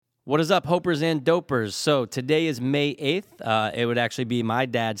What is up, Hopers and Dopers? So today is May 8th. It would actually be my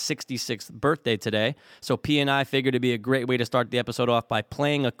dad's 66th birthday today. So P and I figured it'd be a great way to start the episode off by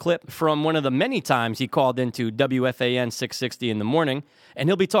playing a clip from one of the many times he called into WFAN 660 in the morning. And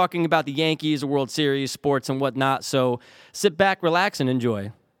he'll be talking about the Yankees, the World Series, sports, and whatnot. So sit back, relax, and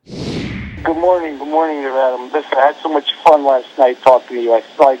enjoy. Good morning there, Adam. Listen, I had so much fun last night talking to you. I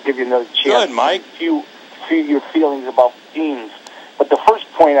thought I'd give you another chance. Good, Mike. To see your feelings about teams. But the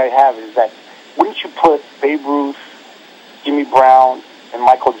first point I have is that wouldn't you put Babe Ruth, Jimmy Brown, and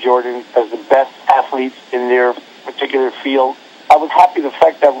Michael Jordan as the best athletes in their particular field? I was happy the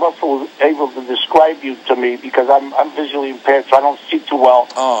fact that Russell was able to describe you to me because I'm visually impaired, so I don't see too well.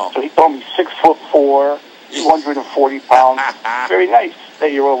 Oh. So he told me 6'4", 240 pounds. Very nice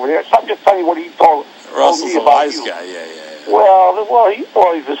that you're over there. So I'm just telling you what he told Russell's me a about wise you. guy, yeah. Well,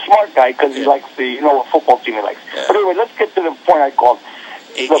 he's a smart guy because he likes what football team he likes. Yeah. But anyway, let's get to the point I called.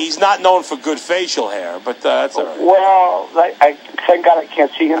 He's not known for good facial hair, but that's all right. Well, I thank God I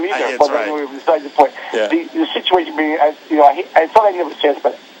can't see him either. That's but right. anyway, besides the point, Yeah. the situation being, I thought I never said this,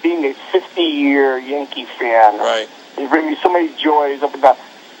 but being a 50-year Yankee fan, Right. It brings me so many joys up and down.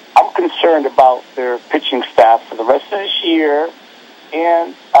 I'm concerned about their pitching staff for the rest of this year,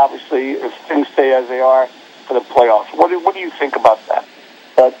 and obviously if things stay as they are for the playoffs. What do you think about that?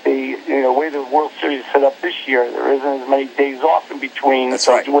 But the way the World Series is set up this year, there isn't as many days off in between. That's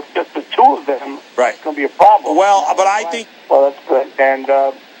so right. With just the two of them, Right. it's going to be a problem. Well, but I think... Well, that's good. And,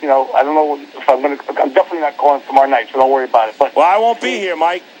 I don't know if I'm definitely not calling tomorrow night, so don't worry about it. But Well, I won't be here,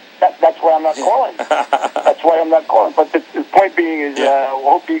 Mike. that's why I'm not calling. That's why I'm not calling. But the point being is,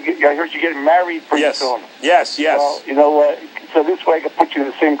 I heard you're getting married pretty Yes. soon. Yes. Well, you know what? So this way I can put you in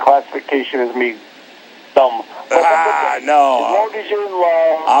the same classification as me. Dumb. No. As long as you're in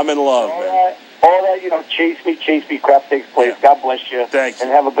love. I'm in love, man. All that, chase me, crap takes place. Yeah. God bless you. Thank you.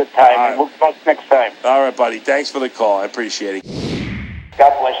 And have a good time. All right. And we'll talk next time. All right, buddy. Thanks for the call. I appreciate it.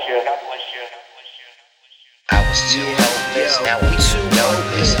 God bless you. God bless you. I was too hopeless, now we too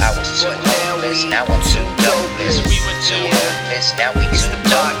hopeless. I was too hopeless, now I'm too dopeless. We were too hopeless, now we too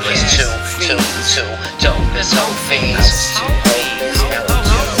dopeless. Too dopeless, whole fiends. I was too hopeless, now I'm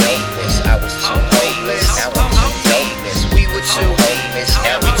too hopeless. I was too hopeless, now I'm too dopeless. We were too hopeless,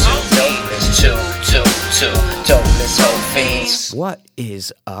 now we too dopeless. Too dopeless, whole fiends. What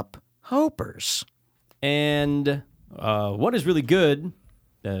is up, Hopers? And what is really good?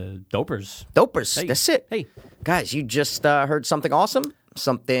 Dopers. Dopers, Hey. that's it. Hey. Guys, you just heard something awesome,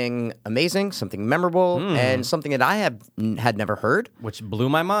 something amazing, something memorable, and something that I had never heard. Which blew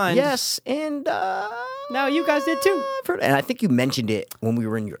my mind. Yes, and Now you guys did too. I've heard, and I think you mentioned it when we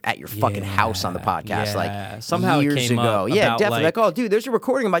were at your fucking house on the podcast, yeah. like Somehow it years came ago. up Yeah, about, definitely. like- Like, oh, dude, there's a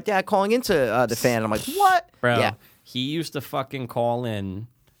recording of my dad calling into the fan. I'm like, what? Bro, Yeah, he used to fucking call in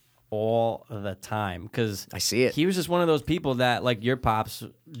all the time because I see it. He was just one of those people that, like your pops,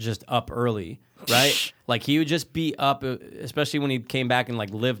 just up early, right? Like he would just be up, especially when he came back and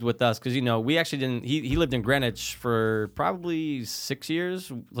like lived with us because we actually didn't. He lived in Greenwich for probably 6 years,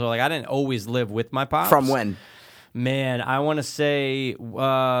 so like I didn't always live with my pops. From when? Man, I want to say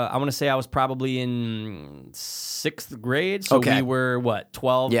I was probably in 6th grade. So Okay. we were,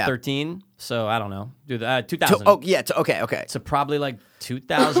 12, Yeah. 13? So I don't know. Dude, 2000. Okay. So probably like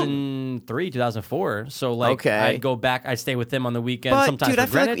 2003, 2004. So like Okay. I'd go back. I'd stay with him on the weekend. But Sometimes dude, for I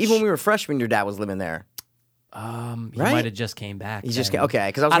feel like Greenwich. even when we were freshmen, your dad was living there. He right? might have just came back. He just then. okay,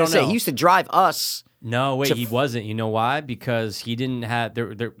 because I was I gonna don't say know. he used to drive us. No, wait, to he wasn't. You know why? Because he didn't have he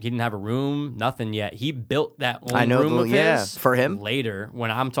didn't have a room, nothing yet. He built that own I know room of yeah, his for him. later. When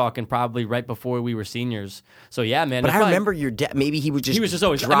I'm talking, probably right before we were seniors. So yeah, man. But it's I like- remember your dad. Maybe he was just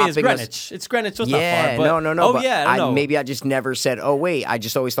always. dropping it's us. Greenwich. It's Greenwich. So it's Yeah, not far. But, no. Oh but yeah, I don't know. maybe I just never said. Oh wait, I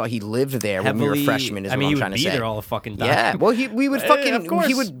just always thought he lived there when we were Heavily- freshmen. Is I mean, what he I'm trying would to be say. there all the fucking time. Yeah, well, we would Of fucking course.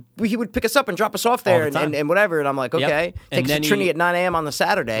 he would pick us up and drop us off there the time. and whatever. And I'm like, Yep. okay, And takes us then to Trinity he- at 9 a.m. on the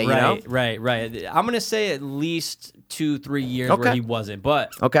Saturday. You know, Right. I'm gonna say at least 2-3 years Okay. where he wasn't, but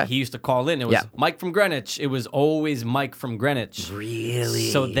Okay. he used to call in. It was Yeah. Mike from Greenwich. It was always Mike from Greenwich. Really?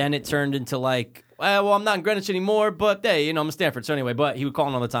 So then it turned into like, well, I'm not in Greenwich anymore, but hey, I'm in Stanford. So anyway, but he would call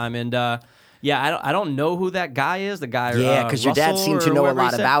in all the time, and yeah, I don't know who that guy is. The guy, Yeah, because your dad Russell seemed to or know a whoever he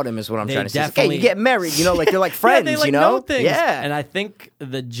lot said. about him. Is what I'm They trying to say. It's like, hey, definitely- you get married, like they're like friends, yeah, they like know things. Yeah, And I think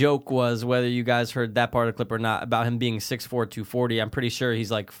the joke was, whether you guys heard that part of the clip or not, about him being 6'4", 240. I'm pretty sure he's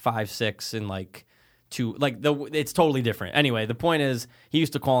like 5'6" and like it's totally different. Anyway, the point is he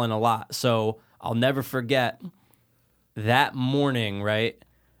used to call in a lot. So I'll never forget that morning, right?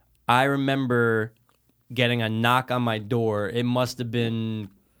 I remember getting a knock on my door. It must have been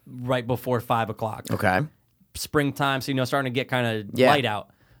right before 5 o'clock. okay. Springtime, so starting to get kind of Yeah. light out.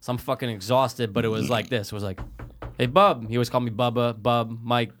 So I'm fucking exhausted, but it was like this. It was like, hey, Bub. He always called me Bubba, Bub,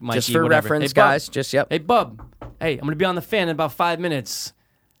 Mike, Mikey, Just for whatever. reference, Hey, Bub. guys. Just, yep. Hey, Bub. Hey, I'm going to be on the fan in about 5 minutes.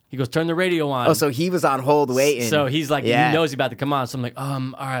 He goes, turn the radio on. Oh, so he was on hold waiting. So he's like, Yeah. he knows he's about to come on. So I'm like,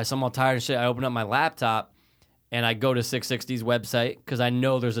 all right. So I'm all tired and shit. I open up my laptop and I go to 660's website because I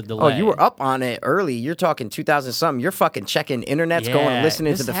know there's a delay. Oh, you were up on it early. You're talking 2000 something. You're fucking checking internets, going and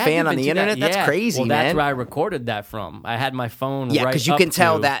listening to This the had fan to on been the internet. That's crazy, well, man. that's where I recorded that from. I had my phone Yeah, right because you up can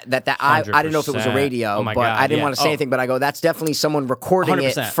tell to that I didn't know if it was a 100%. radio, Oh my but God, I didn't yeah. want to say anything. But I go, that's definitely someone recording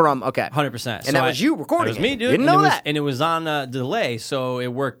it 100%. from. Okay, 100%. And that was you recording It was me, it. dude. Didn't And know it was, that. and it was on a delay, so it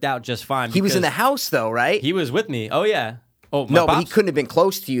worked out just fine. He was in the because house though, right? He was with me. Oh yeah. Oh my No, but he pops? couldn't have been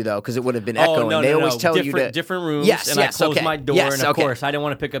close to you though, because it would have been Oh, echoing. no, They no, always no. tell you to different rooms, Yes, and I yes, closed okay. my door, Yes, and of okay. course I didn't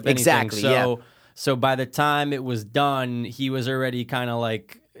want to pick up anything. Exactly, yeah. So by the time it was done, he was already kind of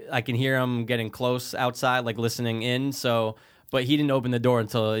like I can hear him getting close outside, like listening in. So, but he didn't open the door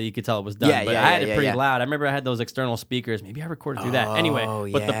until you could tell it was done. Yeah, but yeah, I had yeah, it pretty yeah. loud. I remember I had those external speakers. Maybe I recorded through that. Oh, Anyway,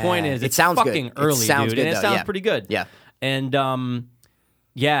 but the yeah. point is, It it's sounds good. fucking It early, sounds dude, good, and it though, sounds yeah. pretty good. Yeah. And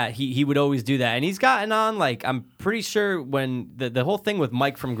yeah, he would always do that. And he's gotten on, like, I'm pretty sure when the whole thing with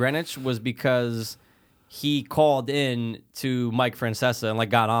Mike from Greenwich was because he called in to Mike Francesa and, like,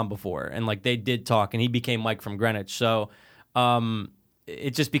 got on before. And, like, they did talk, and he became Mike from Greenwich. So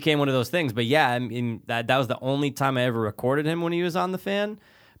it just became one of those things. But, yeah, I mean, that was the only time I ever recorded him when he was on the fan.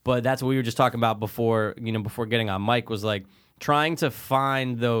 But that's what we were just talking about before getting on Mike was, like, trying to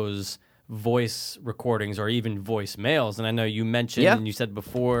find those voice recordings or even voicemails. And I know you mentioned and you said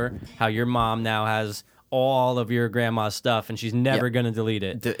before how your mom now has all of your grandma's stuff and she's never going to delete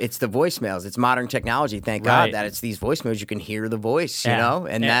it. It's the voicemails. It's modern technology. Thank Right. God that it's these voicemails. You can hear the voice, you Yeah. know,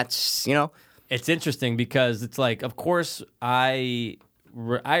 and Yeah. that's, you know. It's interesting because it's like, of course, I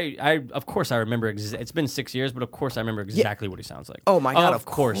of course I remember. It's been 6 years, but of course I remember exactly what he sounds like. Oh my God! Of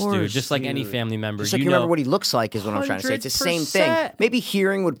course, dude. Just like any dude. family member, Just like you know remember what he looks like is what I'm trying to say. It's the same thing. 100%. Maybe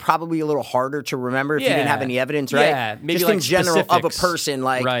hearing would probably be a little harder to remember if you didn't have Yeah. any evidence, right? Yeah, maybe just like in general of a specifics. person,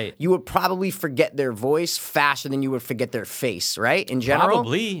 like Right. you would probably forget their voice faster than you would forget their face, right? In general,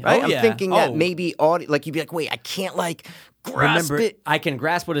 Probably. right? Oh, I'm yeah. thinking that Oh. maybe like you'd be like, wait, I can't like grasp Remember, it. I can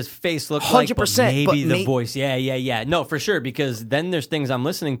grasp what his face looks 100%, like, but maybe but the voice. Yeah. No, for sure, because then there's things I'm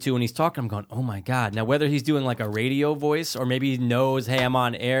listening to and he's talking, I'm going, oh my God. Now, whether he's doing like a radio voice or maybe he knows, hey, I'm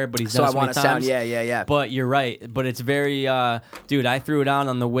on air, but he's So done I it so many want to sound, times. yeah. But you're right. But it's very, dude, I threw it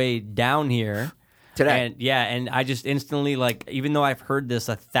on the way down here. Today. And I just instantly, like, even though I've heard this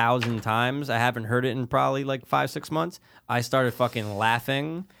 1,000 times, I haven't heard it in probably like 5-6 months. I started fucking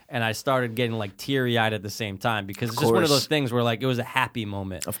laughing and I started getting like teary eyed at the same time because it's just one of course. those things where like it was a happy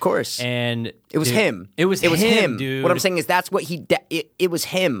moment. Of course. And It was dude, him. It was him, dude. What I'm saying is that's what it was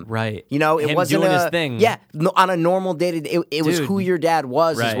him. Right. You know, it Him wasn't doing a his thing. Yeah, on a normal day. It was Dude. who your dad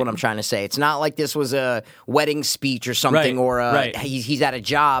was. Is Right. what I'm trying to say. It's not like this was a wedding speech or something, Right. or Right. he's at a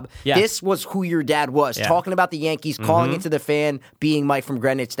job. Yeah. This was who your dad was. Yeah. Talking about the Yankees, calling into the fan, being Mike from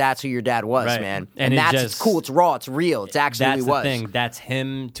Greenwich. That's who your dad was, Right. man. And it that's just- it's cool. It's raw. It's real. It's actually That's who he the was. thing. That's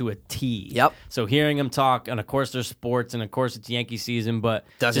him to a T. Yep. So hearing him talk, and of course there's sports, and of course it's Yankee season, but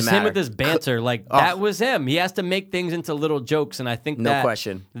Doesn't just matter. him with his banter, like that was him. He has to make things into little jokes, and I think No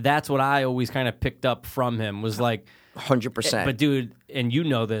question. That's what I always kind of picked up from him was like, 100%. but dude, and you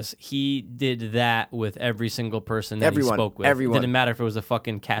know this, he did that with every single person that Everyone. he spoke with. Everyone. It didn't matter if it was a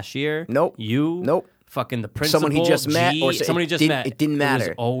fucking cashier. Nope. You. Nope. Fucking the principal. Someone he just met, G, or someone he just didn't- met. it didn't matter. It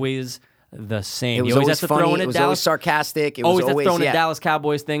was always the same. it was he always always has to funny. throw in It a was always Dallas sarcastic. It was always always has thrown yeah. a Dallas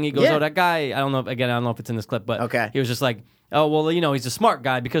Cowboys thing. He goes, Yeah. "Oh, that guy." I don't know. Again, I don't know if it's in this clip, but Okay. he was just like, "Oh, well, you know, he's a smart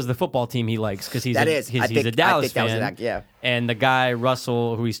guy because of the football team he likes because he's That a, is. he's, I he's a think- Dallas I think that was fan." exact- yeah. And the guy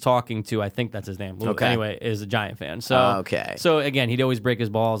Russell, who he's talking to, I think that's his name. Okay. Anyway, is a Giant fan. So Okay. So again, he'd always break his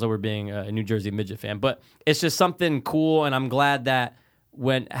balls over being a New Jersey midget fan, but it's just something cool, and I'm glad that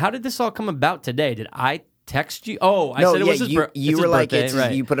how did this all come about today? Did I text you? Oh, I No, said it yeah, was his you it's were his like, birthday,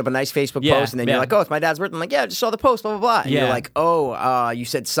 right. you put up a nice Facebook Yeah, post, and then yeah. you're like, oh, it's my dad's birthday. I'm like, yeah, I just saw the post, blah, blah, blah. And Yeah. you're like, oh, you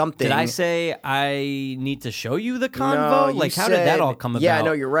said something. Did I say I need to show you the No, convo? you Like, how did that said- all come about? Yeah, I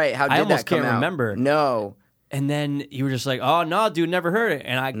know, you're right. How did I almost that come can't out? remember. No. And then you were just like, "Oh no, dude, never heard it."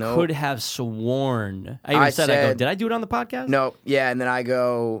 And I Nope. could have sworn. I even I said, "I go, said- did I do it on the podcast?" No. Yeah, and then I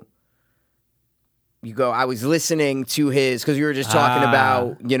go, You go, I was listening to his, because you were just talking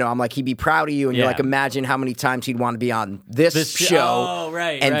about, I'm like, he'd be proud of you. And you're like, imagine how many times he'd want to be on this show. Oh,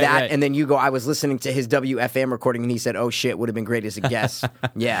 right. And right. And then you go, I was listening to his WFM recording and he said, oh shit, would have been great as a guest.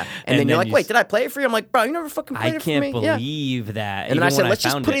 Yeah. And then you're like, wait, did I play it for you? I'm like, bro, you never fucking played it for me. I can't believe that. And then I said, let's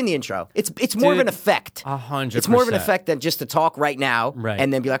just put in the intro. It's more of an effect. 100%. It's more of an effect than just to talk right now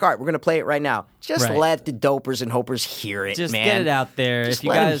and then be like, all right, we're going to play it right now. Just let the dopers and hopers hear it, just man. Just get it out there. Just if you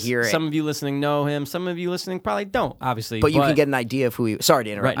let guys, them hear it. Some of you listening know him. Some of you listening probably don't, obviously. But you can get an idea of who he... Sorry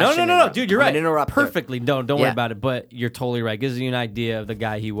to interrupt. Right. No, dude, you're right. Interrupt perfectly. Don't worry about it. But you're totally right. Gives you an idea of the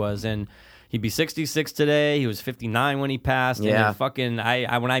guy he was. And he'd be 66 today. He was 59 when he passed. Yeah. And fucking...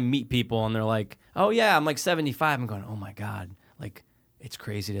 I when I meet people and they're like, oh, yeah, I'm like 75. I'm going, oh, my God. Like, it's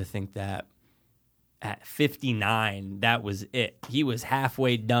crazy to think that at 59, that was it. He was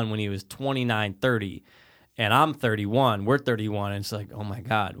halfway done when he was 29, 30. And I'm 31. We're 31. And it's like, oh, my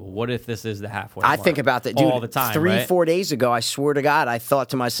God. Well, what if this is the halfway mark? I think about that, dude. All the time, 3-4 days ago, I swear to God, I thought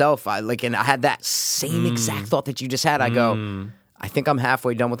to myself, and I had that same exact thought that you just had. I go, I think I'm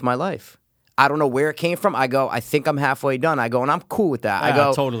halfway done with my life. I don't know where it came from. I go, I think I'm halfway done. I go, and I'm cool with that. I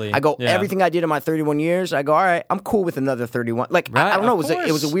go, totally. I go, everything I did in my 31 years, I go, all right, I'm cool with another 31. Like, I don't know.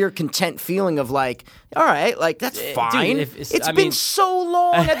 It was a weird content feeling of like, all right, like, that's fine. Dude, it's been so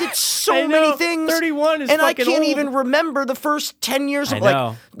long. I did so many things. 31 is and I fucking can't old. even remember the first 10 years of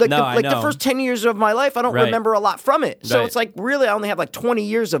I the first 10 years of my life. I don't remember a lot from it. So Right. it's like, really, I only have like 20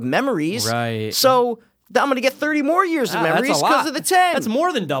 years of memories. Right. So I'm going to get 30 more years of memories because of the 10. That's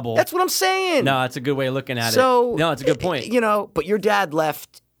more than double. That's what I'm saying. No, it's a good way of looking at So, it. No, it's a good point. But your dad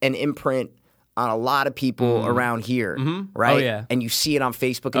left an imprint on a lot of people around here, right? Oh, yeah. And you see it on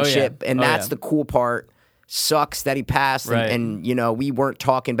Facebook and Oh, shit. yeah. And Oh, that's yeah. the cool part. Sucks that he passed, Right. and we weren't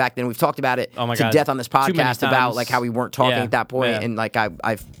talking back then. We've talked about it Oh my to God. death on this Too many podcast about times. like how we weren't talking Yeah. at that point, Yeah. and like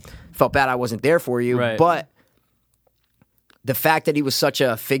I felt bad I wasn't there for you, Right. but the fact that he was such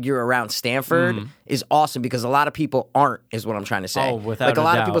a figure around Stanford is awesome because a lot of people aren't, is what I'm trying to say. Oh, without like a a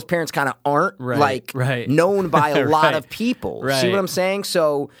lot doubt. of people's parents kind of aren't Right. known by a lot Right. of people. Right. See what I'm saying?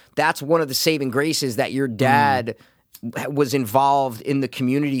 So that's one of the saving graces that your dad was involved in the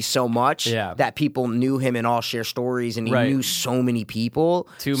community so much that people knew him and all share stories, and he knew so many people.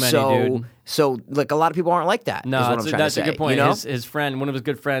 Too many, dude. So like a lot of people aren't like that. No, is what I'm trying that's to a say, good point. You know? His friend, one of his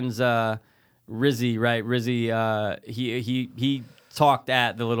good friends, Rizzy, right? Rizzy, he talked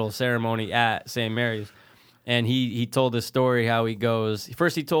at the little ceremony at St. Mary's, and he told this story how he goes.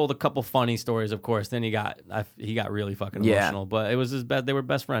 First, he told a couple funny stories, of course. Then he got really fucking emotional. But it was his best. They were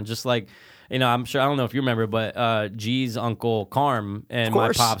best friends, just like. I'm sure, I don't know if you remember, but G's uncle Carm and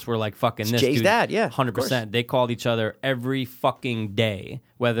my pops were like fucking this Jay's dude. dad, yeah. 100%. They called each other every fucking day,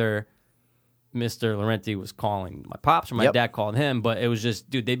 whether Mr. Laurenti was calling my pops or my dad called him, but it was just,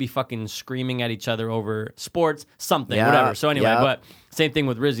 dude, they'd be fucking screaming at each other over sports, something, whatever. So anyway, but same thing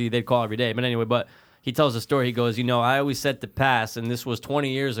with Rizzy, they'd call every day. But anyway, but he tells a story. He goes, I always said to pass, and this was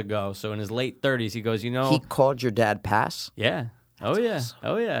 20 years ago. So in his late 30s, he goes, He called your dad Pass? Yeah. Oh, yeah. Awesome.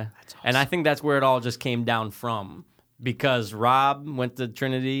 Oh, yeah. Awesome. And I think that's where it all just came down from. Because Rob went to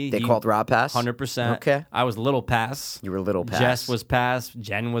Trinity. They called Rob Pass? 100%. Okay. I was Little Pass. You were Little Pass. Jess was Pass.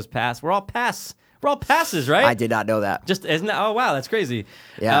 Jen was Pass. We're all Pass. We're all Passes, right? I did not know that. Just isn't that? Oh, wow. That's crazy.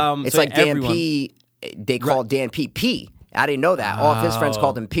 Yeah. It's so like Dan everyone, P. They called Dan P. I didn't know that. All of his friends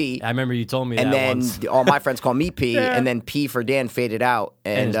called him P. I remember you told me and that then once. all my friends call me P, and then P for Dan faded out.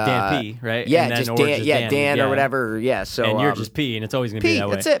 And it's Dan P, right? Yeah, And then- just or Dan, just Dan Dan, or whatever. Yeah, so and you're just P, and it's always going to be P, that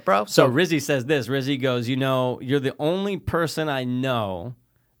way. that's it, bro. So Rizzy says this. Rizzy goes, you're the only person I know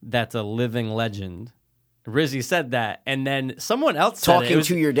that's a living legend. Rizzy said that, and then someone else said Talking it. It was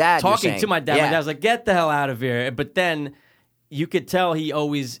to your dad, you're talking saying. to my dad. Yeah. My dad was like, "Get the hell out of here!" But then you could tell he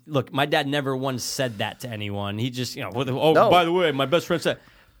always look. My dad never once said that to anyone. He just, by the way, my best friend said.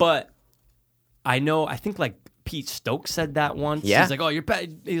 But I know. I think like Pete Stokes said that once. Yeah. He's like, "Oh,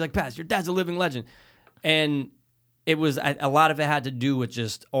 he's like, Pass, your dad's a living legend," and it was a lot of it had to do with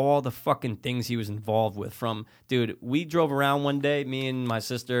just all the fucking things he was involved with. From dude, we drove around one day, me and my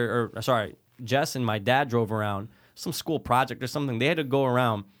sister, Jess and my dad drove around some school project or something. They had to go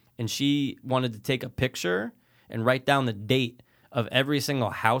around, and she wanted to take a picture and write down the date of every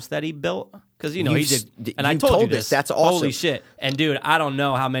single house that he built. Because, he did. And I told you this. That's awesome. Holy shit. And, dude, I don't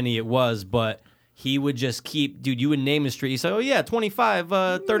know how many it was, but he would just keep, dude, you would name the street. He'd say, oh, yeah, 25,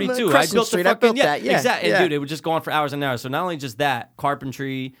 32. Crescent Street, I built that, yeah. Exactly. Yeah. And, dude, it would just go on for hours and hours. So not only just that,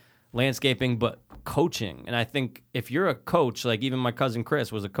 carpentry, landscaping, but coaching. And I think if you're a coach, like even my cousin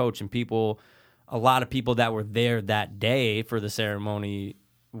Chris was a coach, and a lot of people that were there that day for the ceremony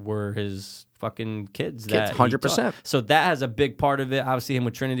were his fucking kids. 100%. So that has a big part of it. Obviously, him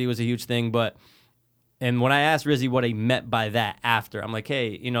with Trinity was a huge thing, but And when I asked Rizzy what he meant by that after, I'm like,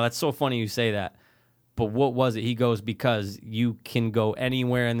 hey, that's so funny you say that. But what was it? He goes, because you can go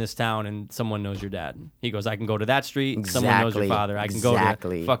anywhere in this town and someone knows your dad. He goes, I can go to that street, someone knows your father. I can go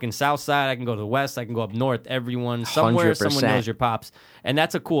to fucking south side, I can go to the west, I can go up north, everyone, somewhere, 100%. Someone knows your pops. And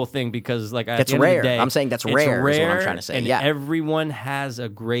that's a cool thing because, like, at the end rare. of the day, I'm saying that's rare is what I'm trying to say. And yeah. everyone has a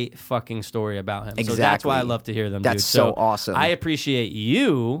great fucking story about him. Exactly. So that's why I love to hear them, That's dude. so awesome. I appreciate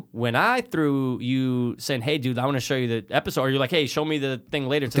you when I threw you saying, hey, dude, I want to show you the episode. Or you're like, hey, show me the thing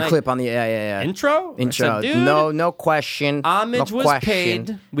later tonight. The clip on the, yeah. Intro? I said, dude, no question. Homage was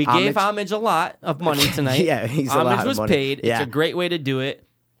paid. We gave Homage a lot of money tonight. Yeah, he's Homage a lot was of money. paid. Yeah. It's a great way to do it.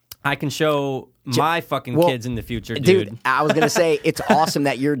 I can show my fucking kids in the future, dude. I was going to say, it's awesome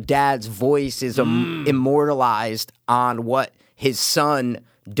that your dad's voice is immortalized on what his son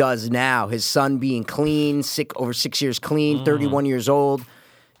does now. His son being clean, over 6 years clean, 31 years old.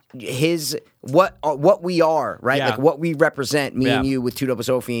 What we are, right? Yeah. Like what we represent, me and you with Two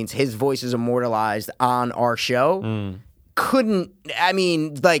Dopest Fiends, his voice is immortalized on our show. It doesn't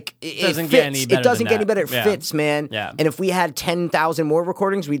fits. get any better. It doesn't than get any that. better. It fits, man. Yeah. And if we had 10,000 more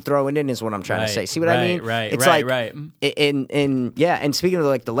recordings, we'd throw it in, is what I'm trying to say. See what I mean? Right, it's right. And speaking of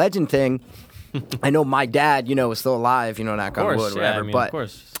like the legend thing, I know my dad, is still alive, knock on wood, whatever. Of but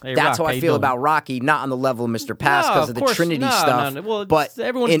course. Hey, that's Rock, how I feel about Rocky, not on the level of Mr. Pass because of the Trinity stuff. No. Well, but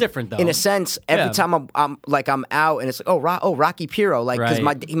everyone's different, though. In a sense, every time I'm out and it's like, Rocky Piero, like because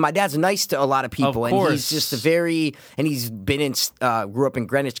my dad's nice to a lot of people, and he's just he's been grew up in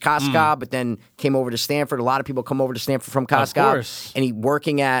Greenwich, Casca, but then came over to Stanford. A lot of people come over to Stanford from Casca, and he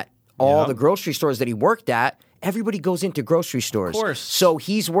working at all the grocery stores that he worked at. Everybody goes into grocery stores. Of course. So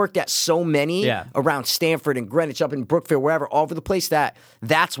he's worked at so many around Stanford and Greenwich, up in Brookfield, wherever, all over the place,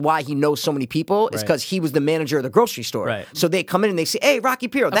 that's why he knows so many people, is because he was the manager of the grocery store. Right. So they come in and they say, hey, Rocky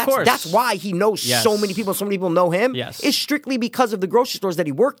Piero. That's why he knows so many people. So many people know him. Yes. It's strictly because of the grocery stores that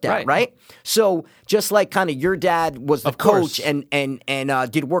he worked at, right? So just like kind of your dad was the coach and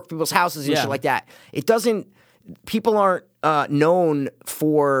did work for people's houses and shit like that. People aren't known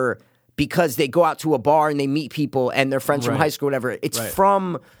for... because they go out to a bar and they meet people and they're friends from high school, whatever. It's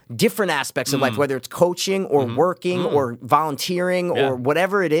from different aspects of life, whether it's coaching or working or volunteering or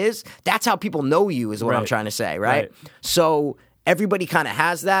whatever it is. That's how people know you, is what I'm trying to say, right? So everybody kind of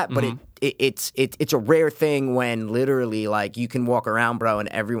has that, but it's a rare thing when literally like you can walk around, bro, and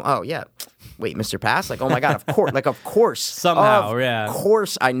everyone, wait, Mr. Pass? Like, oh my God, of course. Somehow, Of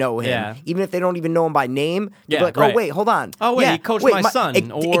course I know him. Yeah. Even if they don't even know him by name, they're like, oh, wait, hold on. Oh, wait, he coached my son.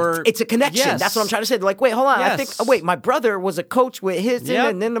 It's a connection. Yes. That's what I'm trying to say. They're like, wait, hold on. Yes. I think, my brother was a coach with his.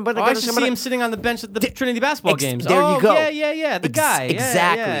 Yep. I should see him sitting on the bench at the Trinity basketball games. There you go. Yeah, the guy.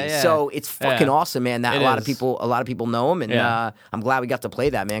 Exactly. Yeah. So it's fucking awesome, man, that a lot of people know him, and Yeah. I'm glad we got to play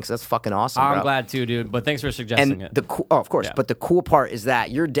that, man, because that's fucking awesome, bro. I'm glad too, dude. But thanks for suggesting And it. of course. Yeah. But the cool part is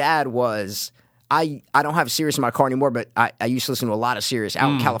that your dad was. I don't have Sirius in my car anymore, but I used to listen to a lot of Sirius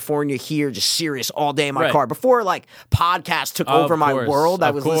out in California here, just Sirius all day in my car. Before like podcasts took over my world,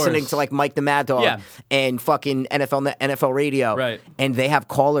 I was listening to like Mike the Mad Dog and fucking NFL radio. Right. And they have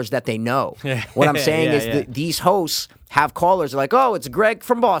callers that they know. What I'm saying is these hosts have callers like, oh, it's Greg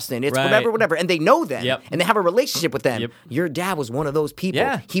from Boston. It's whatever. And they know them. Yep. And they have a relationship with them. Yep. Your dad was one of those people.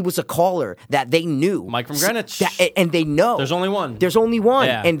 Yeah. He was a caller that they knew. Mike from Greenwich. And they know. There's only one.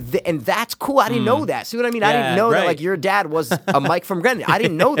 Yeah. And that's cool. I didn't know that. See what I mean? I didn't know that like your dad was a Mike from Greenwich. I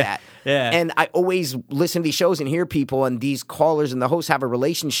didn't know that. Yeah. And I always listen to these shows and hear people, and these callers and the hosts have a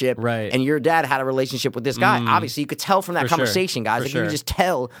relationship. Right. And your dad had a relationship with this guy. Obviously, you could tell from that conversation, guys. Like you could just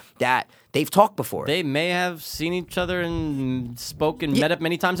tell that they've talked before. They may have seen each other and spoken, met up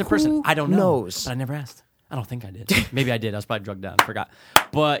many times in person. I don't know. Knows? But I never asked. I don't think I did. Maybe I did. I was probably drugged down. I forgot.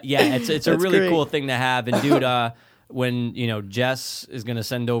 But yeah, it's a really cool thing to have. And dude, when Jess is gonna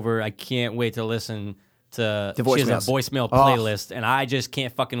send over, I can't wait to listen to. She has a voicemail playlist, and I just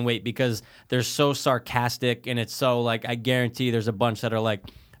can't fucking wait because they're so sarcastic, and it's so like I guarantee there's a bunch that are like,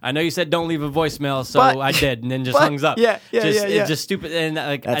 I know you said don't leave a voicemail, so I did, and then just hung up. It's just stupid, and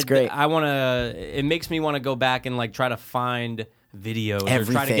like that's great. I want to. It makes me want to go back and like try to find videos or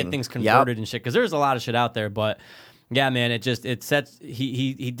try to get things converted and shit because there's a lot of shit out there. But yeah, man, it sets.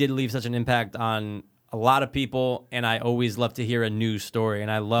 He did leave such an impact on a lot of people, and I always love to hear a news story, and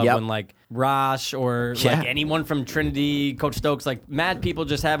I love when like Rosh or like anyone from Trinity, Coach Stokes, like mad people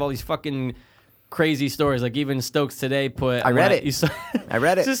just have all these fucking crazy stories. Like even Stokes today put. I read it. I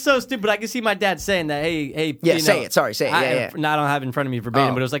read it. It's just so stupid. I can see my dad saying that. Hey. Yeah, say it. Sorry, say it. Yeah. I don't have it in front of me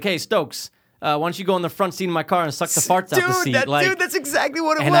verbatim, but it was like, hey, Stokes. why don't you go in the front seat of my car and suck the farts out the seat? Dude, that's exactly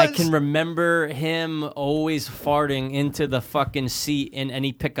what it and was. I can remember him always farting into the fucking seat in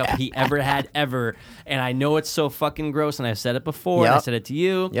any pickup he ever had ever. And I know it's so fucking gross, and I've said it before, and I said it to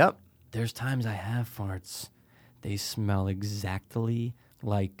you. Yep. There's times I have farts. They smell exactly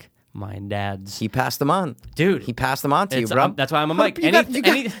like my dad's. He passed them on. Dude. He passed them on to you, bro. That's why I'm a Mike. You got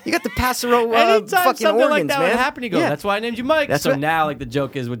the Passero anytime fucking something organs, like that man. would happen, you go, Yeah. that's why I named you Mike. That's so right. now, like, the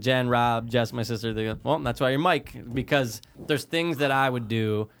joke is with Jen, Rob, Jess, my sister, they go, well, that's why you're Mike. Because there's things that I would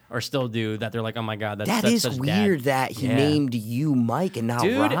do or still do that they're like, oh my God, that's That is such weird dad. that he named you Mike and not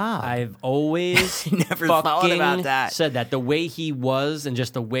Dude, Rob. I've always Never thought fucking about that. said that. The way he was and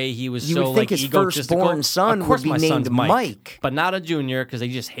just the way he was You so would think like his egotistical. firstborn son of course would be my son's named Mike. But not a junior because they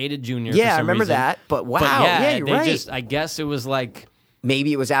just hated junior. Yeah, for I some remember reason. that, but wow, But yeah, you're they right. Just, I guess it was like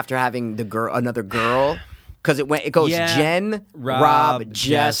Maybe it was after having another girl. Because it goes Yeah. Jen, Rob,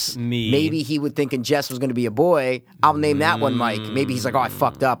 Jess, Jess, me. Maybe he would thinking Jess was going to be a boy. I'll name that one Mike. Maybe he's like, oh, I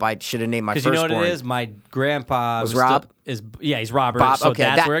fucked up. I should have named my because you firstborn. know what it is. My grandpa Was still- Rob? He's Robert. Bob, so okay,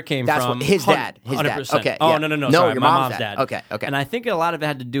 that's where it came that's from. what- his dad. His dad. 100%. Okay, Oh yeah. no. No, Sorry, your my mom's mom's dad. dad. Okay. And I think a lot of it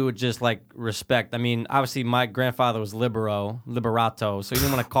had to do with just like respect. I mean, obviously my grandfather was Liberato, so he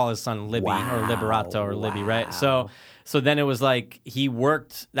didn't want to call his son Libby or Liberato or Libby, right? So then it was like he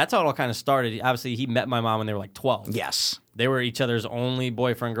worked. That's how it all kind of started. Obviously, he met my mom when they were like 12. Yes. They were each other's only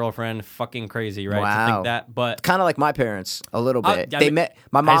boyfriend, girlfriend. Fucking crazy, right? To Wow. think that, but Kind of like my parents, a little bit. I They mean, met.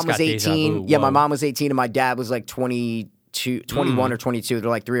 My I mom just was got deja 18. vu. Yeah, my Whoa. mom was 18, and my dad was like 21 or 22. They're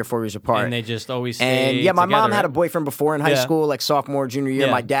like 3 or 4 years apart. and they just always And stayed yeah, my mom together, had a right? boyfriend before in high Yeah. school, like sophomore, junior year.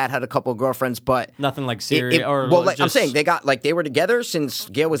 Yeah. My dad had a couple of girlfriends, but Nothing like it- serious. it- or well, like, I'm just- saying they were together since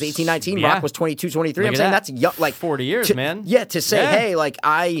Gail was 18, 19, Yeah. Rock was 22, 23. Look I'm at saying that. that's young, like 40 years, to- man. Yeah, to say, Yeah. hey, like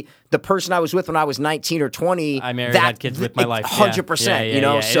the person I was with when I was 19 or 20, I married, had kids with my life. 100%. Yeah, You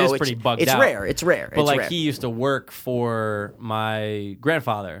know, yeah. so it is pretty bugged it's out. rare. It's rare. But it's like rare. he used to work for my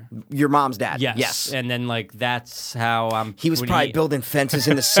grandfather. Your mom's dad. Yes. Yes. And then like that's how I'm. He was when probably building fences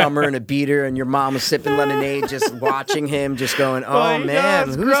in the summer in a beater, and your mom was sipping lemonade, just watching him, just going, "Oh Like, man,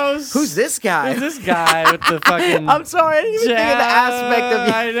 it's gross. who's this guy? Who's this guy with the fucking? I'm sorry, I didn't even think of the aspect of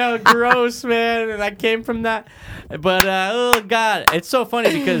you. I know, gross, man. And I came from that. But oh god, it's so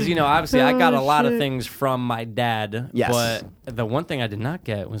funny because obviously I got a lot of things from my dad. Yes. But the one thing I did not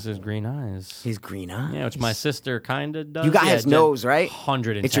get was his green eyes. His green eyes. Yeah, which my sister kind of does. You got Yeah, his nose, right?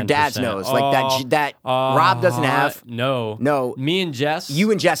 110%. It's your dad's nose, like that Rob doesn't have. No. No. Me and Jess.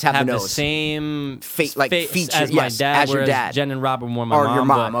 You and Jess have the the nose. same feature, as my yes, dad. as your whereas dad. Jen and Rob are more my Or mom. your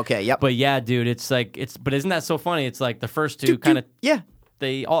mom, but- okay, yep. But yeah, dude, it's like But isn't that so funny? It's like the first two kind of. Yeah.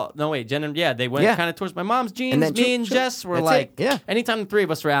 They all no wait Jen and they went Yeah. kind of towards my mom's genes. And then Me and Jess were that's like it, yeah. Anytime the three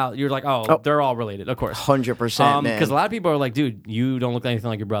of us were out, you're like they're all related, of course. 100%, man. Because a lot of people are like, dude, you don't look anything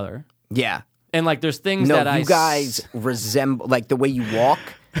like your brother. Yeah. And like there's things No, that you guys resemble, like the way you walk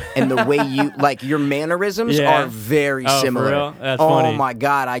and the way you, like your mannerisms Yeah. are very Oh, for similar. real? That's oh funny. my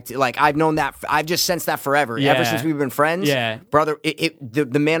God. I've known that. I've just sensed that forever. Yeah. Ever since we've been friends. Yeah. Brother,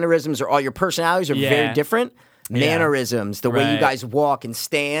 the mannerisms are all, your personalities are Yeah. very different. Mannerisms, the way you Right. guys walk and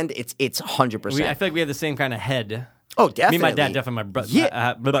stand, it's 100%. I feel like we have the same kind of head. Oh, definitely. Me and my dad, definitely my brother.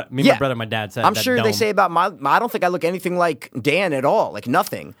 Yeah. My brother, and my dad said. I'm that sure they dome. say about I don't think I look anything like Dan at all, like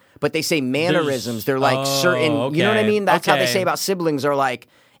nothing. But they say mannerisms. They're like certain, you know what I okay. mean? That's how they Okay. say about siblings are like,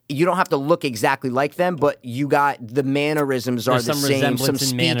 you don't have to look exactly like them, but you got the mannerisms are There's the some same, some resemblance in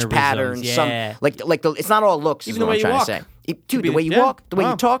speech mannerisms, patterns, yeah. some like it's not all looks. Even is the what way I'm you trying walk. to say. Could Dude, be- the way you yeah. walk, the way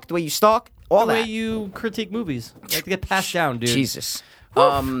Wow. you talk, the way you stalk, all The that. way you critique movies, like to get passed down, dude. Jesus.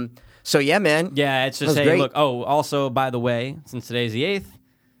 So yeah, man. Yeah, it's That just was hey, great. look. Oh, also by the way, since today's the 8th,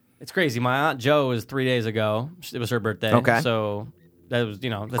 it's crazy. My aunt Jo was 3 days ago. It was her birthday. Okay. So that was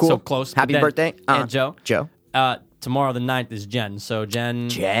that's Cool. so close. Happy But then birthday, Aunt Jo. Joe. Tomorrow the 9th is Jen. So Jen,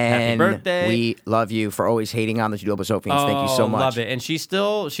 happy Jen, birthday. we love you for always hating on the Judoba Sophians. Thank you so much. Love it. And she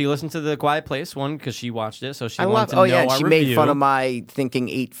listened to the Quiet Place one because she watched it, so she I wanted love. to Oh know yeah, our she review. made fun of my thinking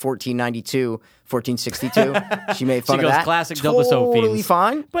 1462. She made fun She of goes, that. classic Double Totally Sophians.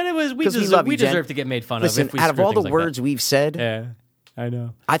 fine. But it was we 'Cause we love you, Jen. deserve to get made fun Listen, of if we out of screw all the things like words that. we've said, Yeah, I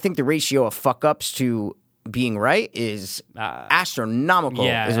know. I think the ratio of fuck ups to being right is astronomical.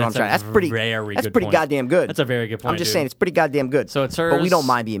 yeah, is what I'm that's a trying. That's pretty. very That's good pretty point. goddamn good. That's a very good point, I'm just dude. saying it's pretty goddamn good. So it's but we hers- don't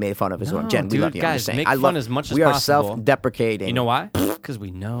mind being made fun of as well. No, Jen, we dude, love you. I'm guys, just saying. make I fun love as much as we are possible. self-deprecating. You know why? Because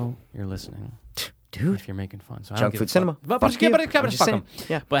we know you're listening. dude? If you're making fun, so I Junk don't give food a fuck. cinema. But Fuck just you. fuck I'm just 'em. saying.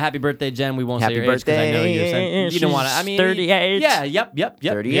 Yeah. But happy birthday, Jen. We won't Happy say your age because I know you. birthday. You don't want to. I mean, 38. Yeah. Yep.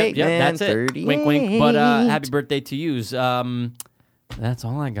 38, Yep. man, That's it. Wink, wink. But happy birthday to yous. That's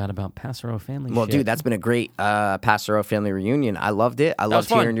all I got about Passero family. Well, shit. dude, that's been a great Passero family reunion. I loved it. I loved was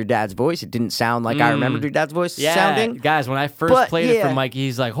fun. hearing your dad's voice. It didn't sound like I remembered your dad's voice sounding. Guys, when I first But, played it yeah. for Mikey,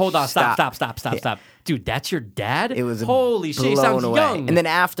 he's like, hold on, stop. Yeah. Dude, that's your dad? It was Holy shit, he blown sounds away. young. And then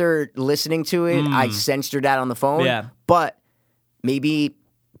after listening to it, I sensed your dad on the phone. Yeah. But maybe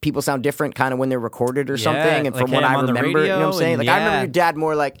people sound different kind of when they're recorded or something. And like from what him I on the remember, you know what I'm radio saying? and Like I remember your dad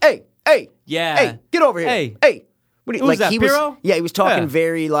more like, hey, get over here. Hey. What do you, Who's like that, he was, Piro? yeah, he was talking Yeah.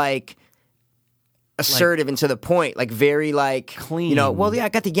 very like assertive and to the point, like very like Clean. You know, well, yeah, I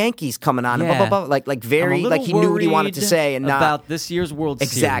got the Yankees coming on, and Yeah. blah blah blah, like I'm a very little like he knew what he wanted to worried say, and not about this year's World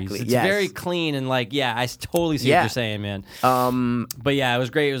Exactly, Series. It's yes. very clean and like, yeah, I totally see Yeah. what you're saying, man. But yeah, it was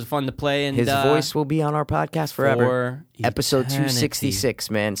great. It was fun to play. And his voice will be on our podcast forever. for Episode eternity.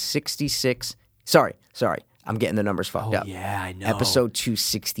 266, man, 66. Sorry, I'm getting the numbers fucked up. Yeah, I know. Episode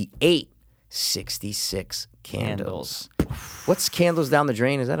 268, 66 candles. What's Candles Down the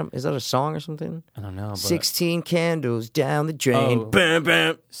Drain? Is that a song or something? I don't know. But 16 candles down the drain. Oh. Bam,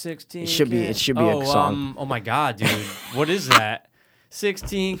 bam. 16. It should be a song. Oh my god, dude, what is that?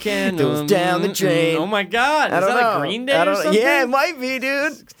 16 candles down the drain. Oh my god, I is don't that know. like Green Day I or don't know. something? Yeah, it might be,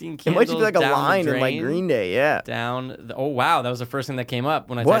 dude. 16 It might just be like a candles down the line in like drain. Green Day. Yeah. Oh wow, that was the first thing that came up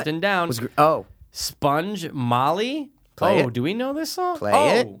when I What? typed in down. Oh, Sponge Molly. Play it. Do we know this song?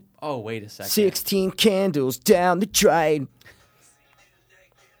 Play it. Oh, wait a second. 16 candles down the drain.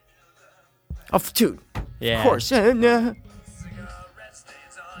 Oh, dude. Yeah. Of course.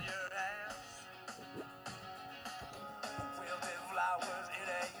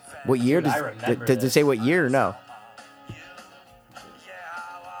 What year Dude, I does remember does it this. say what year or no?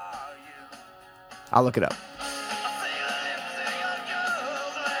 I'll look it up.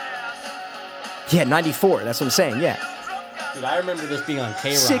 Yeah, 94. That's what I'm saying. Yeah. Dude, I remember this being on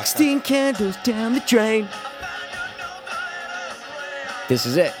K-Rock. 16 candles down the drain. This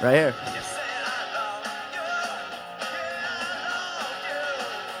is it right here.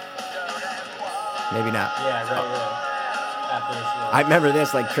 Maybe not. Yeah, right. After this one. I remember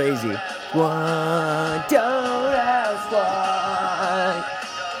this like crazy. One, don't ask why.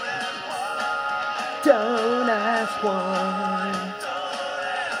 Don't ask why.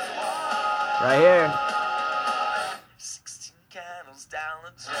 Right here.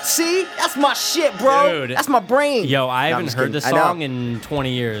 See? That's my shit, bro. Dude. That's my brain. Yo, I No, I'm haven't just heard kidding. this I know. song in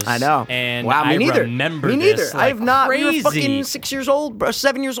 20 years. I know. And wow, me I neither. remember me neither. this I like have not. crazy. We were fucking 6 years old, bro.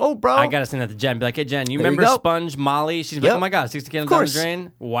 7 years old, bro. I gotta send that to Jen. Be like, hey Jen, you There you remember go. Sponge Molly? She's like, Yep. oh my god, 60 candles Of down the course.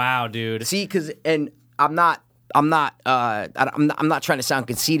 drain. Wow, dude. See, because I'm not trying to sound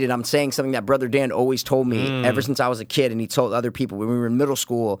conceited. I'm saying something that Brother Dan always told me ever since I was a kid, and he told other people when we were in middle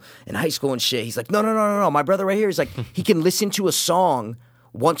school and high school and shit. He's like, no. My brother right here is like, he can listen to a song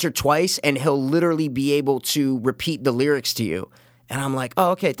once or twice, and he'll literally be able to repeat the lyrics to you. And I'm like,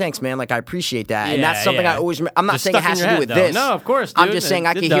 oh, okay, thanks, man. Like, I appreciate that. And that's Yeah, something yeah. I always. I'm not Just saying it stuck in has to your do head, with though. this. No, of course, I'm dude. just saying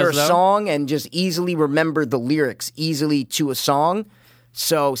I It can does, hear a though. song and just easily remember the lyrics easily to a song.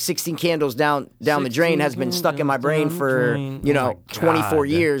 So 16 candles down the drain has been stuck in my brain for, you know, 24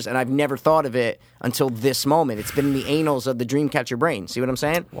 years, and I've never thought of it until this moment. It's been in the annals of the Dreamcatcher brain. See what I'm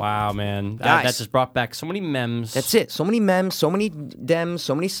saying? Wow, man. Guys. That just brought back so many memes. That's it. So many memes, so many dems,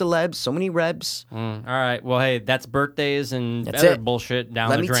 so many celebs, so many rebs. All right. Well, hey, that's birthdays and That's other it. bullshit down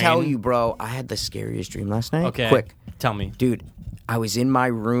Let the me drain. tell you, bro, I had the scariest dream last night. Okay. Quick. Tell me. Dude, I was in my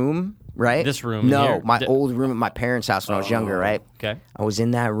room, right? This room No, here? my old room at my parents' house when I was younger, right? Okay. I was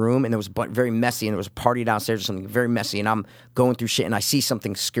in that room, and it was very messy, and there was a party downstairs or something very messy, and I'm going through shit, and I see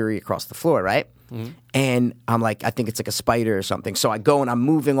something scurry across the floor, right? Mm-hmm. And I'm like, I think it's like a spider or something. So I go, and I'm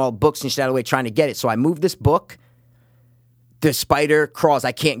moving all books and shit out of the way trying to get it. So I move this book. The spider crawls.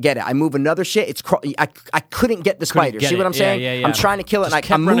 I can't get it. I move another shit. It's I couldn't get the spider. get See what it. I'm saying? Yeah. I'm trying to kill it. Just And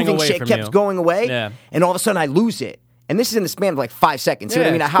kept I'm running moving away shit. from Kept you. going away. Yeah. And all of a sudden I lose it. And this is in the span of like 5 seconds. See what I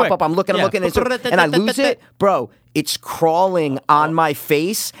Yeah, mean? I it's hop quick. up. I'm looking. Yeah. And I lose it, bro. It's crawling on my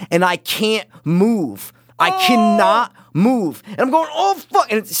face, and I can't move. I cannot move, and I'm going, oh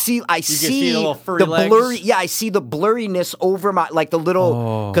fuck! And I see the little furry legs? blurry. Yeah, I see the blurriness over my like the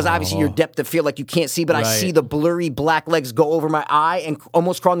little because obviously your depth of field like you can't see, but I Right. see the blurry black legs go over my eye and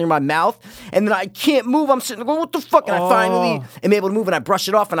almost crawl near my mouth, and then I can't move. I'm sitting there going, what the fuck? And I finally am able to move, and I brush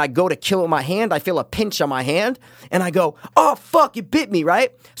it off, and I go to kill it with my hand. I feel a pinch on my hand, and I go, oh fuck! It bit me,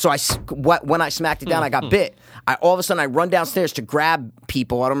 right? So when I smacked it down, I got bit. All of a sudden I run downstairs to grab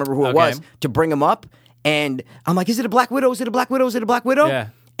people. I don't remember who it Okay. was to bring them up. And I'm like, is it a black widow? Is it a black widow? Is it a black widow? Yeah.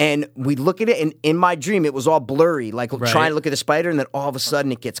 And we look at it, and in my dream, it was all blurry, like Right. trying to look at the spider, and then all of a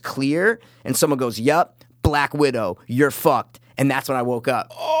sudden it gets clear, and someone goes, yup, black widow, you're fucked. And that's when I woke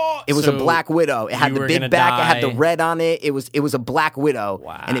up. It was a so black widow. It had you the were big gonna back. It had the die. red on it. It was a black widow.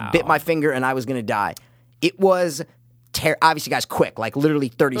 Wow. And it bit my finger, and I was gonna die. It was obviously, guys, quick, like literally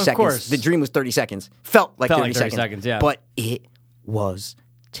 30 seconds. course. The dream was 30 seconds. Felt like 30 like 30 seconds, yeah. But it was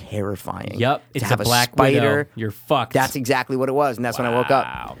terrifying. Yep, To it's have a black widow. You're fucked. That's exactly what it was, and that's when I woke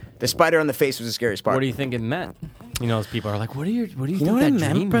Wow. up. The spider on the face was the scariest part. What do you think it meant? You know, those people are like, what do you You know think what that I dream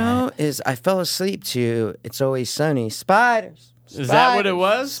meant, bro? meant? Is I fell asleep to "It's Always Sunny." Spiders. Is that what it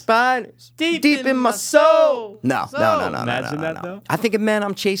was? Spiders. Deep Deep in in my my soul. No. Imagine that, no. though. I think it meant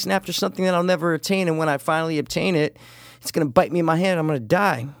I'm chasing after something that I'll never attain, and when I finally obtain it, it's gonna bite me in my hand. I'm gonna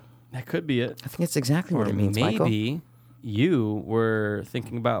die. That could be it. I think that's exactly Or what it means, Michael. maybe you were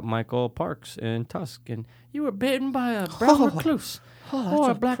thinking about Michael Parks in Tusk, and you were bitten by a brown recluse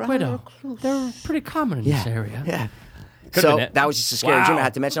or a black widow. They're pretty common in this area. Yeah. Could've So been it. that was just a scary dream I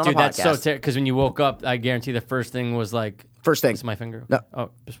had to mention on Dude, the that's so podcast. because when you woke up, I guarantee the first thing was like, First thing. "This is my finger." No. Oh,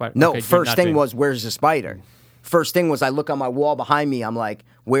 the spider. No, Okay, you're first not thing dreaming. was, where's the spider? First thing was, I look on my wall behind me. I'm like,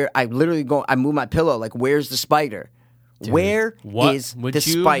 where? I literally go. I move my pillow. Like, where's the spider? Where What is would the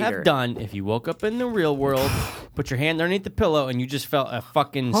you spider? have done if you woke up in the real world, put your hand underneath the pillow, and you just felt a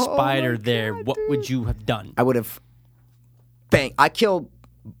fucking spider there? What would you have done? I would have. Bang! I kill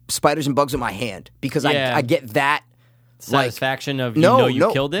spiders and bugs with my hand because Yeah. I get that. Satisfaction of you No, know you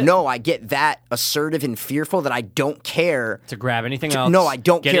no, killed it? No, I get that assertive and fearful that I don't care. To grab anything else? No, I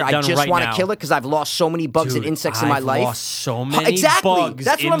don't Get care. it I done just right want now. to kill it because I've lost so many bugs and Dude, insects in my I've life. lost so many Exactly. bugs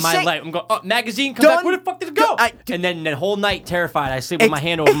That's in what I'm my saying. life. I'm going, oh, magazine, come Done. back. Where the fuck did it go? Dude, and then the whole night terrified. I sleep with my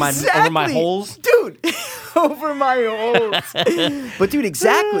hand over my Exactly. holes. Dude, over my holes. But dude,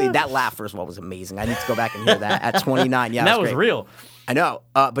 exactly. That laugh, first of all, was amazing. I need to go back and hear that at 29. Yeah, And that was was great. real. I know.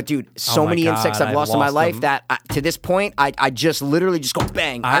 But dude, so Oh my many God, insects I've I've lost in my lost life them. that to this point, I just literally just go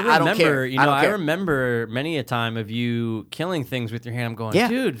bang. I I don't remember, care. you know, don't I care. remember many a time of you killing things with your hand. I'm going, Yeah,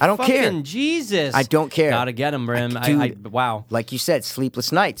 dude, I don't care. fucking Jesus. I don't care. Gotta get him, Brim. Dude, Wow. Like you said,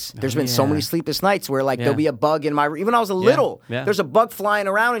 sleepless nights. There's been so yeah. many sleepless nights where like Yeah. there'll be a bug in my even when I was a little. yeah. There's a bug flying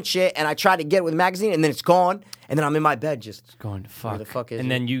around and shit, and I try to get it with a magazine, and then it's gone, and then I'm in my bed just Going, fuck. the fuck is and it?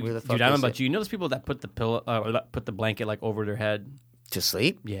 then you, Where the fuck dude, I don't is know it? about you. You know those people that put the pillow, put the blanket like over their head? to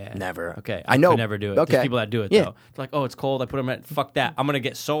sleep. Yeah. Never. Okay. I know. Could never do it. Okay. There's people that do it Yeah. though. It's like, oh, it's cold. I put them at. Fuck that. I'm gonna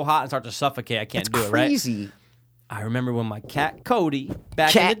get so hot and start to suffocate. I can't That's do it. Right. crazy. I remember when my cat Cody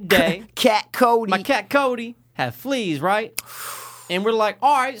back Cat in the day. Cat Cody. My cat Cody had fleas, right? And we're like,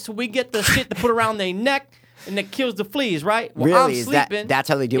 all right, so we get the shit to put around their neck, and it kills the fleas, right? Well, Really? I'm Is that- sleeping. that's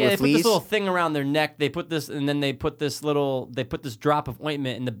how they deal yeah, with they put fleas? this little thing around their neck. They put this, and then they put this drop of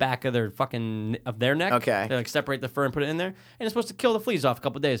ointment in the back of their neck. Okay. They like separate the fur and put it in there, and it's supposed to kill the fleas off a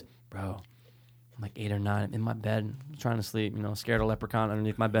couple days, bro. I'm like 8 or 9. I'm in my bed, trying to sleep. You know, scared of leprechaun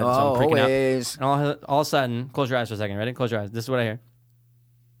underneath my bed, so Oh, I'm freaking always. out. And all of a sudden, close your eyes for a second. Ready? Close your eyes. This is what I hear.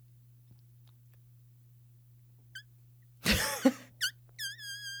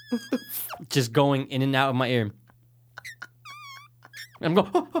 Just going in and out of my ear. I'm going,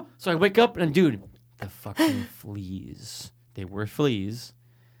 oh, oh. So I wake up and dude, the fucking fleas. They were fleas.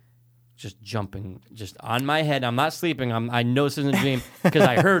 Just jumping, just on my head. I'm not sleeping. I know this isn't a dream because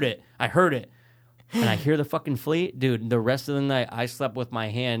I heard it. And I hear the fucking flea. Dude, the rest of the night, I slept with my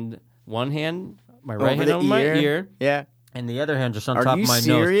hand, one hand, my right hand on my ear. Yeah. And the other hand just on Are top you of my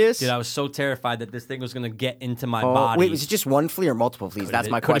serious? nose. Dude, I was so terrified that this thing was going to get into my Oh, body. wait, was it just one flea or multiple fleas? That's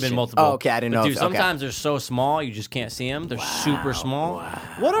my Could have question. been multiple. Oh, okay, I didn't But know. Dude, if- okay. sometimes they're so small you just can't see them. They're super small.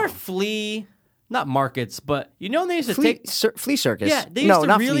 What are flea? Not markets, but you know they used to take. Flea circus. Yeah, they used no, to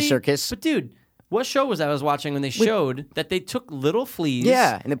not really, flea circus. But dude, what show was I was watching when they showed that they took little fleas?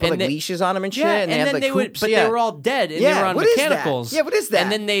 Yeah, and they put like leashes on them and shit, Yeah, and they had then like they would, hoops. but yeah. they were all dead, and yeah, they were on what is that? mechanicals. Yeah, what is that?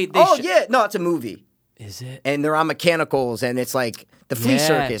 And then they oh yeah, no, it's a movie. Is it? And they're on mechanicals, and it's like the flea Yeah,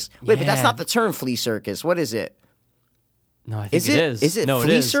 circus. Wait, but that's yeah. not the term flea circus. What is it? No, I think Is it it- is. is it no,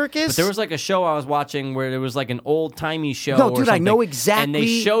 flea it is. circus? But there was like a show I was watching where there was like an old timey show. No, or dude, I know something, exactly- And they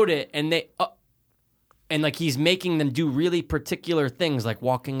showed it, and they. And like he's making them do really particular things, like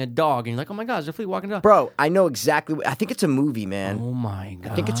walking a dog, and you're like, "Oh my God, is a flea walking a dog?" Bro, I know exactly. I think it's a movie, man. Oh my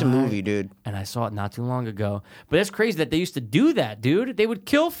God! I think it's a movie, dude. And I saw it not too long ago. But it's crazy that they used to do that, dude. They would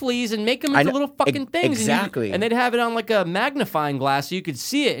kill fleas and make them into know- little fucking things. exactly. And they'd have it on like a magnifying glass so you could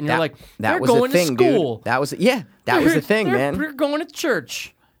see it. And you're like, that they're was going the thing, to school. dude. That was that was the thing, man. They're going to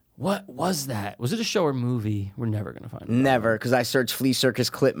church. What was that? Was it a show or movie? We're never going to find it. Never, because I searched flea circus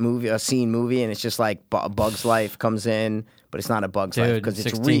clip movie, a scene movie, and it's just like Bug's Life comes in, but it's not a Bug's Life Dude, because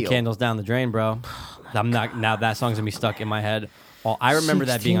it's 16 real. candles down the drain, bro. I'm not, now that song's going to be stuck in my head. I remember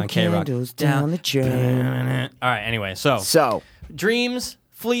that being on 16 K-Rock. candles down the drain. All right, anyway, so So, dreams,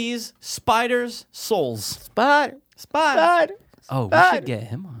 fleas, spiders, souls. Spider. Oh, we should get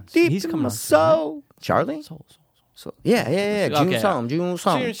him on. Deep He's in coming my on. soul. Charlie? Soul. So, yeah. June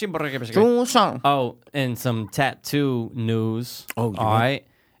song. Oh, and some tattoo news. Oh, all right.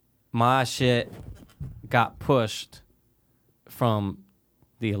 My shit got pushed from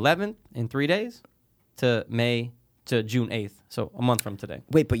the 11th in 3 days to June 8th. So a month from today.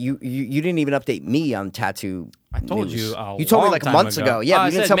 Wait, but you didn't even update me on tattoo. I told news. you. You told me long like time months ago. Yeah, I but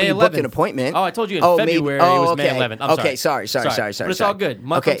you didn't said tell me you May booked an 11th. appointment. Oh, I told you in Maybe- February it was May 11th. I'm okay, sorry. But it's all good.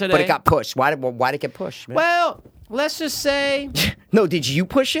 Month okay, from today. but it got pushed. Why did it get pushed? Man? Well, let's just say No, did you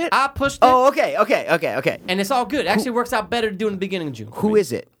push it? I pushed it. Oh, okay. And it's all good. Actually, works out better to do in the beginning of June. Who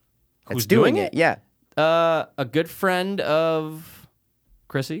is it? Who's That's doing doing it? Yeah. A good friend of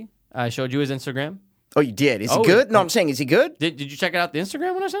Chrissy. I showed you his Instagram. Oh, you did? Is he Oh, good? yeah. No, I'm saying, is he good? Did you check out the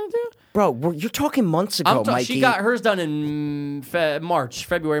Instagram when I sent it to you? Bro, you're talking months ago, Mikey. She got hers done in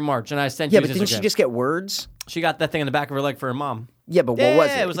February, March, and I sent Yeah, you but his didn't Instagram. she just get words? She got that thing in the back of her leg for her mom. Yeah, but what was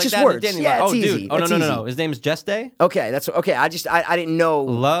it? It was like just that. words. Danny Yeah, Line. it's oh, easy. dude. Oh, That's no. easy. His name is Jess Day. Okay, that's okay. I didn't know.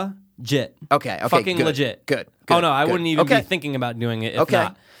 Legit. Okay, Fucking good, legit. Good. Oh no, I good. wouldn't even Okay. be thinking about doing it if Okay.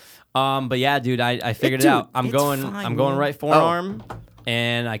 not. But yeah, dude, I figured it Dude, out. I'm it's going fine, right man. forearm,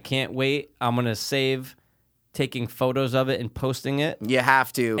 and I can't wait. I'm gonna save taking photos of it and posting it. You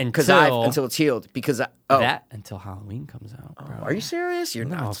have to until it's healed. Because that until Halloween comes out. Bro. Are you serious? You're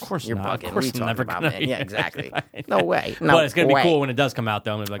No, not. of course You're not. bugging. Of course What are you I'm never talking about, gonna- man? Yeah, exactly. No way. No But it's gonna way. be cool when it does come out,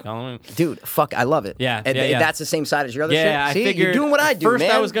 though. I'm gonna be like, Halloween. Dude, fuck, I love it. Yeah, and yeah. that's the same side as your other Yeah, shit. I See, figured. you're doing what I do, First,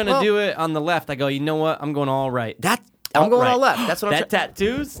 man. I was gonna Well, do it on the left. I go, you know what? I'm going all right. I'm going all right. left. That's what I'm that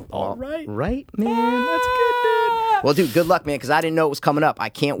tattoos. All right. Right, man. That's good, dude. Well, dude, good luck, man, because I didn't know it was coming up. I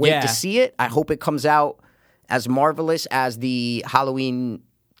can't wait Yeah. to see it. I hope it comes out as marvelous as the Halloween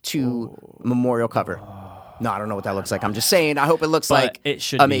 2 memorial cover. No, I don't know what that looks like. I'm just saying, I hope it looks But like it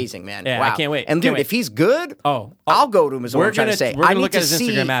should be. amazing, man. Yeah, wow. I can't wait. And Can't dude, wait. if he's good, I'll go to him is what I'm trying to say. We're gonna I need look to at his see,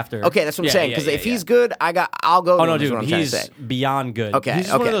 Instagram after. Okay, that's what I'm saying. Because if he's good, I'll go to Oh no, him is what I'm dude, trying to he's say. beyond good. Okay, he's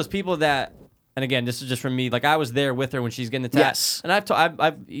just one okay. of those people that. And again, this is just from me. Like I was there with her when she's getting the tat. Yes.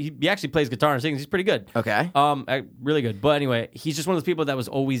 And he actually plays guitar and sings. He's pretty good. Okay. Really good. But anyway, he's just one of those people that was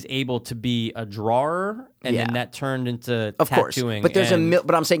always able to be a drawer, and Yeah. then that turned into Of course, tattooing. but and,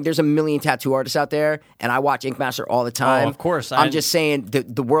 but I'm saying there's a million tattoo artists out there, and I watch Ink Master all the time. Oh, of course. I'm just saying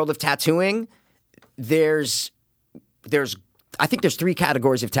the world of tattooing. There's I think there's 3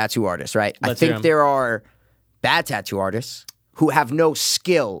 categories of tattoo artists, right? Let's I hear think 'em. there are bad tattoo artists who have no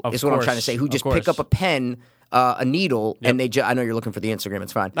skill. Of Is what I'm course, trying to say. Who of just course. pick up a pen, a needle, and they. I know you're looking for the Instagram.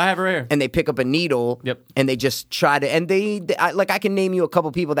 It's fine. I have her here. And they pick up a needle, Yep. and they just try to. And I can name you a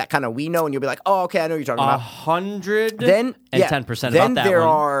couple people that kind of we know, and you'll be like, oh, okay, I know what you're talking about. 100 Then and yeah, 10% then about that there one.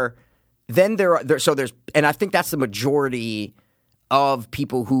 are so there's and I think that's the majority of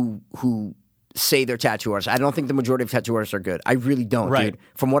people who say they're tattoo artists. I don't think the majority of tattoo artists are good. I really don't, Right. dude.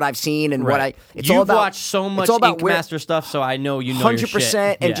 From what I've seen and Right. it's You've all about watched so much it's all about Ink Master stuff, so I know you know your shit.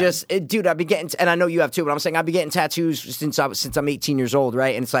 100%. And Yeah. just, dude, I've been getting, and I know you have too, but I'm saying I've been getting tattoos since I'm 18 years old,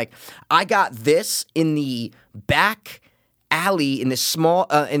 right? And it's like, I got this in the back alley in this small,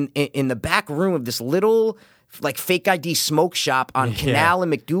 in the back room of this little, like fake ID smoke shop on Canal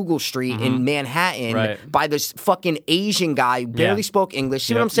and McDougal Street in Manhattan Right. by this fucking Asian guy who barely Yeah. spoke English.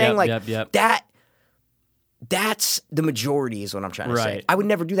 See what Yep, I'm saying? yep, Like yep. that's the majority is what I'm trying to say. Right. I would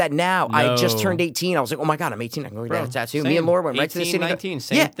never do that now. I No. just turned 18. I was like, oh my God, I'm 18. I can go get a tattoo. Me same. and Laura went right to the 18, city. 19,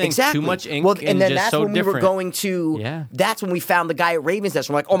 same yeah, thing. exactly. Too much ink well, and and then just that's so when we were different. going to, Yeah. that's when we found the guy at Ravens Nest.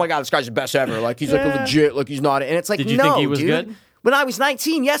 We're like, oh my God, this guy's the best ever. Like, he's like a legit, like he's not. And it's like, Did you no, think he was dude. good? When I was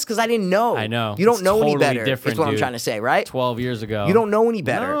 19, yes, because I didn't know. I know. You don't It's know any totally better. different, Is what I'm dude. trying to say, right? 12 years ago. You don't know any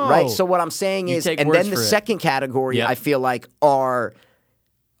better, No. right? So what I'm saying You is, take and words then the for it. second category, Yep. I feel like are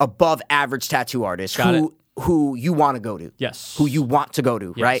above average tattoo artists Got who you want to go to. Yes. Who you want to go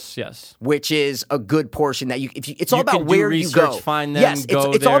to, Yes, right? yes. Which is a good portion that it's all You about can do where you go. research, find them, yes,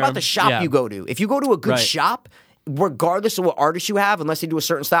 go it's all there. about the shop Yeah. you go to. If you go to a good Right. shop, regardless of what artist you have, unless they do a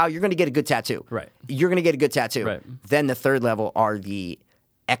certain style, you're going to get a good tattoo. Right. You're going to get a good tattoo. Right. Then the third level are the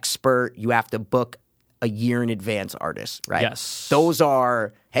expert. You have to book a year in advance artists, right? Yes. Those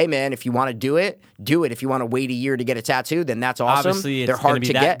are, hey man, if you want to do it, do it. If you want to wait a year to get a tattoo, then that's awesome. Obviously, it's They're hard gonna be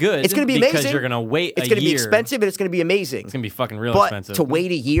to that get. good It's going to be because amazing. you're gonna wait It's a going to be year. expensive, and it's going to be amazing. It's going to be fucking real but expensive. to wait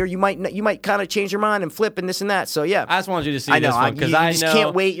a year, you might kind of change your mind and flip and this and that. So yeah, I just wanted you to see I know, this one because you I just know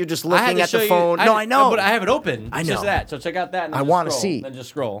can't wait. You're just I had looking to at the show you- phone. No, I know. but I have it open. I It's just know. that. So check out that. And then I just wanna scroll. see. Then just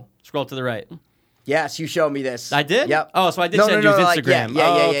scroll to the right. Yes, you showed me this. I did? Yep. Oh, so I did No, send no, you his no, like, Instagram. yeah,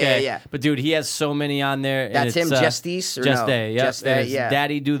 oh, yeah, okay. yeah. But dude, he has so many on there. and That's it's, him, Justice, or Just no? Day. Yep. Just Day, It's yeah.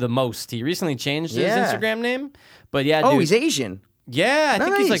 Daddy Do the Most. He recently changed his Yeah. Instagram name. But yeah, Oh, dude. he's Asian. Yeah, I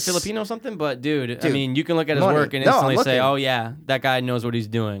think he's like Nice. Filipino or something. But dude, I mean, you can look at his money. work and No, I'm instantly say, looking. "Oh yeah, that guy knows what he's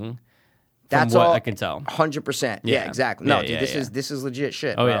doing." That's from what all I can tell. 100%. Yeah, Yeah. exactly. No, Yeah, dude, yeah, this yeah. is legit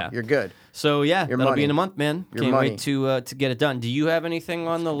shit. Oh, bro. yeah. You're good. So yeah, Your that'll be money. in a month, man. Your Can't money. wait to get it done. Do you have anything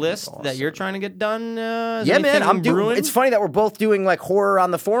on the list that you're trying to get done? Is Yeah, man. anything I'm doing. brewing? It's funny that we're both doing like horror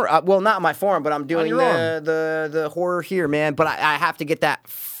on the forum. Well, not my forum, but I'm doing your own. the horror here, man. But I have to get that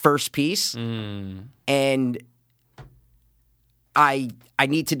first piece, and I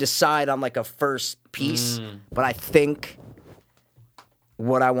need to decide on like a first piece. But I think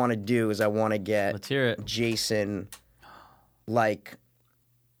what I want to do is I want to get Let's hear it. Jason, like,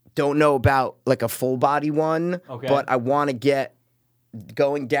 don't know about like a full body one, Okay. but I want to get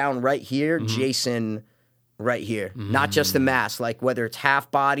going down right here, Mm-hmm. Jason right here. Not just the mask, like whether it's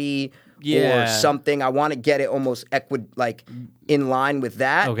half body Yeah. or something. I want to get it almost like in line with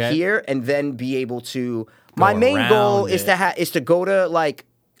that Okay. here, and then be able to. My main around goal is it. to go to like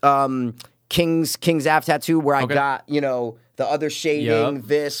King's Ave tattoo where I Okay. got the other shading, Yup.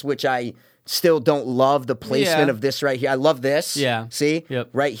 this, which I still don't love the placement Yeah. of this right here. I love this. Yeah. See? Yep.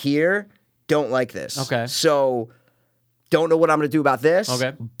 Right here, don't like this. Okay. So, don't know what I'm going to do about this.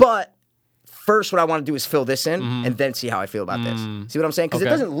 Okay. But first, what I want to do is fill this in and then see how I feel about this. See what I'm saying? Because it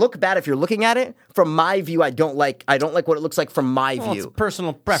Okay. doesn't look bad if you're looking at it. From my view, I don't like what it looks like from my Well, view. it's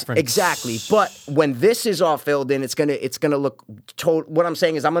personal preference. Exactly, but when this is all filled in, it's gonna look. What I'm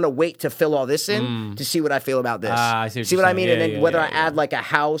saying is, I'm gonna wait to fill all this in to see what I feel about this. I see what see you're what I saying. mean? Yeah, and then yeah, whether yeah, I add like a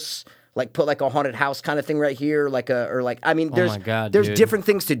house, like put like a haunted house kind of thing right here, I mean, there's my God, there's dude. different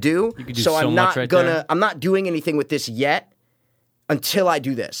things to do. You could do so so I'm much not right gonna. there. I'm not doing anything with this yet until I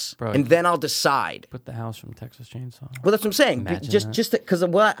do this, Bro, and then I'll decide. Put the house from Texas Chainsaw. Well, that's what I'm saying. Imagine Just because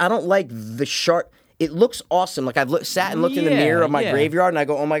I don't like the sharp. It looks awesome. Like I've sat and looked in the Yeah, mirror of my yeah. graveyard, and I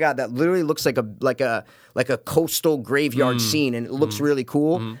go, "Oh my god, that literally looks like a coastal graveyard Mm. scene, and it looks really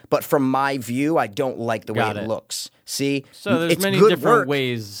cool." But from my view, I don't like the way Mm-hmm. Got it it. looks. See, So there's it's many good different work.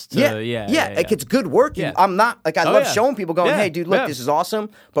 ways to Yeah, like it's good work. Yeah. I'm not like I Oh, love yeah. showing people going, Yeah, "Hey, dude, look, yeah. this is awesome."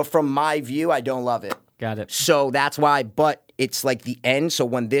 But from my view, I don't love it. Got it. So that's why, but it's like the end. So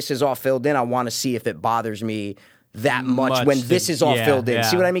when this is all filled in, I want to see if it bothers me that much when to- this is all yeah, filled in. yeah.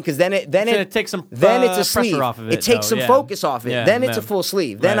 See what I mean? Because then it takes some, then it's a pressure sleeve. off of it it, takes though, some yeah. focus off it. Yeah, then it's a man. full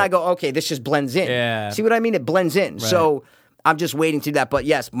sleeve. Then Right. I go, okay, this just blends in. Yeah. See what I mean? It blends in. So I'm just waiting to do that. But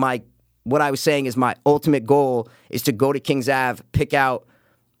yes, what I was saying is my ultimate goal is to go to Kings Ave, pick out.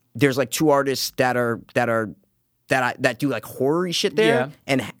 There's like 2 artists that do like horror-y shit there,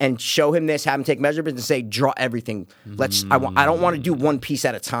 and show him this, have him take measurements, and say, draw everything. I don't want to do one piece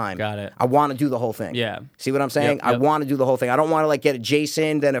at a time. Got it. I want to do the whole thing. Yeah. See what I'm saying? Yep, I yep. want to do the whole thing. I don't want to like get a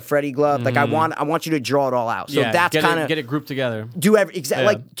Jason, then a Freddy glove. Like I want you to draw it all out. So yeah, that's kind get of it grouped together. do every exactly Yeah.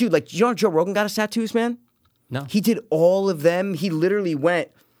 like dude. Like you know Joe Rogan got his tattoos, man. No. He did all of them. He literally went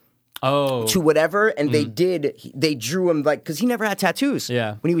Oh. to whatever, and they drew him like because he never had tattoos.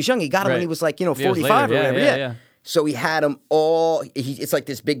 Yeah. when he was young, he got them when Right. he was like Yeah, it was 45 later. or Yeah, whatever. yeah, Yeah, yeah. So he had them all. It's like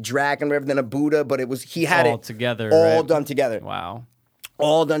this big dragon, rather than a Buddha, but he had All it together, all right? done together, Wow.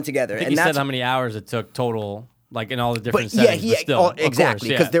 all done together. I think and you that's said how many hours it took total, like in all the different But yeah, settings. but still, of exactly.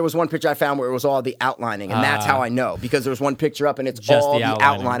 course, Because yeah. there was one picture I found where it was all the outlining, and that's how I know. Because there was one picture up, and it's Just all the the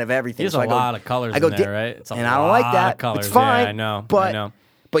outlining. outline of everything. There's So a I go, lot of colors I go, in there, right? It's a and I don't like lot that. of colors. It's fine. Yeah, I know. But I know.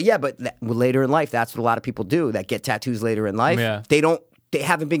 But yeah, later in life, that's what a lot of people do that get tattoos later in life. Yeah. They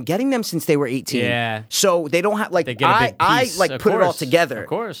haven't been getting them since they were 18. Yeah. So they don't have like They get a big piece. I like Of put it all course. together. Of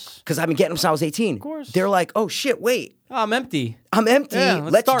course. Because I've been getting them since I was 18. Of course. They're like, oh shit, wait, Oh, I'm empty. I'm empty. Yeah,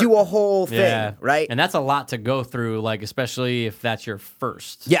 let's start. do a whole thing, Yeah. right? And that's a lot to go through, like especially if that's your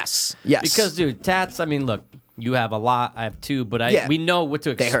first. yes. Because, dude, tats. I mean, look, you have a lot. I have 2, but Yeah. we know what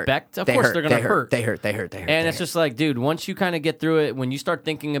to they hurt. expect. Of They course, hurt. they're gonna They hurt. They hurt. And it's just like, dude, once you kind of get through it, when you start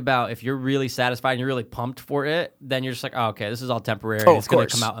thinking about if you're really satisfied and you're really pumped for it, then you're just like, oh, okay, this is all temporary. Oh, It's of going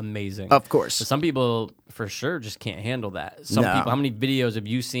to course. come out amazing. Of course. But some people, for sure, just can't handle that. Some No. people, how many videos have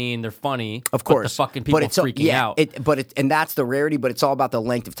you seen? They're funny. Of course, But the fucking people it's freaking out. and that's the rarity. But it's all about the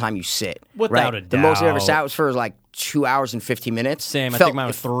length of time you sit. Without right? a The most I ever doubt. sat was for like 2 hours and 15 minutes. Same. I Felt- think mine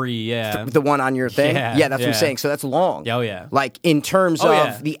was 3. Yeah. The one on your thing, Yeah, that's what I'm yeah. saying. So that's long. Oh, yeah. Like in terms Oh, of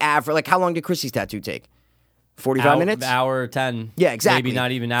yeah. the average, like how long did Chrissy's tattoo take? 45 minutes. Hour 10. Yeah, exactly. Maybe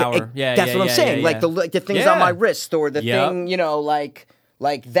not even hour. Yeah, that's yeah, what I'm yeah, saying. yeah, Like yeah. the things Yeah. on my wrist or the Yep. thing,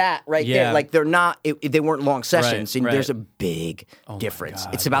 like that right Yeah. there. Like they're not. They weren't long sessions, and right. there's a big difference.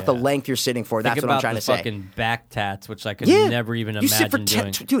 God, it's about the yeah. length you're sitting for. That's Think what I'm about trying the to say. fucking back tats, which I could Yeah. never even You sit for imagine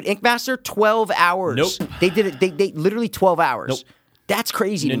doing. dude, Ink Master, 12 hours. Nope. They did it. They literally 12 hours. Nope. That's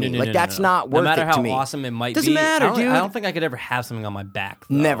crazy to me. No, That's no. not worth No matter it how to me. awesome it might Doesn't be. matter, dude. I don't think I could ever have something on my back.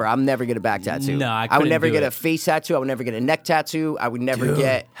 Though. Never. I'm never get a back tattoo. No, I would couldn't never do get it. a face tattoo. I would never get a neck tattoo. I would never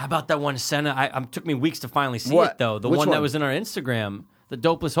get. How about that one Senna? Took me weeks to finally see What? it though. The Which one that one? was in our Instagram, the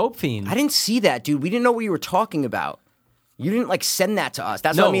Dopeless Hope Fiend. I didn't see that, dude. We didn't know what you were talking about. You didn't like send that to us.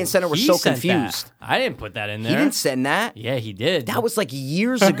 That's no, why me and Senna were he so sent confused. that. I didn't put that in He there. didn't send that. Yeah, he did. That was like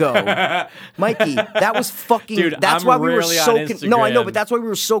years ago, Mikey. That was fucking. Dude, that's I'm why we were rarely so. on No, I know, Instagram. but that's why we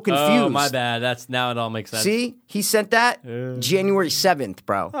were so confused. Oh, my bad. That's now it all makes sense. See, he sent that January 7th,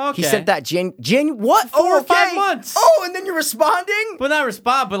 bro. Okay. He sent that what? 4 or 5 okay. months. Oh, and then you're responding. But not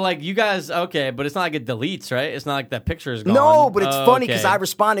respond, but like you guys, okay, but it's not like it deletes, right? It's not like that picture is gone. No, but it's Oh, funny because okay. I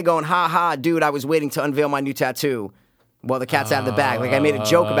responded going, "Ha ha, dude! I was waiting to unveil my new tattoo." Well, the cat's out of the bag. Like I made a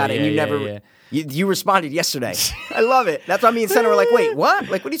joke about it, and you yeah, never. yeah. You responded yesterday. I love it. That's why me and Senna were like, "Wait, what?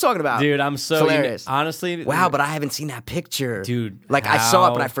 Like, what are you talking about?" Dude, I'm so It's hilarious. honestly, Wow, but I haven't seen that picture, dude, Like I saw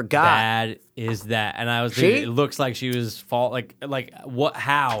it, but I how forgot. Bad is that? And I was thinking, See? it looks like she was fault. Like what?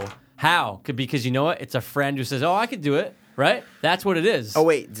 How? Because you know what? It's a friend who says, "Oh, I could do it." Right? That's what it is. Oh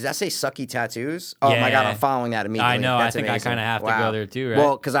wait, does that say Sucky Tattoos? Oh my god, Yeah. I'm following that immediately. I know, That's I think I amazing. kinda have to go there too, right?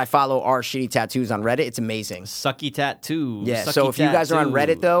 Well, because I follow our shitty tattoos on Reddit. It's amazing. Sucky tattoo. Yeah, Sucky so if you guys are on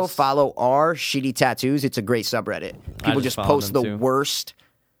tattoos. Reddit though, follow our shitty tattoos. It's a great subreddit. People just just follow post them, the too. worst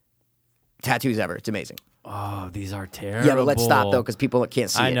tattoos ever. It's amazing. Oh, these are terrible. Yeah, but let's stop though because people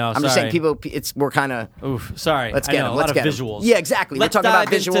can't see I it. know, I'm just saying sorry. people. We're kind of. Oof, sorry. Let's I get know, them. a Let's lot get of 'em. visuals. Yeah, exactly. We're Let's talking about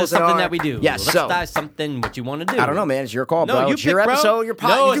dive into visuals and something all that we do. Yes, Let's so- dive something what you want to do. I don't know, man. It's your call, No, bro. you It's your pick, bro. episode. Your No,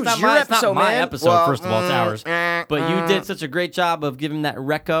 podcast. it's not your my, episode, it's not my man. episode. Well, first of all, it's ours. But you did such a great job of giving that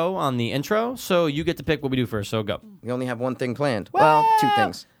reco on the intro, so you get to pick what we do first. So go. We only have one thing planned. Well, two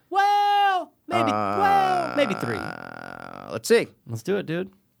things. Well, maybe three. Let's see. Let's do it, dude.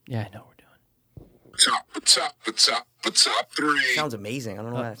 Yeah, I know what we're doing. Top three. Sounds amazing. I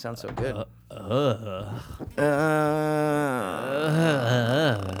don't know why that sounds so good.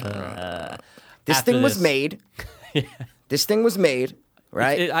 This After thing was this. made. This thing was made,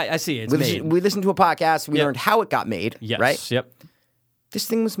 right? I see it. It's we, made. we listened to a podcast. We Yep. learned how it got made, Yes. right? Yep. This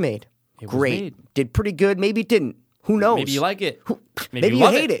thing was made. It was Great. made. Did pretty good. Maybe it didn't. Who knows? Maybe you like it. maybe you you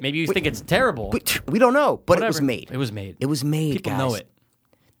love hate it. Maybe you We- think it's terrible. We don't know, but it was Whatever. made. It was made. It was made, People guys. know it.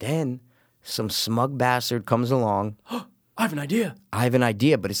 Then some smug bastard comes along. I have an idea. I have an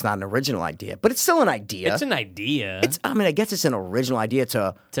idea, but it's not an original idea. But it's still an idea. It's an idea I mean, I guess it's an original idea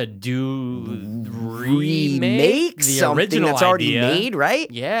to to do remake the something original that's already idea. made, right?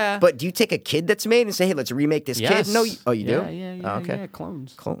 Yeah. But do you take a kid that's made and say, "Hey, let's remake this Yes. kid"? No. Oh, you do? Yeah, Oh, okay. yeah,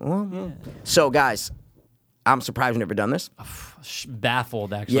 clones. Well. So, guys, I'm surprised we've never done this.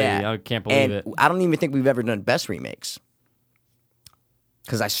 Baffled, actually. Yeah, I can't believe and it. I don't even think we've ever done best remakes.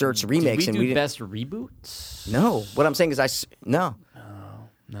 Because I searched remakes Did and we we do didn't. best reboots? No, what I'm saying is no.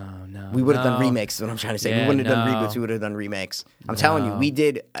 No. We would have done no. remakes. Is what I'm trying to say. Yeah, we wouldn't have done no. reboots. We would have done remakes. I'm telling you, we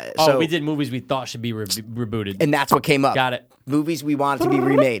did. Oh, we did movies we thought should be rebooted. and that's what came up. Got it. Movies we wanted to be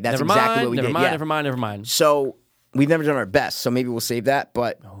remade. That's never exactly mind, what we never did. mind, yeah. never mind. So we've never done our best. So maybe we'll save that.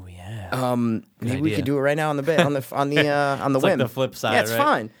 But Oh yeah. maybe we idea. could do it right now on the on the It's like whim. the flip side, Yeah, it's right?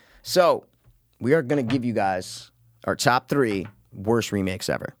 fine. So we are going to give you guys our top 3 worst remakes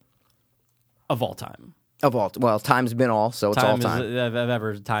ever Of all time. of all. Well, time's been all, so it's all time. Of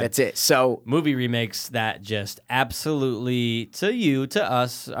ever time. That's it. So Movie remakes that just absolutely, to you, to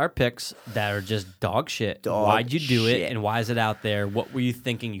us, our picks that are just dog shit. Dog Why'd you do shit. it, and why is it out there? What were you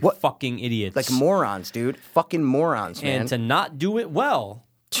thinking, you What- fucking idiots? like morons, dude. Fucking morons, man. And to not do it well,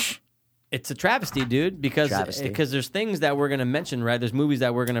 it's a travesty, dude. Because Travesty. there's things that we're gonna mention, right? There's movies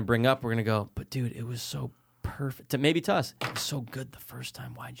that we're gonna bring up. We're gonna go, but dude, it was so perfect. Maybe to us, it was so good the first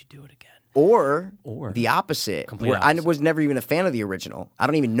time. Why'd you do it again? Or Or- the opposite, Complete where I opposite. was never even a fan of the original. I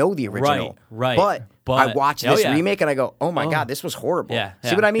don't even know the original. Right. But I watched Oh, this yeah. remake and I go, oh my God, this was horrible. Yeah, See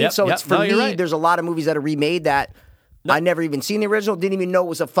yeah. what I mean? Yep, So yep. it's for No, me, you're right. there's a lot of movies that are remade that I never even seen the original, didn't even know it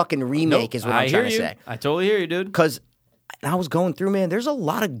was a fucking remake, is what I'm I trying hear to you. say. I totally hear you, dude. Because I was going through, man, there's a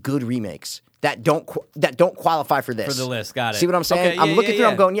lot of good remakes that don't qualify for this. For the list, got it. See what I'm saying? Okay, I'm yeah, looking yeah, through, yeah.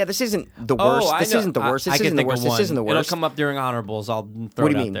 I'm going, yeah, this isn't the worst. I This know. isn't the worst. I This can isn't the think of worst. This one. isn't the It'll worst. come up during honorables. I'll throw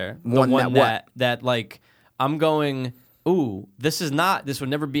What it do you out mean? there. One The that one what? that like I'm going. Ooh, this would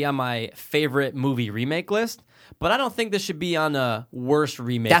never be on my favorite movie remake list. But I don't think this should be on a worst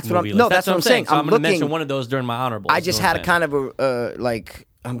remake That's what movie I'm- list. no, that's what I'm saying. So I'm I'm going to looking- mention one of those during my honorables. I just had a kind of a like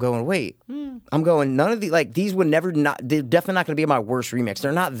I'm going, wait. I'm going, none of these would never they're definitely not going to be my worst remix.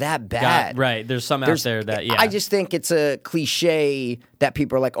 They're not that bad. Right. There's some out there that, yeah. I just think it's a cliche that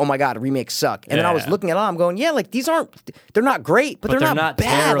people are like, oh my God, remakes suck. And then I was looking at it, I'm going, yeah, like they're not great, but they're not bad.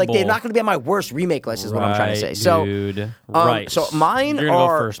 Terrible. Like they're not going to be on my worst remake list is what I'm trying to say. So, dude. Right. So mine You're gonna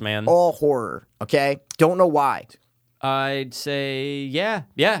are go first, man. all horror, okay? Don't know why. I'd say, yeah.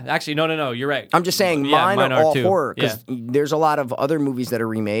 Actually, no. You're right. I'm just saying Yeah, mine are all too. horror Yeah. because there's a lot of other movies that are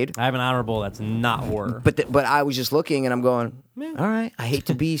remade. I have an honorable that's not horror. But I was just looking and I'm going, all right, I hate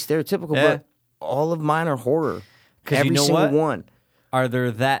to be stereotypical, Yeah. but all of mine are horror. 'Cause Every you know single what? one. Are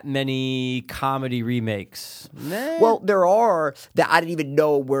there that many comedy remakes? Nah. Well, there are that I didn't even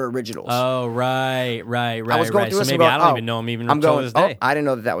know were originals. Oh, right. I was going right. through So this and maybe going, I don't oh, even know them even I'm until going, this day. I didn't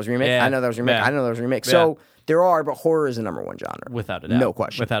know that was remake. Yeah. I know that was remake. Yeah. I know that was remake. Yeah. So there are, but horror is the number one genre. Without a doubt. No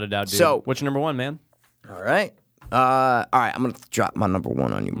question. Without a doubt, dude. So, what's your number one, man? all right. I'm going to drop my number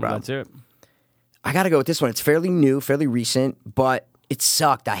one on you, bro. Let's hear it. I got to go with this one. It's fairly new, fairly recent, but it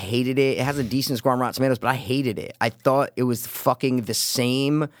sucked. I hated it. It has a decent score on Rotten Tomatoes, but I hated it. I thought it was fucking the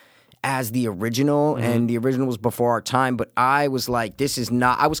same as the original, and the original was before our time, but I was like, this is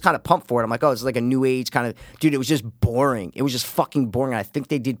not, I was kind of pumped for it. I'm like, oh, it's like a new age kind of, dude, it was just boring. It was just fucking boring. I think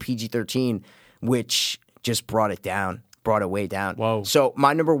they did PG-13, which just brought it way down. Whoa. So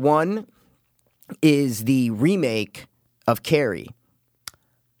my number one is the remake of Carrie.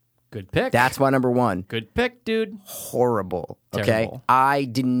 Good pick. That's my number one. Good pick, dude. Horrible. Okay, Terrible. I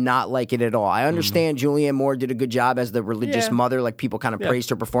did not like it at all. I understand Julianne Moore did a good job as the religious Yeah. mother. Like people kind of Yeah. praised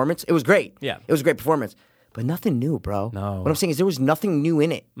her performance. It was great. Yeah. it was a great performance, but nothing new, bro. No. What I'm saying is there was nothing new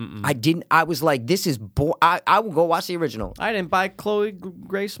in it. I was like, this is. I will go watch the original. I didn't buy Chloe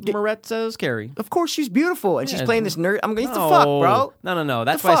Grace Moretz as Carrie. Of course, she's beautiful and she's Yeah. playing this nerd. I'm going, what the fuck, bro? No.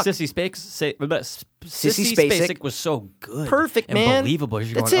 That's The why fuck? Sissy Spacek Spacek was so good. Perfect, and man. believable.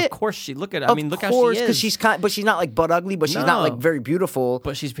 You're That's going, it. Of course she. Look at. Of look how course, she is. because she's kind, but she's not like butt ugly, but she's not like No. very beautiful.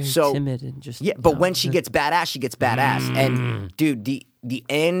 But she's very so, timid and just. Yeah, but when she gets badass, she gets badass. And dude, the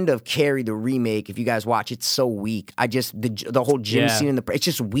end of Carrie, the remake, if you guys watch, it's so weak. I just the whole gym Yeah. scene in it's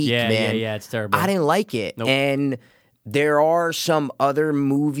just weak, Yeah, man. yeah, it's terrible. I didn't like it. Nope. And there are some other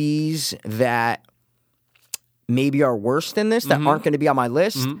movies that maybe are worse than this that Mm-hmm. aren't going to be on my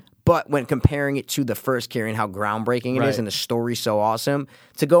list. But when comparing it to the first Carrie and how groundbreaking it Right. is and the story's so awesome,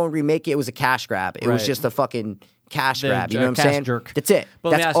 to go and remake it was a cash grab. It was Right. just a fucking cash The grab. You know what I'm cash saying? jerk. That's it. But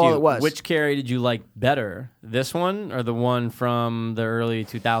let me That's ask all you, it was. Which Carrie did you like better? This one or the one from the early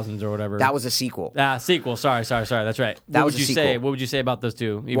 2000s or whatever? That was a sequel. Sequel. Sorry. That's right. That what was would a you say? sequel. What would you say about those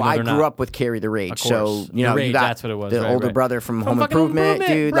two? Even Well, though I they're grew not? up with Carrie the Rage, Of so course. you know The Rage, you got that's what it was, the right, older right. brother from Home fucking Improvement,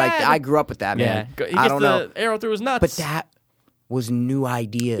 dude. Brad. Like I grew up with that, man. Yeah. He I gets don't know, the arrow through his nuts. but that was new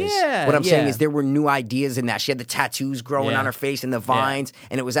ideas. Yeah, what I'm saying yeah. is there were new ideas in that. She had the tattoos growing Yeah. on her face and the vines,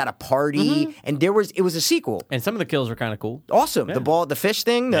 and it was at a party, and it was a sequel. And some of the kills were kind of cool. Awesome, Yeah. the fish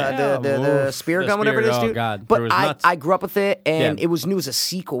thing, Yeah, the oof, spear the gun, whatever it spear, is, oh, dude. God, there But was nuts. I grew up with it, and Yeah. it was new as a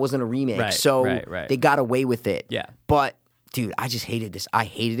sequel, it wasn't a remake. Right, so right. they got away with it. Yeah. But dude, I just hated this. I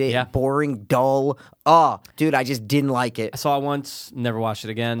hated it. Yeah. Boring, dull. Oh, dude, I just didn't like it. I saw it once, never watched it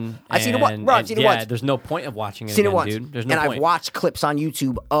again. I've seen it once. Bro, I've seen it once. There's no point of watching it Seen again, it once, dude. There's no and point. I've watched clips on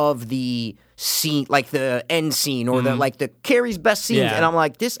YouTube of the scene, like the end scene or the Carrie's best scenes, Yeah. and I'm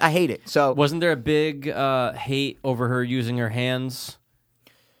like, this, I hate it. So Wasn't there a big hate over her using her hands?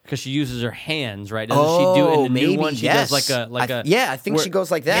 Because she uses her hands, right? Doesn't she do it in the maybe, new one? She yes. does like a I think she goes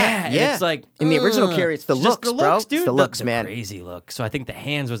like that. Yeah, and Yeah. it's like In the original ugh. Carrie, it's the Just looks, the bro. looks, dude. It's the looks, man. Crazy look. So I think the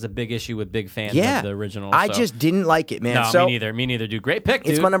hands was a big issue with big fans Yeah, of the original. I so. just didn't like it, man. no, so me neither, dude. Great pick,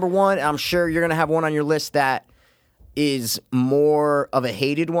 dude. it's my number one. I'm sure you're gonna have one on your list that is more of a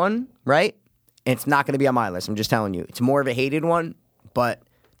hated one, right? And it's not gonna be on my list. I'm just telling you, it's more of a hated one. But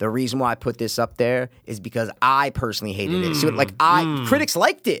the reason why I put this up there is because I personally hated it. So critics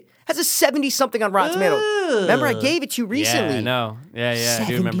liked it. Has a 70-something on Rotten Tomatoes. Remember, I gave it to you recently. Yeah, I know. Yeah, I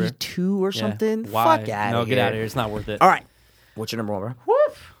do remember. 72 or Yeah. something. Why? Fuck out No, of get here. out of here. It's not worth it. All right, what's your number one, bro?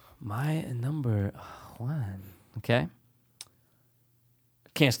 Woof. My number one. Okay.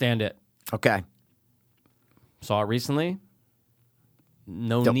 Can't stand it. Okay, Saw it recently.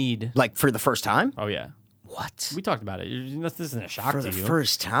 No Yep. need. like for the first time. Oh yeah. What? We talked about it. This isn't a shock For to the you.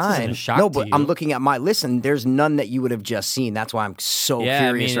 first This time. isn't a shock No, to but you. I'm looking at my list, and there's none that you would have just seen. That's why I'm so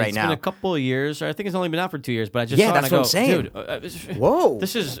curious right it's now. been a couple of years. Or I think it's only been out for 2 years, but I just Yeah, saw it and that's I what go, I'm saying. dude. Whoa!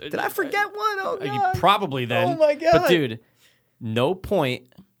 This is. Did I forget one? Oh You god! probably then. Oh, my God. But dude, No Point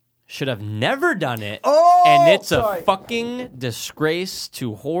should have never done it. Oh, and it's sorry. a fucking disgrace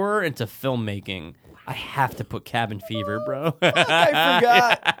to horror and to filmmaking. I have to put Cabin Fever, bro. I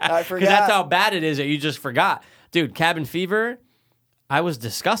forgot. Because that's how bad it is that you just forgot. Dude, Cabin Fever, I was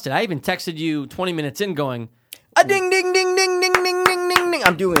disgusted. I even texted you 20 minutes in going, A ding, ding, ding, ding, ding, ding, ding, ding, ding.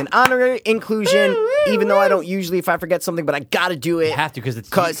 I'm doing an honorary inclusion, even though I don't usually if I forget something, but I gotta do it. you have to because it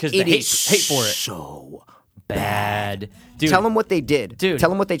the hate for it. so Bad. Dude, Tell them what they did. Dude. Tell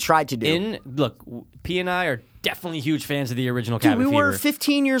them what they tried to do. Look, P and I are definitely huge fans of the original Dude, Cabin we were Fever.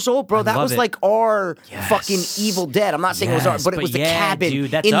 15 years old, bro. That love was it. like our Yes. fucking Evil Dead. I'm not saying it was our, Yes, but it but was the yeah, cabin dude,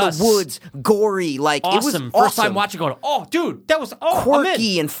 that's in us. the woods, gory. Like Awesome. it was First awesome. time watching going, oh, dude, that was I'm in.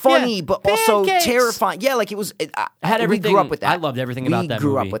 Quirky and funny, Yeah. but also Pancakes. terrifying. Yeah, like it was. I had everything. We grew up with that. I loved everything about that We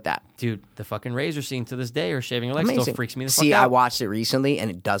grew movie. up with that. Dude, the fucking razor scene to this day or shaving your legs Amazing. still freaks me the fuck See, out. I watched it recently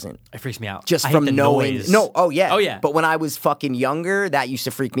and it doesn't. It freaks me out. Just I hate from the knowing. noise. No, oh yeah. Oh, yeah. But when I was fucking younger, that used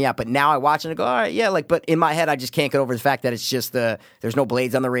to freak me out. But now I watch it and I go, all right, yeah, like, but in my head, I just can't get over the fact that it's just there's no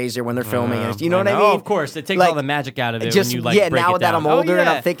blades on the razor when they're filming. And you know what I mean? Oh, of course. It takes Like, all the magic out of it just, when you like yeah, break now it that down. I'm older oh, and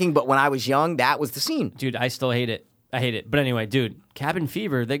yeah. I'm thinking, but when I was young, that was the scene. Dude, I still hate it. I hate it. But anyway, dude, Cabin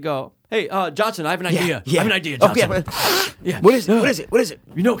Fever, they go, hey, Johnson, I have an idea. Yeah. I have an idea, Oh, Johnson. yeah. What is it? What is it? What is it?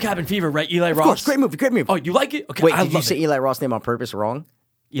 You know Cabin Fever, right? Eli Of Roth? course, great movie, great movie. Oh, you like it? Okay, Wait, I did you love say it. Eli Roth's name on purpose wrong?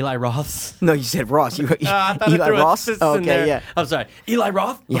 Eli Roth? No, you said Ross. You, I thought I Eli threw a Ross? sis Oh, in okay, there. yeah. I'm sorry. Eli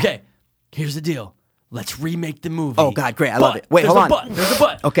Roth? Okay, here's the deal. Let's remake the movie. Oh, God, great. I love it. Wait, there's hold a on. But. There's a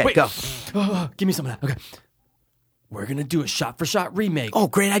but. Okay, Wait. go. Give me some of that. Okay. We're going to do a shot-for-shot remake. Oh,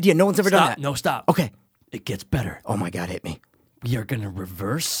 great idea. No one's ever done Stop. that. No, stop. Okay. It gets better. Oh, my God, hit me. We are going to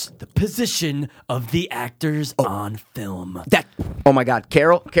reverse the position of the actors on film. That. Oh my God,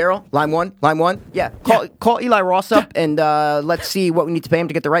 Carol, line one. Yeah, call Eli Ross up and let's see what we need to pay him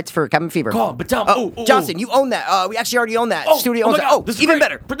to get the rights for Cabin Fever. Call him, but tell him. Johnson, you own that. We actually already own that. Studio oh owns my that. God, Oh, this is even great.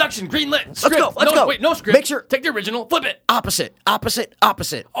 better. Production, greenlit. Let's Script. go. Let's no, go. Wait, no script. Make sure. Take the original, flip it. Opposite.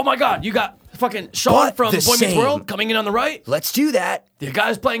 Oh my God, you got fucking Sean But from the Boy Meets same. World coming in on the right. Let's do that. The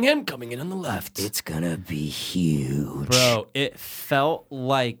guys playing him coming in on the left. It's gonna be huge, Bro, it felt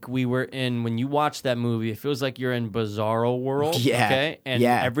like we were in, when you watch that movie, it feels like you're in Bizarro World. Yeah, Okay? And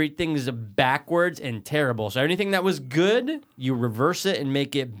yeah. everything's backwards and terrible. So anything that was good, you reverse it and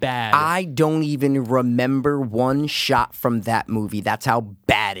make it bad. I don't even remember one shot from that movie. That's how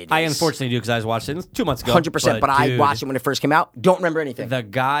bad it is. I unfortunately do because I was watching it 2 months ago. 100%. But I dude, watched it when it first came out. Don't remember anything. The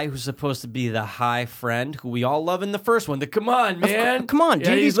guy who's supposed to be the high friend, who we all love in the first one, come on, man. Come on, dude.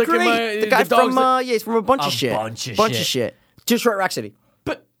 Yeah, he's licking great. The guy dog's from he's from a bunch of shit. bunch of shit. Detroit Rock City.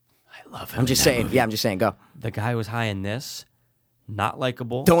 But I love him. I'm just in that saying. movie. Yeah, I'm just saying. Go. The guy who was high in this, not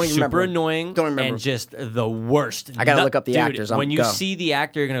likable, Don't even super remember him. annoying, Don't remember and him. just the worst. I gotta look up the Dude, actors. When you Go. see the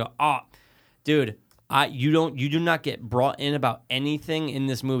actor, you're gonna go, oh, dude, you do not get brought in about anything in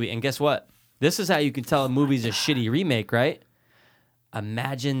this movie. And guess what? This is how you can tell a movie's a shitty remake, right?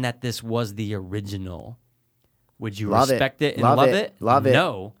 Imagine that this was the original. Would you Love it. respect it and Love love it. it? Love it.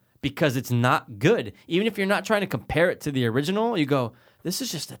 No, because it's not good. Even if you're not trying to compare it to the original, you go, this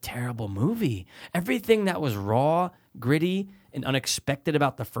is just a terrible movie. Everything that was raw, gritty, and unexpected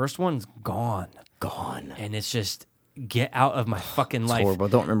about the first one's gone. And it's just, get out of my fucking life. Horrible.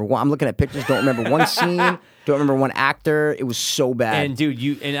 Don't remember one. I'm looking at pictures. Don't remember one scene. Don't remember one actor. It was so bad. And dude,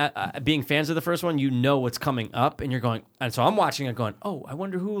 being fans of the first one, you know what's coming up, and you're going. And so I'm watching it, going, "Oh, I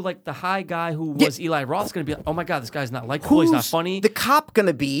wonder who like the high guy who was Eli Roth's going to be. Like, oh my god, this guy's not likable. He's not funny. The cop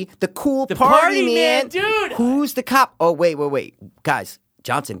gonna be the cool The party party man, dude. Who's the cop? Oh wait, guys,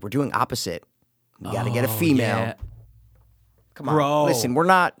 Johnson, we're doing opposite. We got to get a female. Yeah. Come on, Bro. listen, we're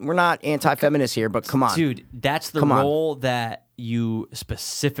not anti-feminist here, but come on, Dude, that's the Come on. role that you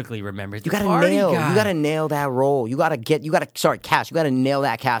specifically remember. You gotta nail that role. Cash. You gotta nail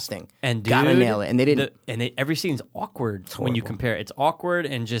that casting. And dude, gotta nail it. And they didn't. Every scene's awkward when you compare it. It's awkward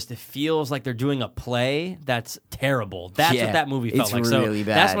and just it feels like they're doing a play that's terrible. That's what that movie felt it's like. Really so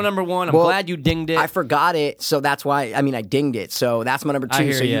bad. that's my number one. I'm Well, glad you dinged it. I forgot it, so that's why. I mean, I dinged it, so that's my number two. I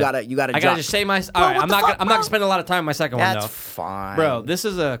hear so you gotta. I gotta drop. just say my. All right, what I'm the not. fuck, I'm not bro? gonna spend a lot of time on my second That's one though. fine, Bro, this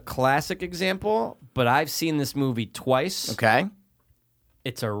is a classic example, but I've seen this movie twice. Okay.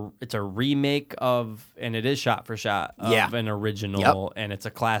 It's a remake of, and it is shot for shot of an original, and it's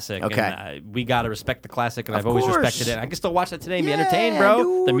a classic. Okay. And we got to respect the classic, and Of I've always course. respected it. I can still watch that today and be Yeah, entertained,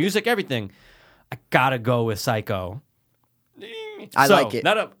 bro. The dude. music, everything. I gotta go with Psycho. I like it.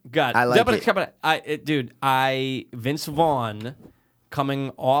 God, I like it. Dude, Vince Vaughn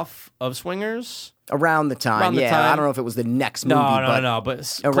coming off of Swingers. Around the time, Around the yeah. time. I don't know if it was the next movie, But around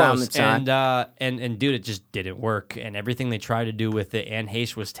close. the time. And dude, it just didn't work. And everything they tried to do with it, Anne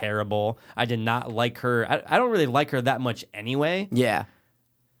Heche was terrible. I did not like her. I don't really like her that much anyway. Yeah.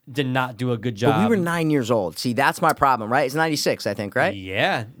 Did not do a good job. But we were 9 years old. See, that's my problem, right? It's 96, I think, right?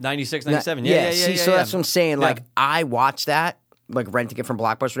 Yeah, 96, 97. Yeah. See, so that's what I'm saying. Yeah. Like, I watched that like renting it from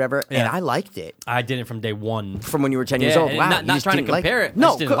Blockbuster or whatever, and I liked it. I did it from day one. From when you were 10 years old. and Wow. Not, you not just trying to didn't like compare it. I No,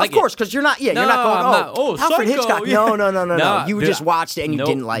 just didn't like of course, because you're not. Yeah, No, you're not going. I'm not, Oh, Alfred Psycho, Hitchcock. yeah. No. You just watched it and you Nope,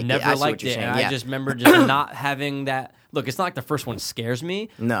 didn't like never it. I see liked what you're it. saying. And Yeah. I just remember just not having that. Look, it's not like the first one scares me,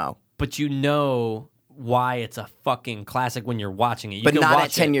 No. but you know why it's a fucking classic when you're watching it. You But can not watch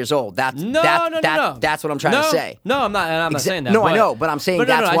at 10 it. years old. No. No. That's what I'm trying to say. No, I'm not saying that. No, but, I know, but I'm saying no,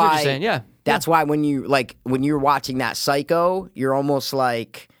 that's I see what why. you're saying. Yeah, That's why when you're watching that Psycho, you're almost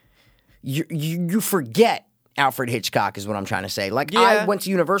like you forget Alfred Hitchcock is what I'm trying to say. Like I Yeah. went to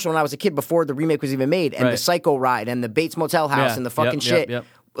Universal when I was a kid before the remake was even made, and the Right. Psycho ride and the Bates Motel house Yeah. and the fucking Yep, shit. yep.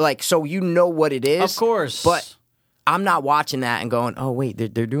 Like so, you know what it is, Of course. But I'm not watching that and going, oh wait,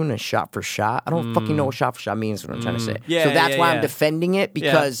 they're doing a shot for shot. I don't fucking know what shot for shot means. Is what I'm trying to say. Yeah, so that's yeah, why yeah. I'm defending it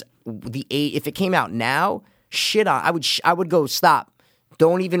because if it came out now, I would go stop.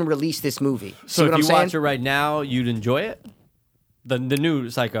 Don't even release this movie. So See if what I'm you saying? watch it right now, you'd enjoy it. The new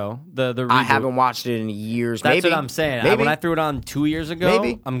Psycho, the reboot. I haven't watched it in years. That's maybe. what I'm saying. Maybe. When I threw it on 2 years ago,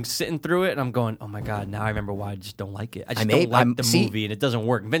 Maybe. I'm sitting through it and I'm going, oh my God, now I remember why I just don't like it. I just may- don't like I'm- the see- movie and it doesn't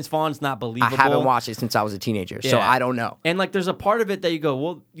work. Vince Vaughn's not I believable. haven't watched it since I was a teenager, so Yeah. I don't know. And like, there's a part of it that you go,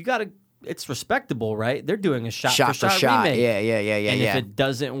 well, you got to. It's respectable, right? They're doing a shot for shot remake. Yeah. And yeah. if it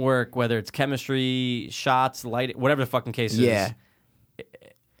doesn't work, whether it's chemistry, shots, lighting, whatever the fucking case Yeah. is,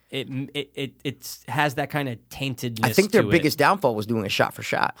 it has that kind of taintedness. I think their to biggest downfall was doing a shot for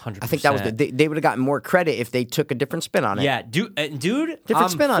shot. 100%. I think that was they would have gotten more credit if they took a different spin on it. Yeah, dude, Different I'm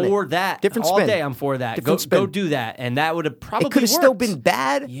spin on it. for that. Different all spin. day. I'm for that. Different Go spin. do that, and that would have probably It could have still worked. been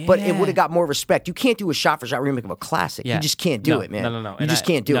bad, but it Yeah. would have got more respect. You can't do a shot for shot remake of a classic. Yeah. You just can't do No, it, man. No. You And just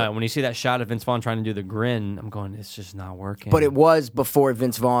can't do no, it. when you see that shot of Vince Vaughn trying to do the grin, I'm going, it's just not working. But it was before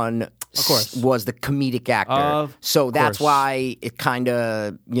Vince Vaughn course. was the comedic actor. Of so that's course. why it kind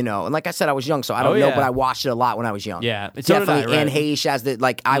of, and like I said, I was young, so I don't know, yeah. but I watched it a lot when I was young. Yeah. So did I, Definitely. right. Anne Heche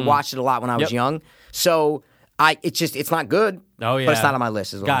as I watched it a lot when I was Yep. young. So it's not good. Oh, yeah. But it's not on my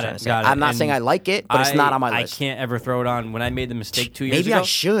list, is what I'm trying to say. Got it. I'm not And saying I like it, but it's not on my list. I can't ever throw it on. When I made the mistake 2 years Maybe ago. I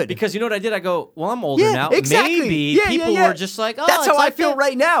should. Because you know what I did? I go, well, I'm older Yeah, now. exactly. Maybe Yeah, people yeah. were just like, oh, That's it's how I like feel that.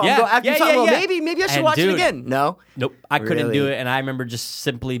 right now. Yeah. I'm going, after yeah, you talking yeah, about yeah. maybe I should And watch it dude, again. No. Nope, I couldn't do Really? it, and I remember just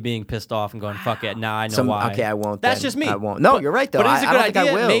simply being pissed off and going, "Fuck it!" Now I know Some- why. okay, I won't That's then. just me. I won't. No, you're right, though. But it's a I good don't think I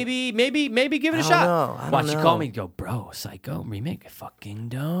idea. will. Maybe give it a I don't shot. know. I don't Watch you know. call me, and go, bro, Psycho remake, fucking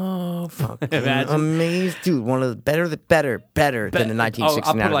dope. Fucking amazing, dude. One of the better than the 1969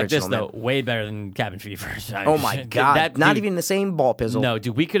 I'll put it like this original, though, way better than Cabin Fever. Oh my god! That, Not dude, even the same ball pizzle. No,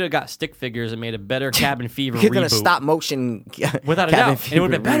 dude, we could have got stick figures and made a better Cabin Fever You're gonna reboot. stop motion. Without a Cabin doubt, and it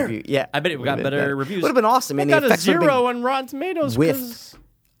would have been Fever better. review. Yeah, I bet it got better reviews. Would have been awesome. It And got the a effects would have 0 been on Rotten Tomatoes with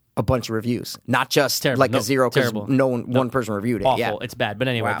a bunch of reviews, not just Terrible. like No, a 0 because terrible. one person reviewed it. awful. Yeah. It's bad. But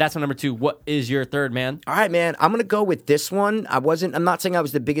anyway, Wow. that's my number 2. What is your third, man? All right, man. I'm gonna go with this one. I'm not saying I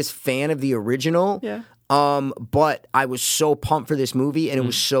was the biggest fan of the original. Yeah. But I was so pumped for this movie, and it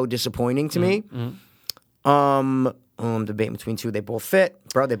was so disappointing to me. Debating between two. They both fit,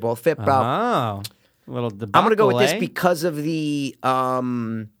 bro. They both fit, bro. Oh, a little debacle. I'm gonna go with this eh? because of the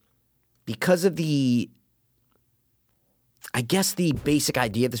I guess the basic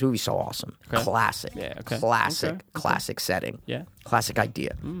idea of this movie is so awesome. Okay. Classic. Yeah, okay. Classic setting. Yeah. Classic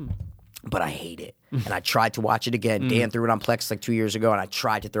idea. But I hate it. And I tried to watch it again. Dan threw it on Plex like 2 years ago, and I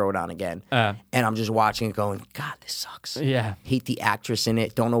tried to throw it on again. And I'm just watching it going, God, this sucks. Yeah. Hate the actress in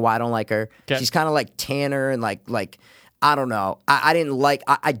it. Don't know why I don't like her. 'Kay. She's kind of like Tanner and like I don't know. I didn't like.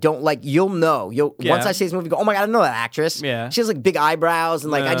 I don't like. You'll know. Yeah. Once I say this movie, go. Oh my god, I know that actress. Yeah. She has like big eyebrows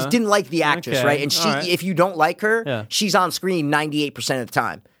and like I just didn't like the actress, Okay. right? And she, All right. if you don't like her, Yeah. she's on screen 98% of the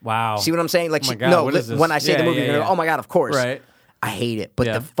time. Wow. See what I'm saying? Like Oh my she, God, no. what is this? When I say the Yeah, movie, yeah, you're gonna yeah. go, oh my god, of course. Right. I hate it, but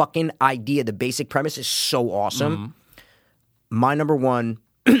Yeah. the fucking idea, the basic premise is so awesome. Mm-hmm. My number one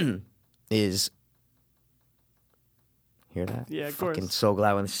is. Hear that? Yeah, of Fucking course. so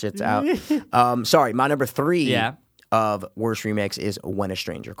glad when this shit's out. Sorry, my number 3 Yeah. of worst remakes is When a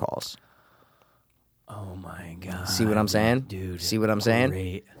Stranger Calls. Oh my god. See what I'm saying? Dude. See what I'm saying?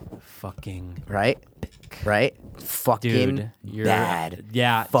 Great fucking Right? Fucking dude. You're bad.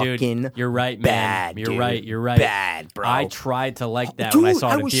 Yeah, Fucking dude. You're right, man. bad, You're dude. right. You're right. Bad, bro. I tried to like that Dude, when I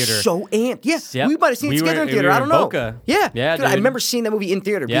saw it in was theater. so amped. Yeah, Yep. we might have seen We it together were- in we theater. were I in don't know. Boca. Yeah, Yeah, dude, I dude. remember seeing that movie in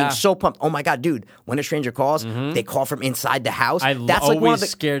theater, Yeah. being so pumped. Oh my god, dude! When a stranger calls, they call from inside the house. I That's like one of always the.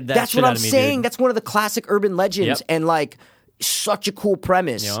 scared that That's shit what out I'm of me, saying. dude. That's one of the classic urban legends, Yep. and like such a cool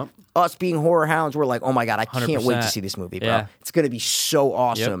premise. Yep. Us being horror hounds, we're like, oh my god, I can't wait to 100%. see this movie, bro. Yeah. It's gonna be so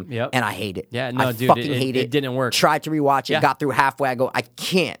awesome. Yep. And I hate it. Yeah, no, I dude, fucking it- hate it didn't work. Tried to rewatch it, Yeah. got through halfway. I go, I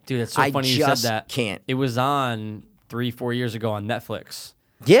can't. Dude, it's so I funny you just said that. Can't. It was on 3-4 years ago on Netflix.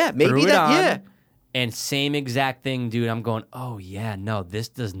 Yeah, maybe Threw it that. on, Yeah. And same exact thing, dude. I'm going, oh, yeah, no, this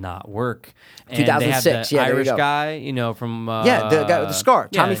does not work. And they have 2006, the yeah, there you Irish go. guy, you know, from... Yeah, the guy with the scar,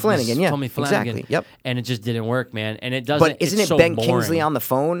 Tommy Flanagan, yeah, Tommy Flanagan. exactly, yep. And it just didn't work, man. And it doesn't... But isn't it's it so Ben boring. Kingsley on the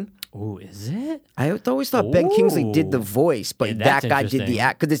phone? Ooh, is it? I always thought Ben Kingsley did the Ooh. voice, but Yeah, that that's guy did the interesting.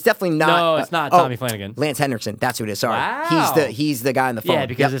 act. Because it's definitely not. No, it's not Tommy Flanagan. Lance Henriksen. That's who it is. Sorry, Wow. he's the guy on the phone. Yeah,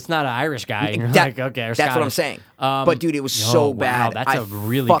 because Yep. it's not an Irish guy. And you're That- like, okay, or that's what I'm Scottish. saying. Um, But dude, it was oh, so wow, bad. that's I a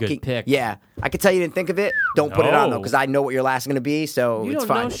really fucking, good pick. Yeah, I could tell you didn't think of it. Don't put it on though, No. because I know what your last is going to be. So You it's don't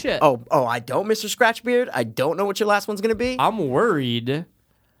fine. know shit. Oh, I don't, Mr. Scratchbeard. I don't know what your last one's going to be. I'm worried. Yeah.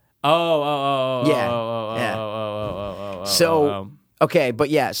 Yeah. So. Okay, but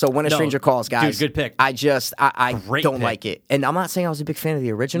yeah, so When a No, Stranger Calls, guys. dude, good pick. I Great don't pick. like it. And I'm not saying I was a big fan of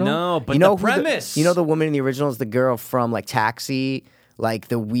the original. No, but you know the who premise. you know the woman in the original is the girl from like Taxi, like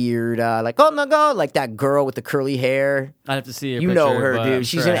the weird, like, oh my God, like that girl with the curly hair. I have to see her You know picture, her, but dude. I'm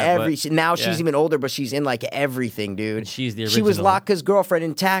She's sure in I have, every. but- Now yeah. she's even older, but she's in like everything, dude. And she's the She was original. Laka's girlfriend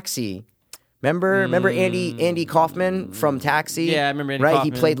in Taxi. Remember Andy Kaufman from Taxi? Yeah, I remember Andy right?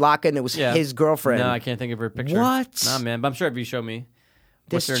 Kaufman. He played Laka, and it was Yeah. his girlfriend. No, I can't think of her picture. What? Nah, man. But I'm sure if you show me.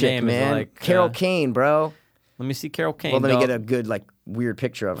 This What's her chick, name? man, Is like Carol Kane, bro. Let me see Carol Kane. Well, let me dog. get a good like weird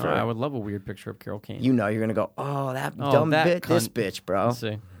picture of her. I would love a weird picture of Carol Kane. You know, you're gonna go, oh, that Oh, dumb that bitch, this cunt. bitch, bro. Let's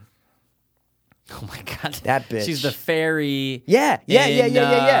see. Oh my God, That bitch. She's the fairy. Yeah.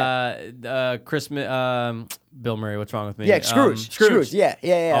 Christmas. Bill Murray. What's wrong with me? Yeah, Scrooge. Yeah. Oh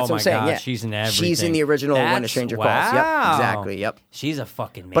That's what my I'm saying. God, Yeah, she's in everything. She's in the original When a That's- Stranger wow. Calls. Yep, exactly. Yep. She's a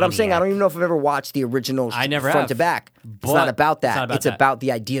fucking. Maniac. But I'm saying I don't even know if I've ever watched the original I never front have. to back. It's But not about that. it's not about It's that. about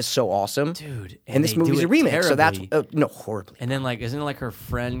the idea so awesome, Dude, And this they do movie's a it remake, so that's terribly. no horribly. And then, like, isn't it like her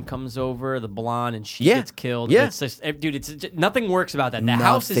friend comes over, the blonde, and she Yeah. gets killed? Yeah. It's just, dude, nothing works about that. The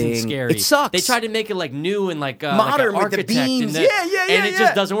house isn't Nothing. scary. It sucks. They tried to make it like new and like Modern like with the architect beams. and Yeah, and it yeah.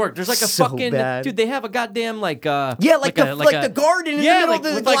 just doesn't work. There's like a So fucking bad. dude. They have a goddamn like Yeah, like the garden in the middle of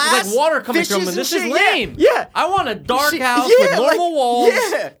the with glass, like water coming fishes from it. and This is shit. lame. Yeah. I want a dark Shit, house yeah, with normal like- walls.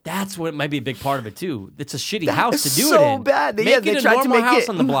 yeah. That's what might be a big part of it too. It's a shitty That house is to do so it in. bad. Make They it a tried normal to make house it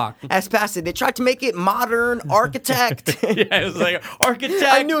on the block. As past it, they tried to make it modern architect. Yeah, it was like architect.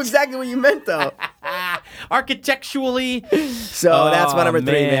 I knew exactly what you meant though. Architecturally. So that's my Oh, number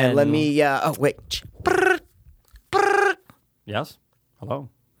 3, man. man. Let me. Oh wait. Yes. Hello.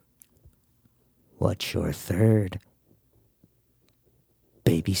 What's your third?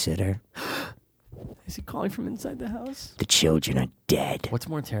 Babysitter. Is he calling from inside the house? The children are dead. What's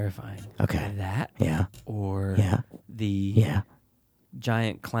more terrifying? Okay. That Yeah. or Yeah. the Yeah.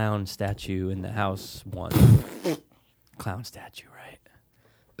 giant clown statue in the house one? Clown statue,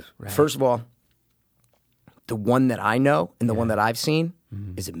 right? First of all, the one that I know and the one that I've seen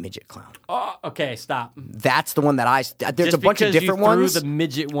is a midget clown. Oh, okay, stop. That's the one that there's Just a bunch of because different you threw ones. the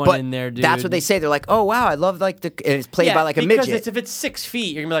midget one but in there, dude. that's what they say. They're like, oh wow, I love like and it's played Yeah, by like a because midget. if it's 6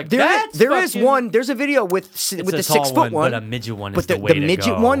 feet, you're gonna be like, There that's is fucking- one. There's a video with It's the a 6 tall foot one, one, but a midget one but is the the way to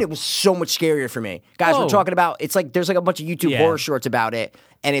midget go. one, it was so much scarier for me. Guys, Whoa. we're talking about. It's like there's like a bunch of YouTube Yeah. horror shorts about it,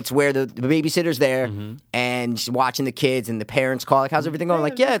 and it's where the babysitter's there Mm-hmm. and she's watching the kids, and the parents call like, "How's everything going?"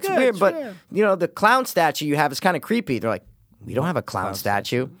 Like, yeah, it's good, weird, but sure. you know, the clown statue you have is kind of creepy. They're like, we don't have a clown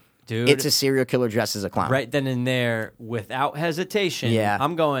statue. Dude. It's a serial killer dressed as a clown. Right then and there, without hesitation, Yeah.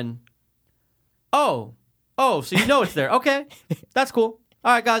 I'm going, oh, so you know it's there. Okay, that's cool.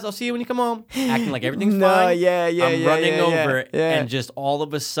 All right, guys, I'll see you when you come home. Acting like everything's No, fine. yeah, I'm running yeah, over it, yeah. and just all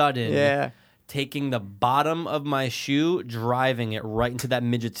of a sudden, Yeah. taking the bottom of my shoe, driving it right into that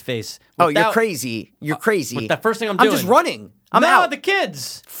midget's face. Oh, you're without- crazy. You're crazy. With the first thing I'm I'm doing. just running. I'm no, out. the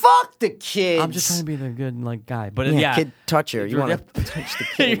kids. Fuck the kids. I'm just trying to be the good like guy, but yeah, yeah, kid toucher. You You're want to touch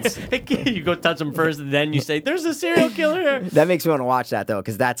the kids. you go touch them first, and then you say, "There's a serial killer here." That makes me want to watch that though,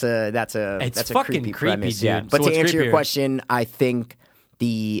 because that's a fucking creepy creepy, premise. dude. Yeah. But So to what's answer your creepier? question, I think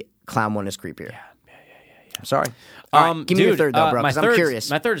the clown one is creepier. Yeah. I'm sorry. Give me your Dude, third though, bro, my because I'm third's- curious.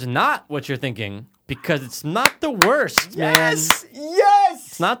 My third is not what you're thinking because it's not the worst, man. yes.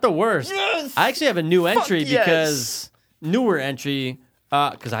 It's not the worst. Yes! I actually have a new entry yes! because newer entry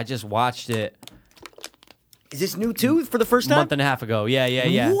because I just watched it Is this new too for the first a time? month and a half ago.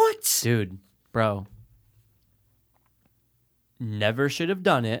 Yeah. What? Dude, bro. Never should have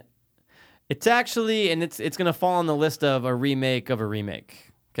done it. It's actually, and it's going to fall on the list of a remake of a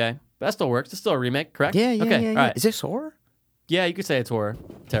remake. Okay? But that still works. It's still a remake, correct? Yeah. Okay, all right. Is this horror? Yeah, you could say it's horror.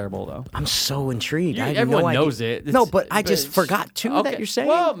 Terrible, though. I'm so intrigued. I have Everyone no idea. knows it. No, It's- but I just it's- forgot too okay. that you're saying.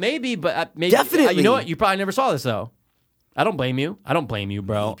 Well, maybe, but maybe. Definitely. You know what? You probably never saw this, though. I don't blame you. I don't blame you,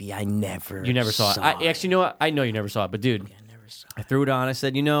 bro. Maybe I never. You never saw it. I actually, you know what? I know you never saw it, but dude, I never saw I threw it on. I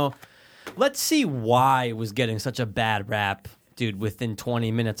said, let's see why it was getting such a bad rap. dude, within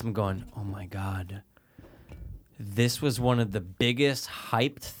 20 minutes, I'm going, oh my God. This was one of the biggest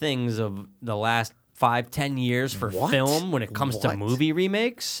hyped things of the last 5-10 years for film when it comes to movie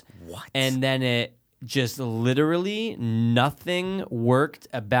remakes. What? And then it just literally nothing worked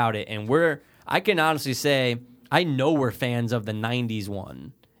about it. And I can honestly say, I know we're fans of the 90s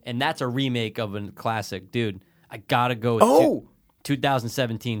one. And that's a remake of a classic. Dude, I gotta go with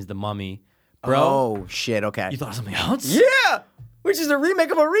 2017's The Mummy. Bro. Oh, shit, okay. You thought of something else? Yeah! Which is a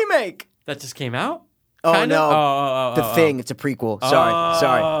remake of a remake. That just came out? Oh, Kinda? no. The Thing, it's a prequel. Sorry.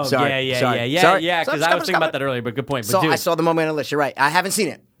 Yeah, because I was thinking about that earlier, but good point. But So dude, I saw The Mummy on the list. You're right. I haven't seen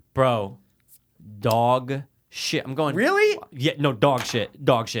it. bro, dog shit. I'm going, Really? Yeah, no, dog shit.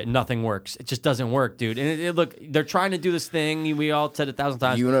 Nothing works. It just doesn't work, dude. And look, they're trying to do this thing. We all said 1,000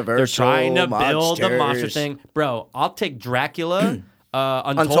 times. Universal They're trying to build the monster monsters. thing. Bro, I'll take Dracula,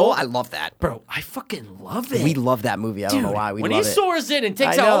 Untold? I love that. Bro, I fucking love it. We love that movie. I don't know why. We when love he it. soars in and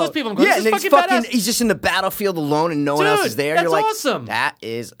takes I out all know. those people, I'm going, yeah, this and is then fucking badass. he's just in the battlefield alone and no one else Dude, is there. that's You're like, awesome. that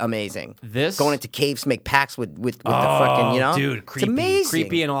is amazing. This- Going into caves to make pacts with the fucking, you know? Dude, creepy. It's amazing.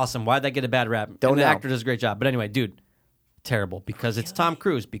 Creepy and awesome. Why'd that get a bad rap? Don't and the know. actor does a great job. But anyway, dude, terrible because it's Tom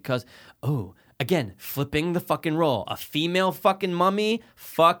Cruise. Because, again, flipping the fucking role. A female fucking mummy,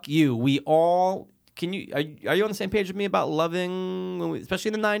 fuck you. We all... Are you on the same page with me about loving,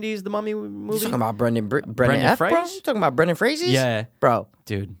 especially in the 90s, the Mummy movie? You talking about Brendan Brendan F, bro? Fraser? You talking about Brendan Fraser? Yeah. Bro.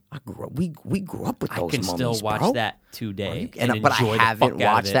 Dude, We grew up with I those can mummies, still watch bro. that today. But I enjoy the haven't fuck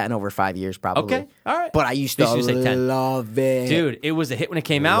out watched of that it. in over 5 years, probably. Okay, all right. But I used You to should say 10. love it. Dude, it was a hit when it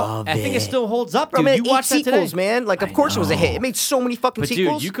came out. Love I think it it. still holds up, Bro, dude. man, You 8 watched that sequels, today? man. Like, of course it was a hit. It made so many fucking But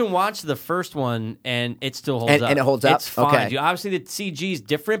sequels. dude, you can watch the first one and it still holds And- up. and it holds up? It's fine, Okay. dude. Obviously, the CG is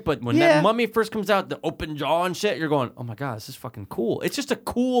different, but when Yeah. that Mummy first comes out, the open jaw and shit, you're going, oh my God, this is fucking cool. It's just a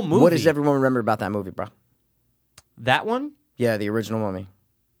cool movie. What does everyone remember about that movie, bro? That one Yeah, the original Mummy.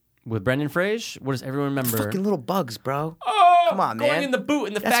 with Brendan Fraser? What does everyone remember? Fucking little bugs, bro. Oh, Come on, going man. in the boot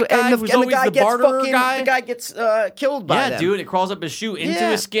and the That's fat what- guy and who's the always guy the gets barter fucking, guy. The guy gets killed by Yeah, them. dude, it crawls up his shoe into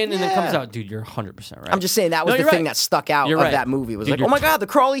Yeah, his skin and then comes yeah. out. Dude, you're 100% right. I'm just saying that was No, the you're thing right. that stuck out You're of right. that movie. Was Dude, like, you're oh my God, the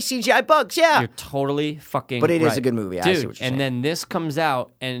crawly CGI bugs. Yeah. You're totally fucking But it is right. a good movie. I Dude, see what you're and saying. then this comes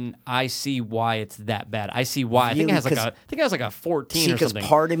out and I see why it's that bad. I see why. I think Really? it has like a 14 See, or because something.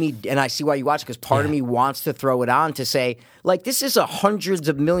 part of me, and I see why you watch it, because part of me wants to throw it on to say, like, this is a $hundreds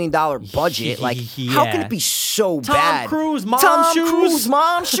of million budget. Like, how can Yeah. it be so Tom bad? Cruise, mom Tom shoes. Cruise,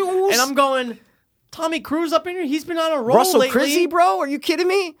 mom shoes. And I'm going, Tommy Cruise up in here? He's been on a roll Russell lately. Crizzy, bro? Are you kidding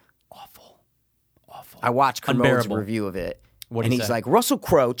me? Awful. I watched Kermode's Unbearable. review of it. What'd And he he's say? like, Russell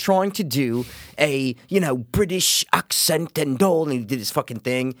Crowe trying to do a, British accent and all, and he did his fucking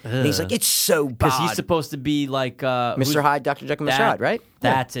thing. And he's like, it's so bad. Because he's supposed to be like... Mr. Hyde, Dr. Jekyll, Mr. Hyde, right?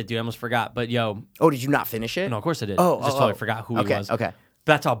 That's it, dude. I almost forgot. But yo, Oh, did you not finish it? no, of course I did. Oh, Just totally forgot who he was. Okay.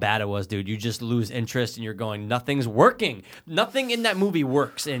 That's how bad it was, dude. You just lose interest and you're going, nothing's working. Nothing in that movie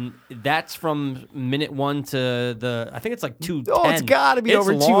works. And that's from minute 1 to I think it's like 2:10. Oh, it's gotta be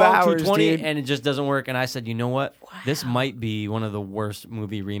over 2 long, hours, 2:20, dude. and it just doesn't work. And I said, you know what? This might be one of the worst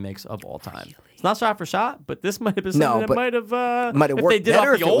movie remakes of all time. It's not shot for shot, but this might have been something that but might have might have if worked they did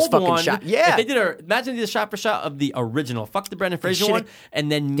better off if the it was old fucking one. shot. Yeah. If they did imagine they did a shot for shot of the original. Fuck the Brendan Fraser shoulda- one,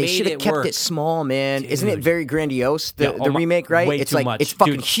 and then They made should have it kept work. it small, man. Isn't it Dude. very grandiose, Yeah, the remake, right? Way It's too like, much. it's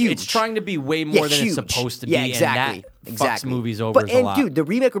fucking Dude, huge. It's trying to be way more than huge. it's supposed to be. Yeah, exactly. And that fucks movies over But a lot. dude, the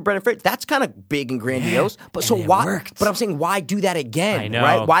remake with Brendan Fraser, that's kind of big and grandiose. But and so it why? worked. But I'm saying, why do that again? I know,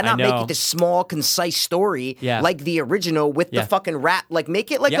 right? Why I not make know. it this small, concise story Yeah. like the original with Yeah. the fucking rap? Like, make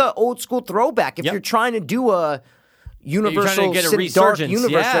it like Yep. a old school throwback. If Yep. you're trying to do a universal trying to get a dark resurgence.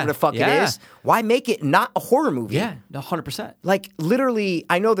 universe, Yeah. whatever the fuck Yeah. it is, why make it not a horror movie? Yeah, 100%. Like, literally,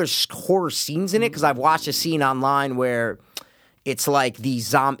 I know there's horror scenes in it because I've watched a scene online where it's like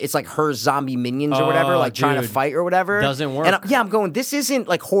it's like her zombie minions or whatever, Oh, like trying to dude. fight or whatever. Doesn't work. And I'm going, this isn't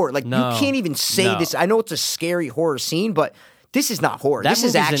like horror. Like, No. you can't even say No. this. I know it's a scary horror scene, but this is not horror. That This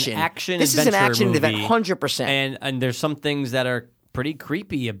is movie's action. An action This is an adventure action movie. event, 100%. And there's some things that are pretty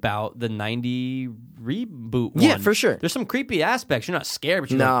creepy about the 90 reboot one. Yeah, for sure. There's some creepy aspects. You're not scared,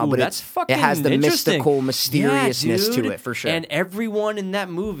 but you're No, like, ooh, but that's fucking it has the interesting. mystical mysteriousness Yeah, to dude. it, for sure. And everyone in that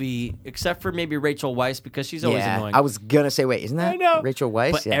movie, except for maybe Rachel Weisz, because she's always yeah, annoying. I was gonna say, wait, isn't that I know. Rachel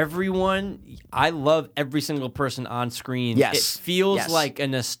Weisz? But yeah. everyone, I love every single person on screen. Yes. It feels Yes. like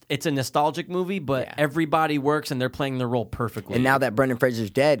it's a nostalgic movie, but everybody works and they're playing their role perfectly. and now that Brendan Fraser's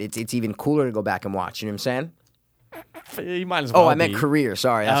dead, it's even cooler to go back and watch. You know what I'm saying? you might as well. Oh, I meant be. career.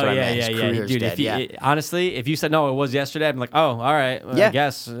 Sorry, that's Oh, what yeah, I meant. yeah, His yeah. career's Dude, dead. if you, yeah. honestly, if you said no, it was yesterday, I'm like, oh, all right, Yeah. I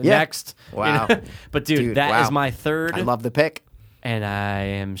guess Yeah. next. Wow. But dude, that is wow. my third. I love the pick. And I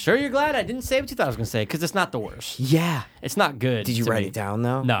am sure you're glad I didn't say what you thought I was going to say because it's not the worst. Yeah. It's not good. Did you to write me. it down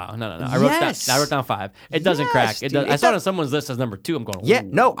though? No. I Yes. wrote down 5. It doesn't Yes, crack. It dude. does, I It saw it does- on someone's list as number 2. I'm going, Yeah. ooh.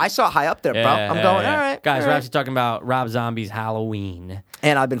 No, I saw it high up there, bro. I'm going. All right, Guys, all we're right. actually talking about Rob Zombie's Halloween.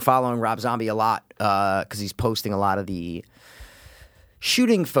 And I've been following Rob Zombie a lot because he's posting a lot of the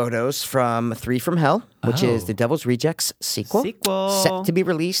shooting photos from 3 from Hell, which is the Devil's Rejects sequel. Set to be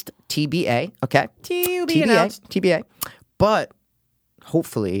released TBA. Okay. announced. TBA. But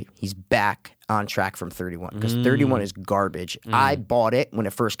hopefully he's back on track from 31 because 31 is garbage. I bought it when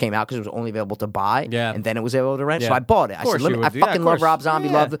it first came out because it was only available to buy. Yeah. And then it was able to rent. So Yeah. I bought it. I Of course said, you I would. Yeah, fucking of love course. Rob Zombie.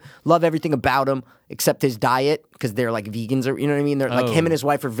 Yeah. Love everything about him except his diet because they're like vegans or you know what I mean? They're like him and his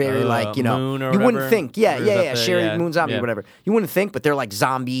wife are very like, you know, Moon or you wouldn't whatever? think. Yeah, Or is yeah, that yeah. the- Sherry yeah. Moon Zombie, Yeah. whatever. You wouldn't think, but they're like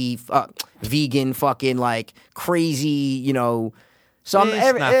zombie, vegan, fucking like crazy, you know. So I'm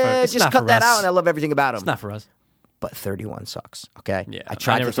It's not for- it's just not cut for that us. out, and I love everything about him. It's not for us. But 31 sucks. Okay. Yeah, I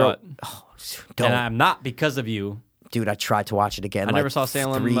tried I never to throw saw it. Oh, don't, And I'm not because of you. dude. I tried to watch it again. I like never saw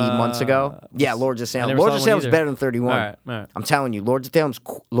Salem, 3 months ago. Yeah, Lords of I Salem. never Lords saw of that one Salem's either. better than 31. All right. I'm telling you, Lords of Salem's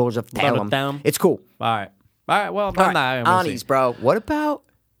cool. Lords of Salem. Salem. It's cool. All right. Well, All I'm right, not. We'll Anis, see. bro. What about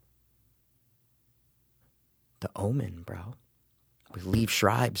The Omen, bro? With Liev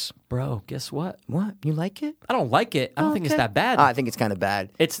Schreiber. Bro, guess what? What? You like it? I don't like it. I don't think it's Okay. that bad. I think it's kind of bad.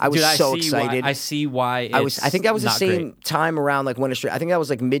 It's. I was dude, so see excited. Why, I see why. I think that was the not same great. time around like Winter Street. I think that was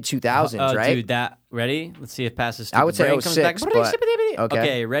like mid 2000s, right? Dude, that ready? Let's see if passes. I would say brain comes 06, back. but- okay.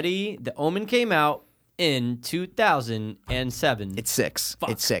 Okay, ready? The Omen came out in 2007. It's 6. Fuck.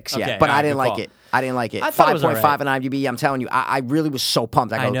 It's 6. Okay, Yeah, but all I right, didn't good like call. it. I didn't like it. I thought it was 5.5 all on IMDb. I'm telling you, I really was so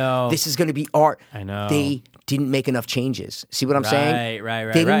pumped. I go, know. this is going to be art. I know. They didn't make enough changes. See what I'm saying? Right.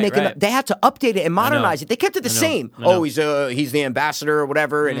 They didn't make enough. They had to update it and modernize it. They kept it the I know. same. I know. Oh, he's the ambassador or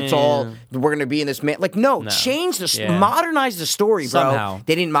whatever, and it's all we're going to be in this man. Like no, change the Yeah. modernize the story, bro. Somehow.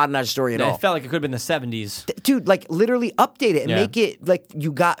 They didn't modernize the story at all. It felt like it could have been the 70s. Dude, like literally update it and Yeah. make it like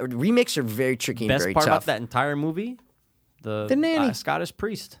you got remakes are very tricky and Best very part tough. about that entire movie, the nanny. Scottish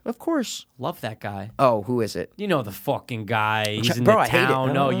priest. Of course. Love that guy. Oh, who is it? You know the fucking guy. He's in Bro, the I hate it.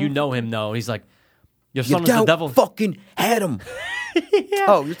 town. No, you know him though. He's like, your You son is the don't devil. fucking had him.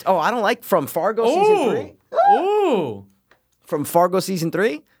 Oh, I don't like from Fargo season 3. Ooh, From Fargo season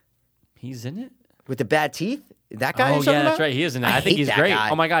 3 he's in it. with the bad teeth. That guy. Oh you're talking yeah, that's about? right. He is in that. I hate think he's that great. guy.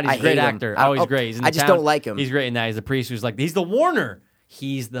 Oh my god, he's I a great hate him. actor. Oh, he's great. He's in the I just town. don't like him. He's great in that. He's the priest who's like, he's the Warner.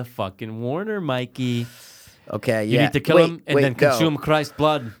 He's the fucking Warner, Mikey. Okay, You yeah. need to kill Wait, him and wait, then go. consume Christ's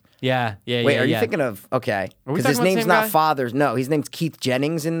blood. Yeah. Wait, yeah, are you yeah. thinking of okay? Are we Because talking his about the name's same not guy? Father's. No, his name's Keith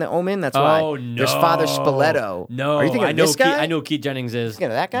Jennings in the Omen. That's why. Oh no. There's Father Spoleto. No, Are you thinking I of know this guy? I know who Keith Jennings is. Thinking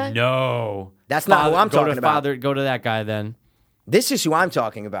of that guy? No, That's not who I'm go talking to about. Father, go to that guy then. This is who I'm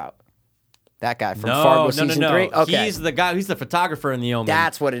talking about. That guy from No, Fargo no, season no. 3. Okay, He's the guy. He's the photographer in the Omen.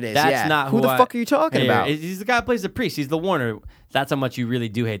 That's what it is, That's yeah. not Who the I- fuck are you talking Here, about? He's the guy who plays the priest. He's the Warner. That's how much you really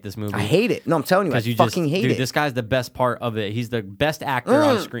do hate this movie. I hate it. No, I'm telling you, I Because you fucking just, hate dude, it. this guy's the best part of it. He's the best actor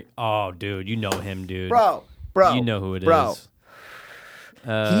on screen. Oh, dude, you know him, dude. bro. You know who it is. bro.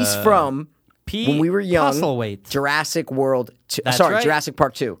 He's from Pete when we were young. Postlethwaite. Jurassic World. That's Sorry, right. Jurassic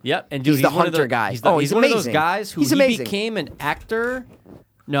Park 2. Yep, and dude, he's the one of hunter guy. He's, he's one amazing. of those guys who he's he amazing. became an actor.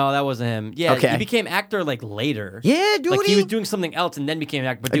 No, that wasn't him. Yeah, Okay. he became actor like later. Yeah, dude, Like he he- was doing something else and then became an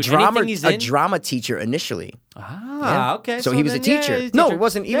actor. But a dude, drama, anything he's a in, drama teacher initially. ah, okay. So he was a then, yeah, teacher. he's a No, teacher. it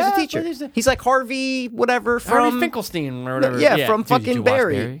wasn't. He was Yeah, a teacher. but He's like Harvey, whatever Harvey from Finkelstein or whatever. Yeah, from Dude, did you fucking watch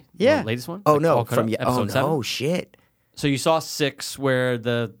Barry. Yeah, the latest one. Oh Like, no, all cut from up? oh Episode 7? no, shit. So you saw 6 where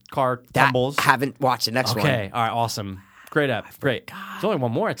the car That tumbles. haven't watched the next one. Okay, all right, awesome, great app, great. There's only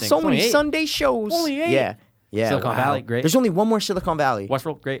one more, I think. So It's many only 8. Sunday shows. Only 8. Yeah, yeah. Silicon wow. Valley, great. There's only one more Silicon Valley.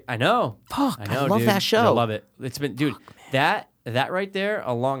 Westworld, great. I know. Fuck, I know, I love dude. that show. I love it. It's been, dude. That right there,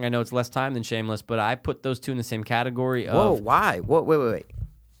 along. I know it's less time than Shameless, but I put those two in the same category. Whoa, Of, why? Wait.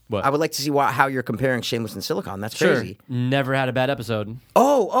 What? I would like to see how you're comparing Shameless and Silicon. That's Sure. crazy. Never had a bad episode.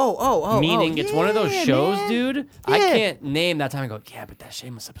 Oh. Meaning it's one of those yeah, shows, man. dude. I Yeah. can't name that time and go, yeah, but that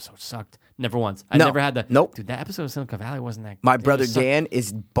Shameless episode sucked. Never once. I No. never had the. Nope. Dude, that episode of Silicon Valley wasn't that. My it brother sucked. Dan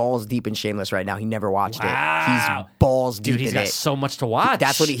is balls deep in Shameless right now. He never watched Wow. it. He's balls deep Dude, he's in got it. so much to watch.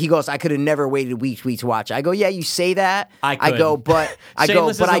 That's what he goes. I could have never waited weeks to watch. I go, yeah, you say that. I could. go, but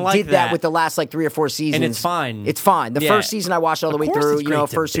Shameless I isn't like did that that. with the last like 3 or 4 seasons, it's fine. It's fine. The Yeah. first season I watched all the Of way course through. it's You know, great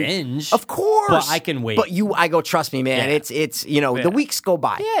to first binge, of course, but I can wait. But I go, trust me, man. Yeah. It's you know Yeah. the weeks go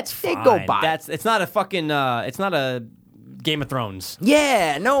by. Yeah, it's they fine. go by. It's not a fucking. It's not a Game of Thrones.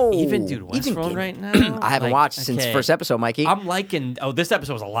 Yeah, no. Even dude, Even Westworld Game- right now. I haven't like, watched since okay. first episode, Mikey. I'm liking. Oh, this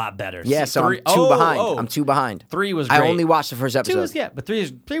episode was a lot better. yeah, See, so three- I'm 2 behind. oh. I'm 2 behind. 3 was I great. only watched the first episode. 2 was but 3 was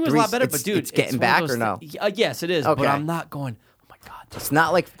a Three's- lot better. it's- But dude, it's getting one of back those or no? Yes, it is. Okay. But I'm not going. Oh my God. It's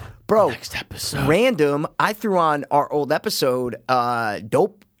not like, bro, Next episode. random. I threw on our old episode,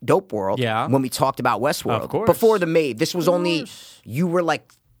 Dope World, Yeah. when we talked about Westworld. Of course. Before the Maid. This was only, you were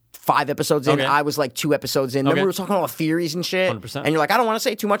like 5 episodes in. Okay. I was like 2 episodes in. Then Okay. we were talking about theories and shit. 100%. And you're like, I don't want to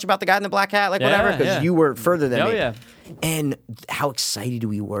say too much about the guy in the black hat, like Yeah, whatever, because yeah. you were further than Oh, me. yeah. And how excited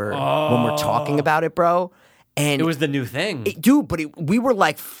we were when we're talking about it, bro. And It was the new thing. dude, but we were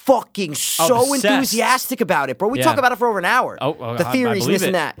like fucking so Obsessed. enthusiastic about it, bro. We Yeah. talk about it for over an hour. Oh, the I theories, believe this and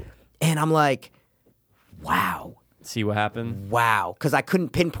it. that. And I'm like, wow. See what happened? Wow, because I couldn't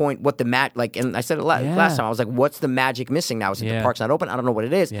pinpoint what the like, and I said it last time. I was like, "What's the magic missing now? Is it the Yeah. park's not open? I don't know what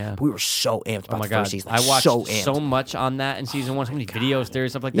it is." Yeah. But we were so amped about Oh my the god! first season. Like, I watched so amped. so much on that in season 1. So many videos,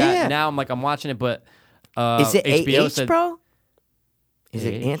 theories, stuff like that. Yeah. Now I'm watching it, but Is it HBO AH, said, bro? Is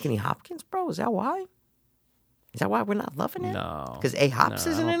it AH? Anthony Hopkins, bro? Is that why? Is that why we're not loving it? No, because A. Hops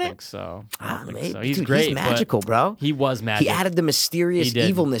no, isn't I don't in think it. so. I Ah, don't think maybe. so. He's Dude, great. he's but magical, bro. He was magic. He added the mysterious He did.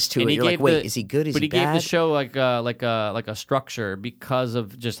 evilness to And it. he You're like, gave wait, the- is he good? Is but he he gave bad? the show like a structure because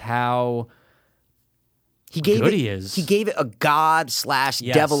of just how He gave good it, he is. He gave it a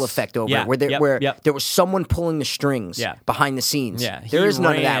god/devil Yes. effect over Yeah. it, where Yep. there was someone pulling the strings Yeah. behind the scenes. Yeah. There He is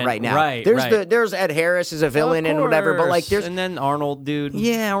none of that ran- right now. right, there's right. there's Ed Harris as a villain Of and whatever, but like course. there's and then Arnold, dude.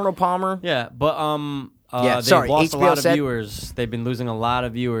 yeah, Arnold Palmer. Yeah, but Yeah, they've sorry, lost a HBO lot of said- viewers. They've been losing a lot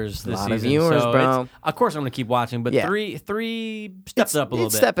of viewers this Lot season. of viewers, so bro. Of course, I'm gonna keep watching, but Yeah. three steps up a little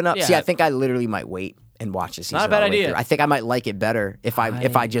It's bit. stepping up. Yeah. See, I think I literally might wait and watch this season. Not a bad all the way idea. through. I think I might like it better if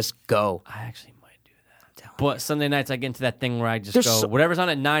I just go. I actually might do that. But Sunday nights, I get into that thing where I just There's go, so- whatever's on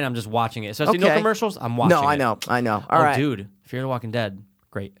at 9, I'm just watching it. Especially no Okay. commercials, I'm watching No, it. I know. All Oh, right, dude, Fear the Walking Dead,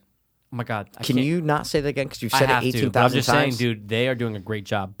 great. Oh my god, I Can can't- you not say that again? Because you've I said have it to. But I'm 18,000 just times. saying, dude, they are doing a great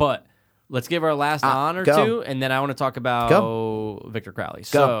job. But let's give our last on or go. two, and then I want to talk about Victor Crowley. Go.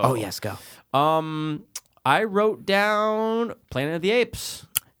 So, Oh yes, go. I wrote down Planet of the Apes.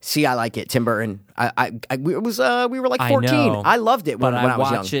 See, I like it. Tim Burton. We were like I 14. know. I loved it when But I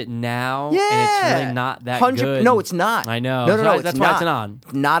was young. watch it now, Yeah, and it's really not that 100 good. No, it's not. I know. No, So it's that's not. why it's on.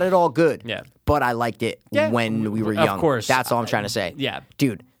 Not at all good. Yeah. But I liked it Yeah. when we were Of young. course. That's all I'm trying to say. Yeah.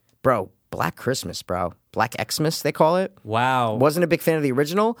 Dude, bro, Black Christmas, bro. Black Xmas, they call it. Wow. Wasn't a big fan of the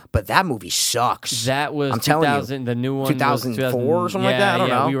original, but that movie sucks. That was I'm telling 2000. you, The new one 2004 or something like that. I don't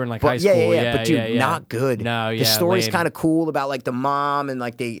know. We were in like But high school. Yeah, but dude, yeah. not good. No, yeah. The story's lame. kind of cool about like the mom and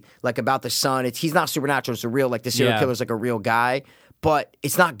like about the son. He's not supernatural. It's a real like the serial Yeah. killer's like a real guy. But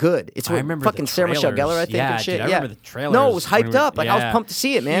it's not good. It's I with remember fucking the Sarah Michelle trailers. Gellar, I think, Yeah, and shit. dude, I yeah, remember the trailers. No, it was when hyped we were- up. Like I was yeah. pumped to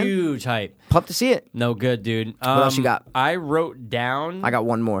see it, man. Huge hype. Pumped to see it. No good, dude. else you got? I wrote down. I got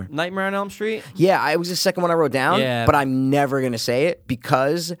one more. Nightmare on Elm Street. Yeah, it was the second one I wrote down. Yeah. But I'm never gonna say it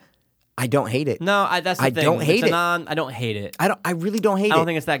because I don't hate it. No, that's the I thing. don't hate It's it. I don't hate it. I really don't hate I it. don't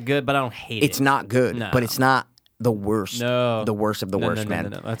think it's that good, but I don't hate it. It's not good, No. but it's not the worst. No. The worst of the No, worst, no,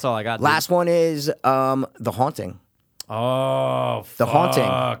 man. No. That's all I got. dude. Last one is The Haunting. Oh, The Haunting.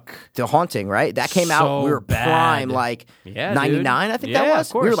 fuck. The Haunting, right? That came out. So We were bad. prime, like Yeah, 99, dude. I think Yeah, that was.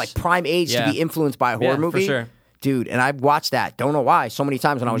 of We were course. like prime age Yeah. to be influenced by a horror Yeah, for movie. sure. Dude, and I watched that. Don't know why. So many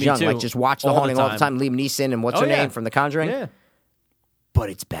times when I was Me young. too. Like just watch The All the Haunting all the time. time. Liam Neeson and what's Oh, her yeah. name from The Conjuring. Yeah. But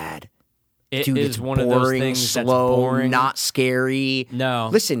it's bad. It Dude, is it's one boring, of those things slow, that's boring. not scary. No.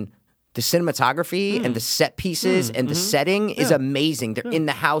 Listen, the cinematography and the set pieces and the setting is amazing. They're in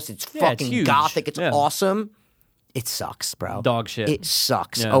the house. It's Yeah, it's fucking huge. gothic. It's Yeah. awesome. It sucks, bro. Dog shit. It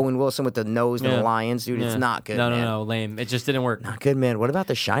sucks. Yeah. Owen Wilson with the nose and Yeah. the lions, dude. It's Yeah. not good, No, man. no, lame. It just didn't work. Not good, man. What about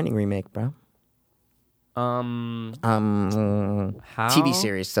the Shining remake, bro? How TV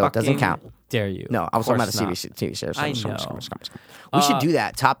series, so it doesn't fucking count. Dare you? No, I was Of talking about a course TV series. I Come on, know. come on. We should do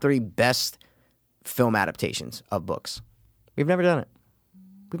that. Top 3 best film adaptations of books. We've never done it.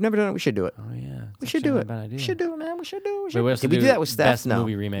 We should do it. Oh yeah, We should do it. Bad idea. We should do it, man. We should do it. Wait, we have to Did we do do that with Steph? best No.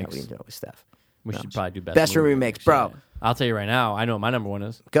 movie No, remakes. we didn't do it with Steph. We should probably do Best movie remakes, bro. Yeah. I'll tell you right now. I know what my number one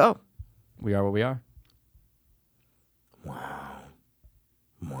is. Go. We Are What We Are. Wow.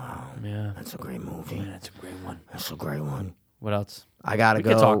 Yeah, That's a great movie. that's a great one. That's a great one. What else? I gotta We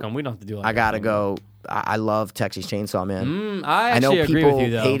go. can talk on. We don't have to do. Like I gotta go. I love Texas Chainsaw Man. I I know actually agree people with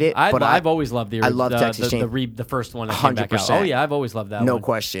you though. hate it, but I've always loved the. I love Texas the first one that came back out. 100%. Oh yeah, I've always loved that. No one.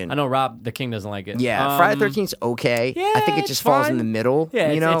 question. I know Rob the King doesn't like it. Yeah, Friday the 13th's okay. yeah, I think it it's just falls in fine. the middle.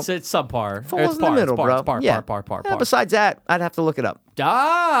 Yeah, you know, it's subpar. falls It's in the par, middle, it's par, bro. It's par, yeah. par. Yeah, besides that, I'd have to look it up.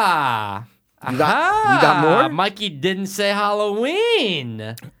 Ah, You got more? Mikey didn't say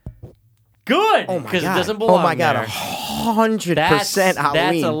Halloween. Good, Oh my because it god! doesn't belong Oh my god! there. 100% That's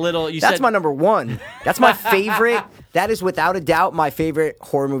Halloween. a little. You That's said, my number one. That's my favorite. That is without a doubt my favorite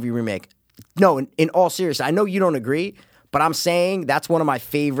horror movie remake. No, in all seriousness, I know you don't agree, but I'm saying that's one of my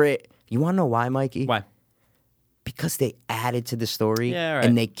favorite. You want to know why, Mikey? Why? Because they added to the story Yeah, all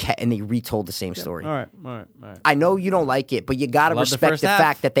right. and they retold the same story. All right. I know you don't like it, but you got to Love the respect first the half.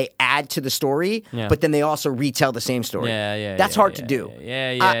 fact that they add to the story, Yeah. but then they also retell the same story. That's hard to do.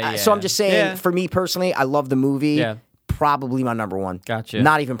 Yeah. So I'm just saying, Yeah. for me personally, I love the movie. Yeah. Probably my number one. Gotcha.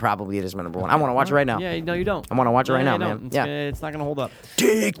 Not even probably, it is my number one. I want to watch it right now. Yeah, no, you don't. I want to watch it right now, you man. don't. Yeah. It's not gonna hold up.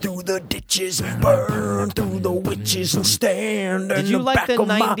 Dig through the ditches and burn through the witches and stand Did you like the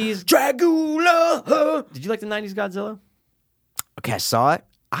 90s? Dragula? Did you like the '90s Godzilla? Okay, I saw it.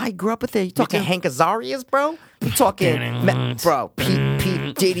 I grew up with it. You talking too. Hank Azarias, bro? You talking, bro?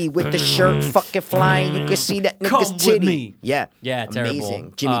 Pete Diddy with the shirt fucking flying. You can see that nigga's Come with titty. me. Yeah, Yeah, terrible.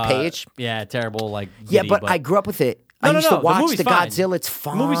 amazing. Jimmy Page. Yeah, terrible. Like Yeah, giddy, but I grew up with it. I No, used no, to the watch movie's the fine. Godzilla. It's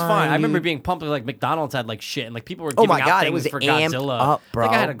fine. The movie's fine. I remember being pumped. Like McDonald's had like shit, and like people were Oh giving my out God, it things was for amped Godzilla. up, I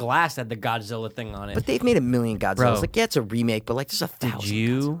think I had bro. a glass that had the Godzilla thing on it. But they've made a million Godzillas. Bro. Like, yeah, it's a remake, but like, there's 1,000. Did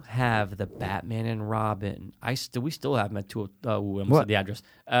you have the Batman and Robin? We still have them at 2. I almost What? said the address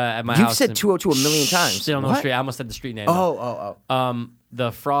at my You've house. said in- 202 a million times. They don't know the What? street. I almost said the street name. Oh.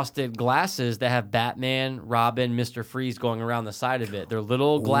 The frosted glasses that have Batman, Robin, Mr. Freeze going around the side of it. They're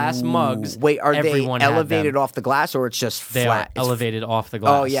little glass mugs. Wait, are Everyone they had elevated them. off the glass or it's just They flat? are It's elevated off the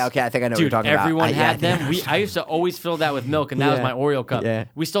glass. Oh, yeah, okay, I think I know what Dude, you're talking about. everyone Yeah, I had think I them. know. I used to always fill that with milk, and that was Yeah. my Oreo cup. Yeah.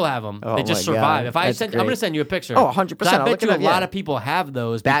 We still have them. Oh, They just my God. survive. If I That's send, I'm going great. to send you a picture. Oh, 100%. I I'll bet look you it a up, lot yeah. of people have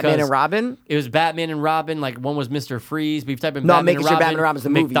those. Batman because and Robin? It was Batman and Robin. Like one was Mr. Freeze. We've typed in No, I'm Batman making sure Batman and Robin's the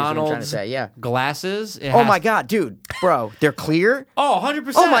movie is what I'm McDonald's trying to say, yeah. glasses. It Oh has- my God, dude, bro, they're clear. Oh,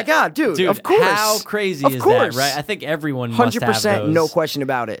 100%. Oh my God, dude, of course. How crazy Of is course. that, right? I think everyone must have 100%, those. no question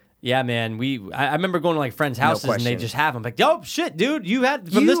about it. Yeah, man. I remember going to like friends' houses and they question. just have them. Like, yo, shit, dude, you had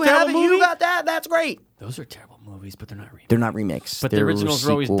from this You terrible have it, movie. you got that. That's great. Those are terrible movies, but they're not remakes. They're not remakes, But the They're originals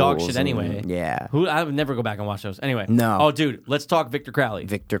were always dog shit sequels anyway. and- yeah, I would never go back and watch those. Anyway. No. Oh, dude, let's talk Victor Crowley.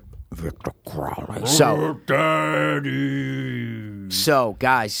 Victor Crowley. So,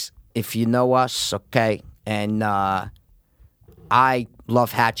 guys, if you know us, okay, and I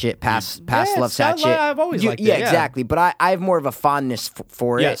love Hatchet. Past Yeah, loves sounds Hatchet. like I've always liked it, Yeah, yeah. exactly. But I have more of a fondness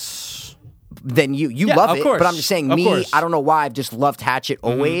for it Yes. than you. You Yeah, love of it, course. but I'm just saying, Of me, course. I don't know why. I've just loved Hatchet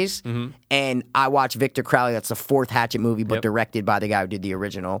always. And I watch Victor Crowley. That's the 4th Hatchet movie, but Yep. directed by the guy who did the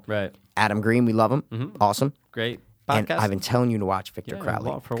original. Right. Adam Green, we love him. Awesome. Great And podcast. I've been telling you to watch Victor Yeah, Crowley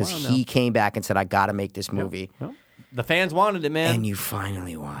well, for a because while now. he came back and said, I got to make this movie. Well, the fans wanted it, man. And you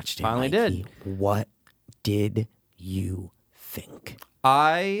finally watched it. Finally Mikey. did. What did you think?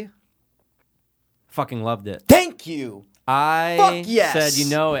 I fucking loved it. Thank you. I Fuck yes.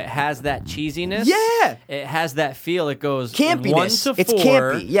 said, it has that cheesiness. Yeah. It has that feel. It goes Campiness. 1 to 4. It's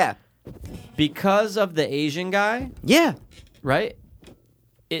campy. Yeah. Because of the Asian guy, Yeah. right?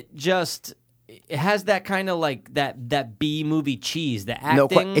 It has that kind of like that B movie cheese. The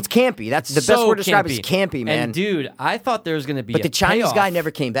acting. It's campy. That's the best so word to describe it is campy, man. And dude, I thought there was going to be but a the Chinese payoff. guy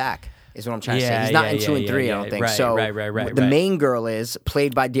never came back. Is what I'm trying to say. Yeah, He's not yeah, in 2 and yeah, 3. yeah, I don't think. right, So right. the main girl is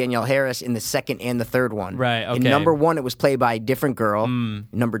played by Danielle Harris in the 2nd and the 3rd one. Right, In okay. number 1, it was played by a different girl.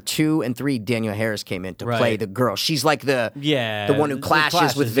 Number 2 and 3, Danielle Harris came in to play Right. the girl. She's like the one who the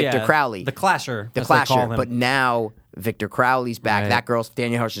clashes with Victor yeah. Crowley. The clasher. The as they call clasher. him. But now Victor Crowley's back. Right. That girl,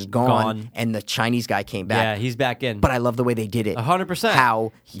 Danielle Harris, is gone, and the Chinese guy came back. yeah, he's back in. But I love the way they did it. 100%.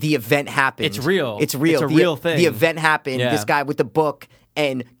 How the event happened. It's real. It's real. It's a real thing. The event happened. Yeah. This guy with the book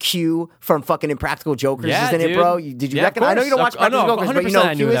and Q from fucking Impractical Jokers Yeah, is in it, dude. bro. Did you Yeah, recognize? I know you don't of watch course. Impractical Jokers, but you know 100% who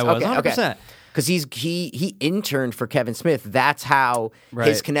I Q knew is? that was. Okay, 100%. Because he interned for Kevin Smith. That's how Right.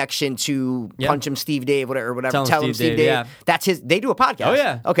 his connection to Yeah. Punch Him Steve Dave, whatever. Tell him Steve Dave, yeah. That's his. They do a podcast. Oh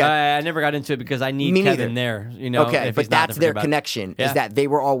yeah. Okay. I never got into it because I need Me Kevin neither. there. Okay, if but he's not that's to their forget about it. connection. Yeah. Is that they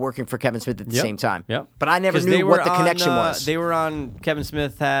were all working for Kevin Smith at the Yep. same time. Yep. But I never 'Cause knew they what were the on, connection was. They were on. Kevin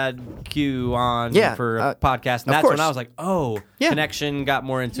Smith had Q on Yeah, for a podcast, and of that's course. when I was like, oh, Yeah. connection. Got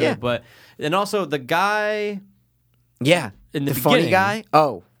more into Yeah. it, but and also the guy, Yeah. In the funny beginning. guy.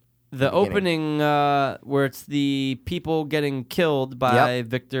 Oh. the opening where it's the people getting killed by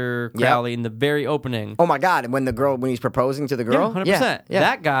Victor Yep. Crowley in the very opening. Oh my God! When he's proposing to the Yeah, girl, 100%. Yeah.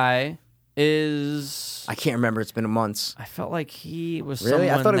 That guy is. I can't remember. It's been months. I felt like he was Really?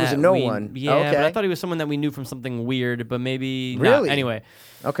 I someone thought he was that a no we- one. Yeah, Okay. but I thought he was someone that we knew from something weird, but maybe not. Really? Anyway,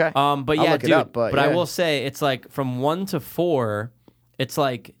 Okay. but I'll yeah, look it dude. up, but I yeah. will say it's like from 1 to 4. It's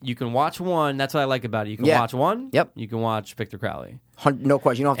like you can watch 1. That's what I like about it. You can Yeah. watch 1. Yep. You can watch Victor Crowley. No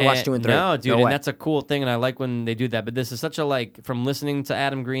question. You don't have to watch 2 and 3. No, dude, No and way. that's a cool thing, and I like when they do that. But this is such a from listening to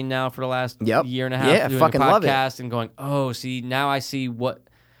Adam Green now for the last Yep. year and a half, Yeah, doing fucking a love it. podcast and going, oh, see, now I see what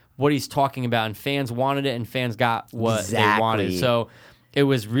he's talking about, and fans wanted it, and fans got what they wanted. Exactly. So It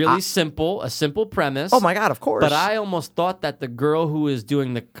was really simple, a simple premise. Oh my God, of course. But I almost thought that the girl who was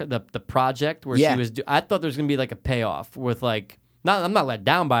doing the project where Yeah. she was, I thought there was gonna be like a payoff with like, I'm not let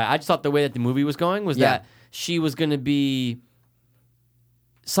down by it. I just thought the way that the movie was going was Yeah. that she was gonna be.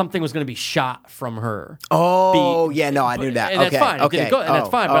 Something was going to be shot from her. Oh, yeah, no, I knew that. And okay, that's fine. It okay. didn't go, and that's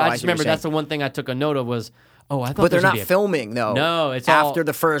fine. But I just see what remember you're that's the one thing I took a note of was, I thought But they're there was gonna not be a- filming, though. No, it's after all-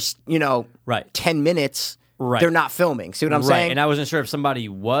 the first, Right. 10 minutes. Right. They're not filming. See what I'm right. saying? And I wasn't sure if somebody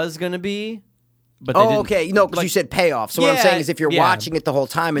was going to be, but they Oh, didn't. okay. No, because Like- you said payoff. So what I'm Yeah, saying is if you're yeah. watching it the whole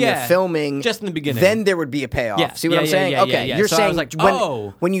time and Yeah, they're filming just in the beginning. then there would be a payoff. Yeah, See what yeah, I'm yeah, saying? yeah, Okay. yeah. You're So I saying was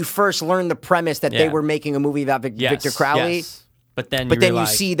like, when you first learned the premise that they Yeah. were making a movie about Yes, Victor Crowley, yes. But then but then you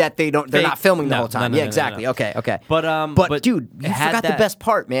realize- see that they're Fake- not filming the no, whole time. no, Yeah, no, exactly. no. Okay. But dude, it you had forgot the that- best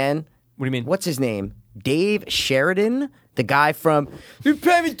part, man. What do you mean? What's his name? Dave Sheridan, the guy from You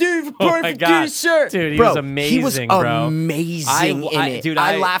Pay Me Dude for Oh my Perfect God. T-shirt. Dude, he Bro, was He amazing, was bro. amazing in it. Dude,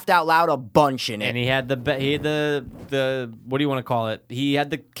 I laughed out loud a bunch in it. And he had the what do you want to call it? He had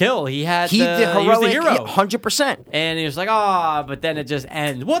the kill. He had He the, did he was the heroic, hero. 100%. And he was like, but then it just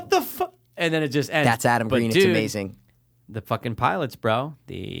ends. What the fuck? And then it just ends. That's Adam But Green. dude, It's amazing. The fucking pilots, bro.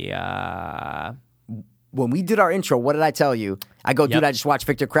 When we did our intro, what did I tell you? I go, dude, Yep. I just watched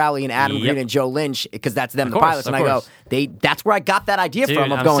Victor Crowley and Adam Yep. Green and Joe Lynch because that's them, Of the course, pilots. of And I go, course. that's where I got that idea dude,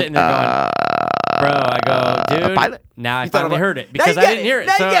 from. Of I'm going, sitting there going, bro, I go, dude. pilot? Now I You thought finally about- heard it Now because you I get didn't it. hear it.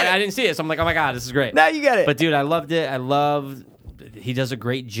 Now So you get it. I didn't see it. So I'm like, oh my God, this is great. now you get it. But dude, I loved it. I love he does a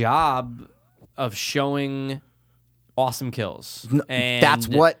great job of showing awesome kills. And that's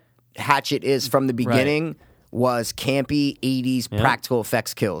what Hatchet is from the beginning. Was campy 80s practical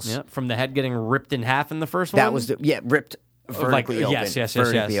effects kills. Yep, from the head getting ripped in half in the first one. That was ripped vertically open. yes,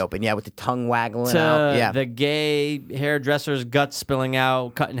 vertically open. Yeah, with the tongue waggling to out. Yeah, the gay hairdresser's guts spilling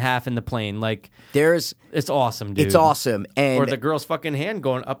out, cut in half in the plane. Like there's it's awesome, dude. it's awesome. And Or the girl's fucking hand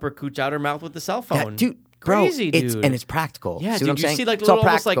going up her cooch out her mouth with the cell phone. dude, bro, crazy, dude. and it's practical. Yeah, see dude, what I'm you saying? see like it's all little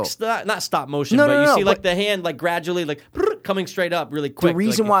almost practical. like not stop motion, No, but no, you no, see like but- the hand like gradually like coming straight up really The quick.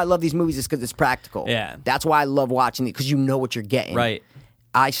 reason like, why I love these movies is because it's practical. Yeah. That's why I love watching it, because you know what you're getting. Right.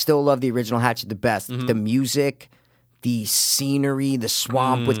 I still love the original Hatchet the best. Mm-hmm. The music, the scenery, the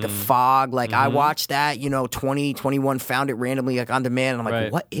swamp with the Mm. fog. Like, Mm-hmm. I watched that, 2021, found it randomly like on demand. And I'm like, Right.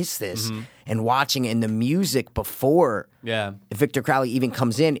 Mm-hmm. what is this? And watching it, and the music before Yeah. Victor Crowley even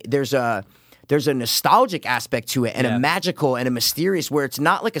comes in, there's a nostalgic aspect to it and Yeah. a magical and a mysterious where it's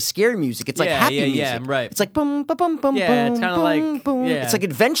not like a scary music. It's like Yeah, happy yeah, music. yeah, right. It's like boom, boom, boom, boom, Yeah, boom, it's kinda boom, like- boom. yeah. It's like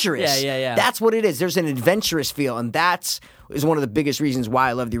adventurous. Yeah, yeah, yeah. That's what it is. There's an adventurous feel, and that's is one of the biggest reasons why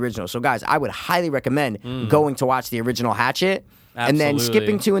I love the original. So, guys, I would highly recommend going to watch the original Hatchet. And then Absolutely.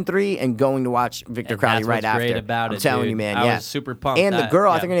 skipping 2 and 3 and going to watch Victor And Crowley that's right what's after. great about I'm it, telling dude. you, man. I yeah, was super pumped. And the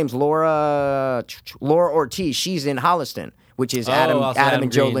girl, I Yeah. think her name's Laura Ortiz. She's in Holliston, which is Oh, Adam also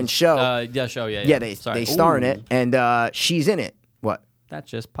and Joe Green. Lynch show. Show. Yeah. Yeah, they Sorry. star in Ooh, it, and she's in it. What? That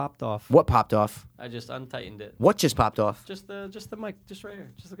just popped off. What popped off? I just untightened it. What just popped off? Just the mic, just right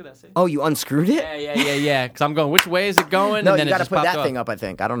here. Just look at that. See? Oh, you unscrewed it? Yeah. Because I'm going. Which way is it going? No, and then you got it to just put popped that off. thing up. I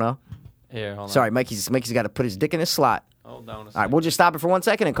think. I don't know. Here, hold on. Sorry, Mikey's got to put his dick in his slot. Hold on. All right, we'll just stop it for 1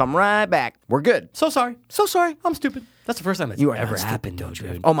 second and come right back. We're good. So sorry. So sorry. I'm stupid. That's the first time that's You are ever not stupid, happened, don't though,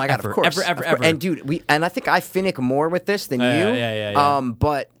 you? dude. Oh my god, Ever, of course, ever. And dude, I think I finick more with this than you. Yeah.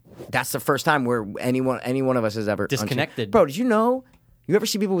 But that's the first time where any one of us has ever Disconnected. Bro, did you know? You ever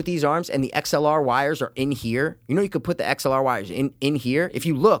see people with these arms and the XLR wires are in here? You know you could put the XLR wires in here if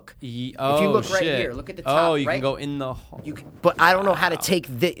you look. Oh, if you look right shit. here, look at the top. Oh, you right? can go in the hole. You can, but I don't know how to take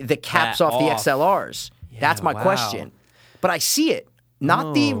the caps That off the off. XLRs. That's my wow. question. But I see it.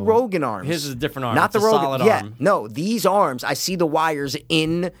 Not the Rogan arms. His is a different arm. Not It's the a Rogan. solid yeah, arm. no, these arms. I see the wires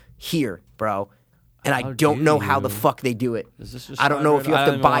in here, bro. And I don't know how the fuck they do it. Is this just I don't know slide if you right- have I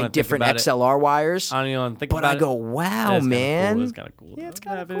to don't even buy wanna think different about it. XLR wires. I don't even think But about I it. go, wow, That's kinda man. Cool. It's kind of cool. Yeah, it's to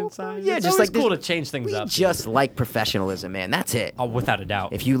kinda have it cool. inside. Yeah, it's just always like this- cool to change things We up. just like professionalism, man. That's it. Oh, without a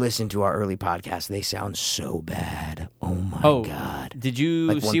doubt. If you listen to our early podcasts, they sound so bad. Oh my god. Did you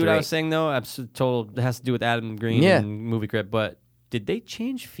Like 1 see what through I 8. was saying though? I'm told it has to do with Adam Green Yeah. and Movie Crib, but did they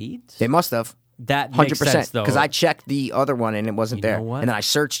change feeds? They must have. That makes sense 100%. though. Because I checked the other one and it wasn't You know there. what? And then I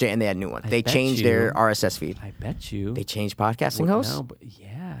searched it and they had a new one. They bet changed you- their RSS feed. I bet you They changed podcasting Well, hosts? No, but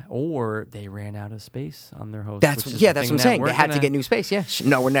yeah, or they ran out of space on their host. That's which is yeah, the that's thing what I'm saying. that They we're had to gonna- get new space. Yeah,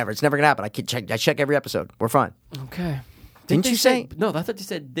 no, we're never. It's never gonna happen. I check every episode. We're fine. Okay. Didn't they you say- No, I thought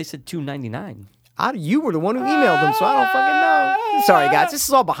they said $2.99. You were the one who emailed them, so I don't fucking know. Sorry, guys. This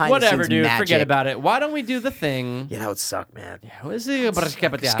is all behind the Whatever, scenes dude. magic. Forget about it. Why don't we do the thing? Yeah, that would suck, man. What is it? All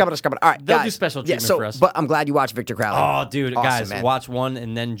right, They'll guys. do special Yeah, treatment so, for us. But I'm glad you watched Victor Crowley. Oh, dude, Awesome, guys, man. watch 1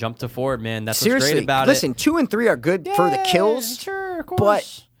 and then jump to 4, man. That's what's Seriously, great about listen, it. 2 and 3 are good for the kills. Sure. of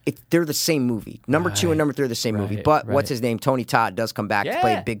course. But they're the same movie. Number 2 and number 3 are the same movie. Right, But right. what's his name? Tony Todd does come back to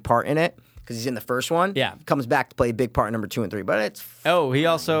play Yeah. a big part in it because he's in the first one. Yeah. Comes back to play a big part in number 2 and 3. But it's Oh, he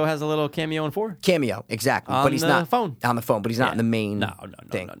also has a little cameo in 4. cameo, exactly. On but he's the not phone. on the phone. But he's not in the main No.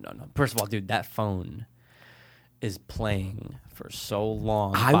 thing. No. First of all, dude, that phone is playing for so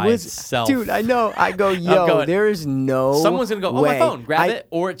long I by was, itself. dude. I know. I go, yo. going- There is no. Someone's gonna go, oh, way. my phone, grab I- it,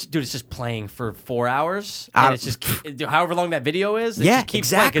 or it's just playing for 4 hours, and it's just however long that video is. It Yeah, just keeps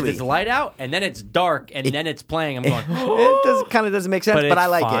exactly. because it's light out, and then it's dark, and then it's playing. I'm going, It kind of doesn't make sense, but it's I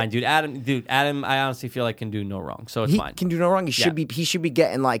like fine, it. dude. Adam, I honestly feel like can do no wrong, so it's He fine. can do no wrong. He should Yeah. be. He should be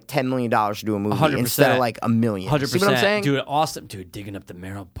getting like $10 million to do a movie 100%. instead of like $1 million. 100%. See what I'm saying? Dude, awesome. Dude, digging up the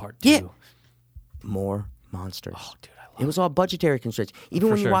marrow part, too. Yeah. More monsters. Oh, dude, I love It was all budgetary constraints. Even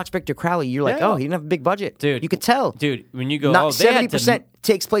when you sure. watch Victor Crowley, you're like, Yeah. oh, he didn't have a big budget. Dude. You could tell. Dude, when you go, Not oh, they had 70%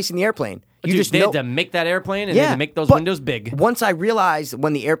 takes place in the airplane. You Dude, just they know. had to make that airplane and they had to make those but windows big. Once I realized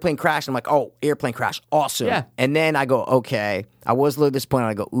when the airplane crashed, I'm like, oh, airplane crash, awesome. Yeah. And then I go, okay. I was a little disappointed.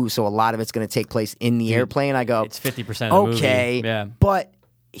 I go, ooh, so a lot of it's going to take place in the airplane. I go, It's 50% of the okay. movie. Yeah. But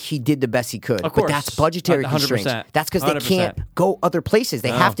he did the best he could. Of But course. that's budgetary 100%. constraints. That's because they 100%. can't go other places. They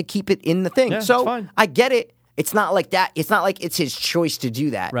have to keep it in the thing. Yeah, it's so fine. I get it. It's not like that. It's not like it's his choice to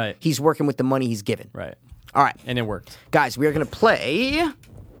do that. Right. He's working with the money he's given. Right. All right. And it worked. Guys, we are going to play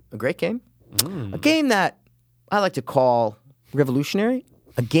a great game. A game that I like to call revolutionary.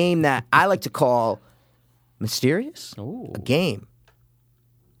 A game that I like to call mysterious. Ooh. A game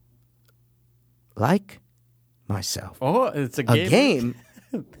like myself. Oh, it's a A game. game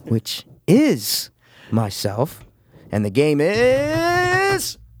which is myself. And the game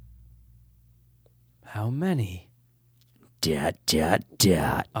is... How many? ...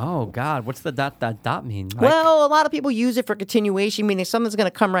 Oh, God. What's the ... mean? Like, Well, a lot of people use it for continuation, meaning something's going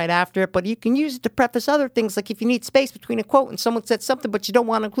to come right after it, but you can use it to preface other things, like if you need space between a quote and someone said something, but you don't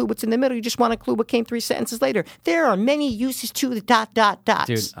want to include what's in the middle, you just want to include what came 3 sentences later. There are many uses to the ...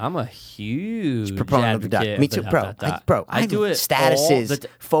 dude, I'm a huge Proponent of the advocate Me of too, the bro. Bro, I do it statuses, all the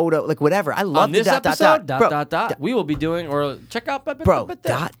photo, like whatever. I love on this the ... episode, Bro, we will be doing, or check out... bro, ...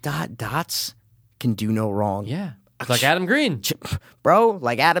 dots can do no wrong. Yeah. It's like Adam Green. Bro,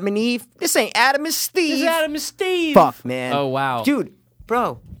 like Adam and Eve. This ain't Adam and Steve. This is Adam and Steve. Fuck, man. Oh, wow. Dude,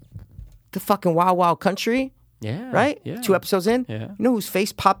 bro, the fucking Wild Wild Country, Yeah. right? Yeah. 2 episodes in. Yeah. You know whose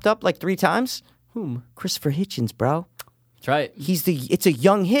face popped up like 3 times? Whom? Christopher Hitchens, bro. That's right. It's a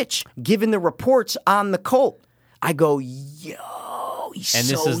young Hitch giving the reports on the cult. I go, yo, he's And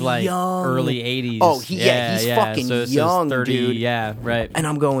so this is like young. early 80s. Oh, he's fucking so this young, is 30, dude. Yeah, right. And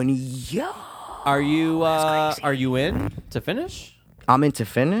I'm going, yo. Are you in to finish? I'm in to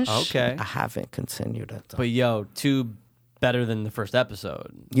finish. Okay. I haven't continued it. But yo, 2 better than the first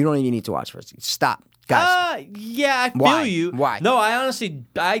episode. You don't even need to watch first. Stop. Guys. Yeah, I feel Why? you. Why? No,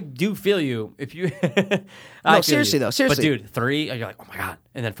 I do feel you. If you, Seriously, though, seriously. But dude, 3, you're like, oh my god,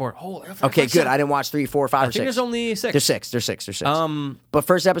 and then 4, holy. Okay, good. I didn't watch 3, 4, 5, or 6. think there's only 6. There's six. But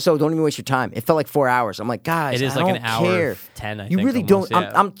First episode, don't even waste your time. It felt like 4 hours. I'm like, guys, It is I like don't an hour care. 10, I You think, really almost, don't.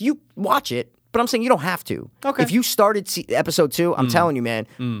 yeah. You watch it, but I'm saying you don't have to. Okay. If you started episode 2, I'm telling you, man,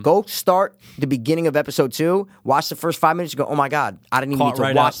 go start the beginning of episode 2, watch the first 5 minutes, you go, oh my god, I didn't even Caught need to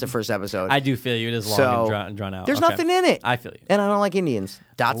right watch up. the first episode. I do feel you. It is long So, and drawn out. There's Okay. nothing in it. I feel you. And I don't like Indians.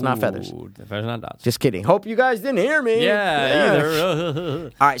 Dots, not feathers. Ooh, feathers, not dots. Just kidding. Hope you guys didn't hear me. Yeah,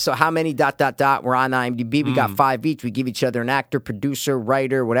 either. All right, so how many ... We're on IMDb. We got 5 each. We give each other an actor, producer,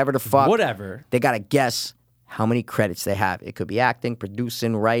 writer, whatever the fuck. Whatever. They got to guess how many credits they have. It could be acting,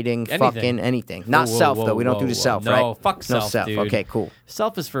 producing, writing, Anything. fucking anything. Not Whoa, self, whoa, though. We don't do the whoa. self, No, right? fuck No self, self. dude. Okay, cool.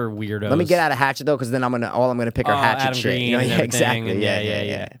 Self is for weirdos. Let me get out of Hatchet, though, because then I'm gonna pick our Hatchet Adam shit. Green You know? and Yeah, everything, exactly. and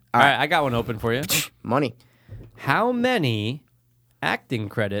Yeah. All right, I got one open for you. Money. How many acting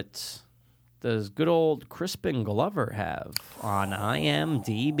credits does good old Crispin Glover have on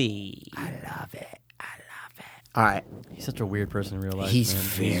IMDb? All right. He's such a weird person in real life. He's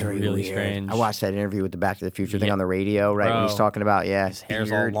man. very really weird. strange. I watched that interview with the Back to the Future thing Yeah. on the radio, right? When he's Bro. talking about, His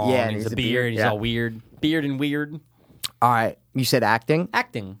hair's all beard. long. Yeah, and he's he's a beard. He's yeah. all weird. Beard and weird. All right. You said acting?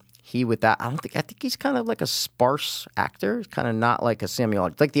 Acting. He with that, I think he's kind of like a sparse actor. He's kind of not like a Samuel,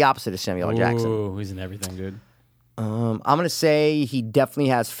 like the opposite of Samuel L. Jackson. Ooh, he's in everything, dude. I'm gonna say he definitely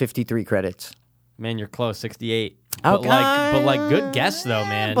has 53 credits. Man, you're close. 68. Okay. But like, good guess though,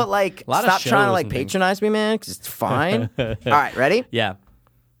 man. But like, A lot of stop trying to shows like and things. patronize me, man, because it's fine. All right, ready? Yeah.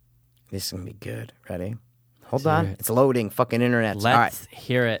 This is gonna be good. Ready? Hold Let's on, hear it. it's loading. Fucking internet. All right. Let's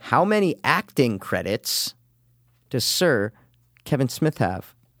hear it. How many acting credits does Sir Kevin Smith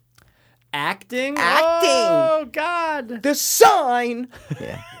have? Acting? Acting! Oh, God. The sign.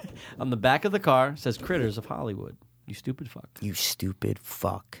 Yeah. On the back of the car says Critters of Hollywood. You stupid fuck. You stupid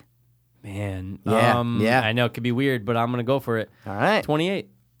fuck. Man. Yeah, yeah. I know it could be weird, but I'm going to go for it. All right. 28.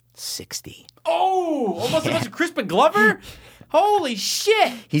 60. Oh, almost as much as Crispin Glover? Holy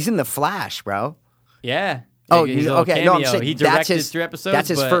shit. He's in The Flash, bro. Yeah. Oh, He's a little okay. No, I'm cameo. saying He that's directed his 3 episodes. That's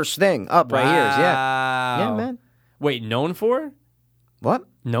his but- first thing up right here. Yeah. Wow. Yeah, man. Wait, known for? What?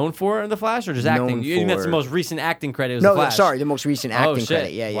 Known for The Flash or just Known acting? You think that's the for- most recent acting credit was No, The Flash? sorry, the most recent acting Oh, shit.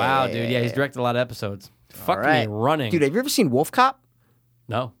 credit. Yeah, yeah. Wow, yeah, dude. yeah, Yeah, he's directed a lot of episodes. Fuck All right. me running. Dude, have you ever seen Wolf Cop?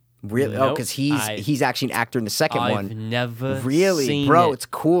 No. Really? Nope. Oh, because he's actually an actor in the 2nd I've one. never Really, seen bro, it. it's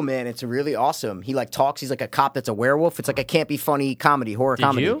cool, man. It's really awesome. He like talks. He's like a cop that's a werewolf. It's like a campy, funny comedy, horror Did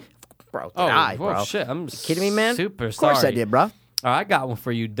comedy. you? Bro, did Oh, I, whoa, bro? shit. I'm Kidding me, man? super Of course sorry. I did, bro. All right, I got one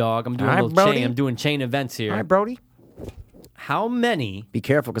for you, dog. I'm doing All a right, little Brody. chain. I'm doing chain events here. All right, Brody. How many? Be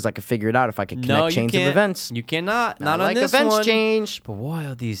careful, because I can figure it out if I can No, connect you chains can't. of events. You cannot. I Not on like this events one. change. But why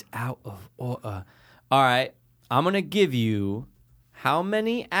are these out of order? All right, I'm gonna give you how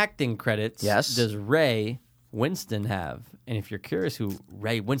many acting credits Yes. does Ray Winston have? And if you're curious who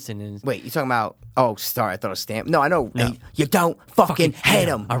Ray Winston is, Wait, you talking about? Oh, sorry, I thought it was Stamp. No, I know. No. You don't fucking hate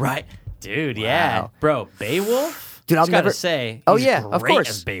him. All right, dude. Yeah, Wow. bro. Beowulf. Dude, I'll Just gotta never say. Oh he's yeah, of great course,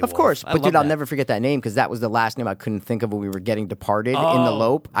 as Beowulf. of course. I But love dude, I'll that. never forget that name because that was the last name I couldn't think of when we were getting departed in the Oh,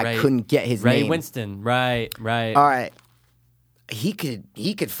 Lope. I right. couldn't get his Ray name. Winston. Right. All right. He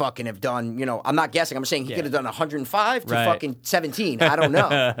could fucking have done, I'm not guessing. I'm saying he could have done 105 to Right. fucking 17. I don't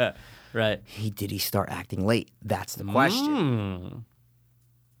know. Right. Did he start acting late? That's the question.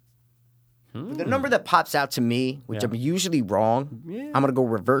 The number that pops out to me, which Yeah. I'm usually wrong, I'm going to go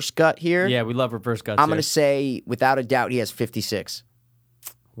reverse gut here. Yeah, we love reverse guts. I'm going to say, without a doubt, he has 56.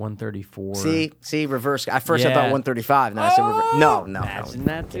 134. See, reverse. At first I Yeah. thought 135. Now I said reverse. No. Imagine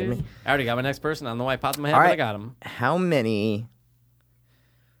that, Kidding dude. me? I already got my next person. I don't know why it popped in my head, All but I right. got him. How many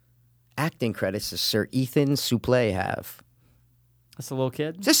acting credits does Sir Ethan Suplee have? That's a little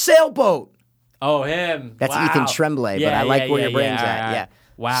kid. It's a sailboat. Oh, him. That's Wow. Ethan Tremblay, but I like where your brain's at. Yeah.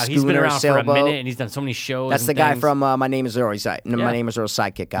 Wow, he's been Schooner, around for a sailboat. minute, and he's done so many shows. That's and the guy things. from My Name Is Earl. My Name Is Earl's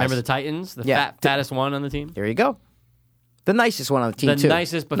sidekick, guys. Remember the Titans? The Yeah. fattest one on the team? There you go. The nicest one on the team, The too.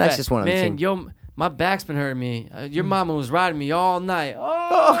 nicest, but nicest fat. one on the Man, team. yo, my back's been hurting me. Your mama was riding me all night.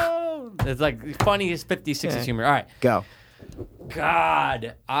 Oh! It's like funniest 50s, 60s humor. All right. Go.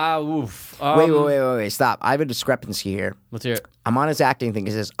 God. Oof. Wait. Stop. I have a discrepancy here. Let's hear it. I'm on his acting thing.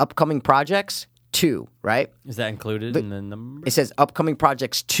 It says upcoming projects 2, right? Is that included in the number? It says upcoming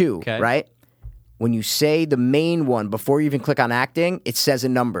projects 2, Okay. right? When you say the main one before you even click on acting, it says a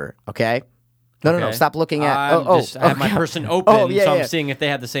number, okay? No. Okay. Stop looking at. I have my okay. person open, Oh, yeah, so yeah. I'm seeing if they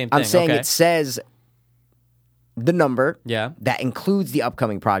have the same thing. I'm saying okay. it says the number. Yeah. That includes the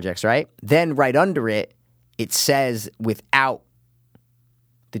upcoming projects, right? Then right under it, it says without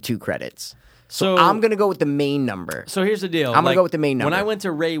the 2 credits. So I'm going to go with the main number. So here's the deal. I'm gonna go with the main When number. I went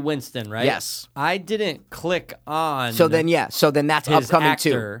to Ray Winston, right? Yes. I didn't click on. So then that's his upcoming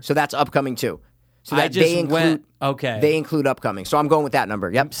actor. 2. So that's upcoming 2. So I that just they include went. Okay. they include upcoming. So I'm going with that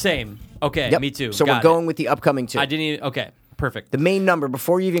number. Yep. Same. Okay. Yep. Me too. So Got we're it. going with the upcoming 2. I didn't even. Okay. Perfect. The main number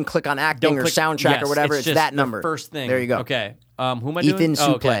before you even click on acting or click- soundtrack yes, or whatever. It's just that the number. first thing. There you go. Okay. Who am I Ethan doing?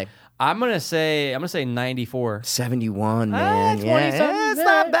 Oh, okay. Suplee. I'm gonna say 94. 71, man. 20 Yeah, something. it's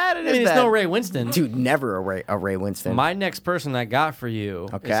not bad. It I is mean, it's bad. no Ray Winston. Dude, never a Ray Winston. My next person I got for you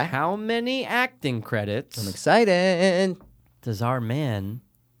Okay. is how many acting credits I'm excited. does our man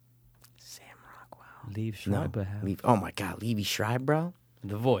Sam Rockwell, Liev Schreiber have? Oh my God, Levi Schreiber, bro.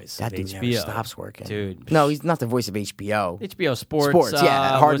 The voice That of dude HBO. never stops working, Dude. No, he's not the voice of HBO. HBO Sports. Sports, yeah,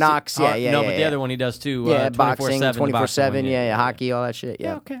 Hard what's it- Knocks, yeah, yeah, No, yeah, but the yeah. other one he does too. Yeah, 24/7, boxing, the 24/7. one, Yeah, hockey, all that shit.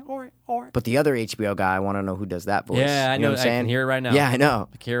 Yeah. Okay, all right. But the other HBO guy, I want to know who does that voice. Yeah, I You know. what I'm I saying? can hear it right now. Yeah, I know.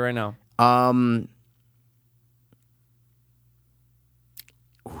 I can hear it right now.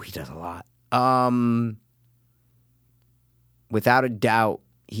 He does a lot. Without a doubt,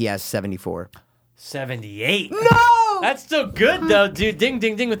 he has 74. 78. No! That's still good though, dude. Ding,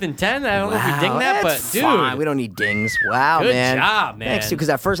 ding, ding within 10. I don't know if you ding that, but that's dude. fine. We don't need dings. Wow, Good man. job, man. Thanks, dude. Because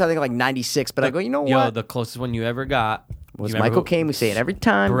at first I think like 96, but I go, you know Yo, what? the closest one you ever got Was you remember Michael who- Caine. We say it every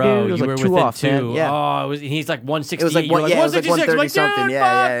time, Bro, dude. It was you like were 2 within off, 2. man. Yeah. Oh, he's like 168. It was like You're it was like 166. 130 Like, something. dude,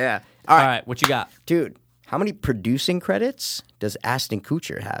 Yeah. fuck. All All right. right, what you got? Dude, how many producing credits does Ashton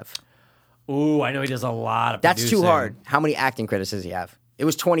Kutcher have? Ooh, I know he does a lot of That's too producing. hard. How many acting credits does he have? It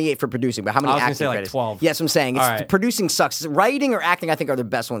was 28 for producing, but how many I was gonna acting say, like, credits? 12. Yes, I'm saying. It's, All right. Producing sucks. Writing or acting, I think, are the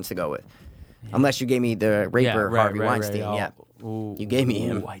best ones to go with. Unless you gave me the raper, Harvey Weinstein. right. Yeah. Ooh, You gave me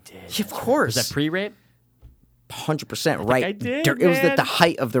him. Ooh, I did. Yeah, of course. Was that pre-rape? 100% right. I did, It was man. the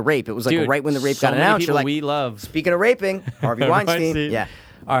height of the rape. It was like Dude, right when the rape so got many announced. people You're like, we love. speaking of raping, Harvey Weinstein. Yeah.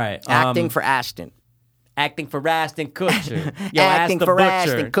 All right. Acting for Ashton. Acting for Ashton Kutcher. Yo, Acting ask the for butcher.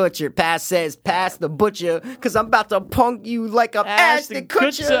 Ashton Kutcher. Pass says, pass the butcher, because I'm about to punk you like I'm Ashton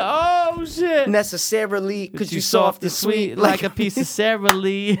Kutcher. Oh, shit. Necessarily, because you soft and sweet like a piece of Sara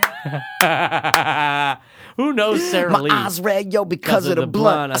Lee. Who knows Sara My Lee? eyes red, yo, because of the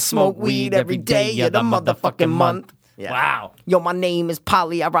blunt. I smoke weed every day of the motherfucking month. Yeah. Wow. Yo, my name is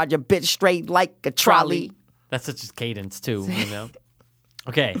Polly. I ride your bitch straight like a trolley. That's such a cadence, too, you know?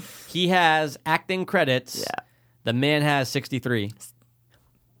 Okay. He has acting credits. Yeah. The man has 63.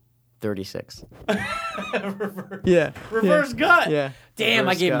 36. Yeah. Reverse gut. Yeah. Damn,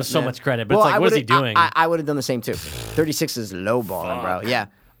 I Reverse gave him gut, so man. much credit. But it's like, what is he doing? I would have done the same too. 36 is low balling, bro. Yeah.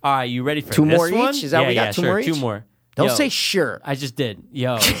 All right, you ready for Two this more one? each? Is that what we got? Yeah, Two sure, more each? Two more. Don't Yo, say sure. I just did.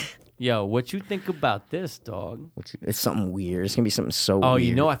 Yo, what you think about this, dog? It's something weird. It's going to be something so weird. Oh,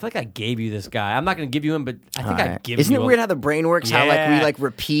 you know, I feel like I gave you this guy. I'm not going to give you him, but I think All I right. give Isn't you it weird how the brain works? How like we Yeah. like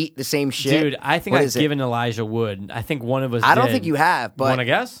repeat the same shit? Dude, I think What I've is it? given Elijah Wood. I think one of us I don't did. think you have, but Want to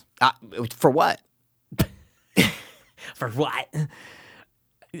guess? For what? For what?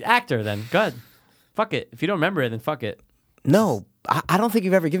 Actor, then. Go ahead. Fuck it. If you don't remember it, then fuck it. No, I don't think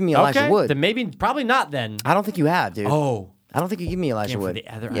you've ever given me Elijah Okay, Wood. then maybe, probably not then. I don't think you have, dude. Oh. I don't think you give me Elijah Damn, for Wood. the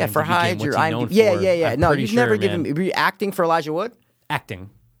other yeah, for IMDb Hyde, game, what's your he known IMDb. Yeah, for? yeah, yeah. I'm No, pretty you've never sure, given man. me. Were you acting for Elijah Wood? Acting.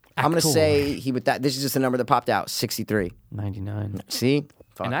 I'm gonna Actor. say he would. This is just the number that popped out. 63. 99. See?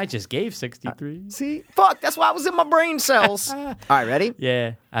 Fuck. And I just gave 63. See? Fuck. That's why I was in my brain cells. All right, ready?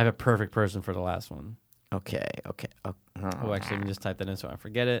 Yeah, I have a perfect person for the last one. Okay. Oh, actually, let me just type that in so I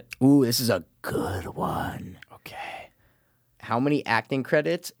forget it. Ooh, this is a good one. Okay. How many acting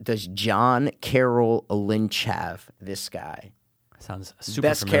credits does John Carroll Lynch have? This guy, Sounds super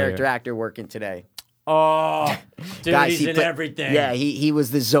best familiar. character actor working today. Oh, dude, Guys, he's he in played- everything. Yeah, he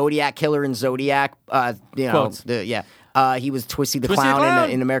was the Zodiac killer in Zodiac. You know, Quotes. he was Twisty the Twisty the Clown, Clown.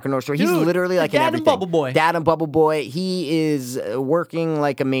 in American Horror Story. He's Dude, literally like in Dad and everything. Bubble Boy. Dad and Bubble Boy. He is working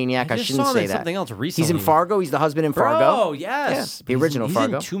like a maniac. I I just shouldn't saw say that that. something else He's in recently. Fargo. He's the husband in Fargo. Oh, yes. Yeah, the original he's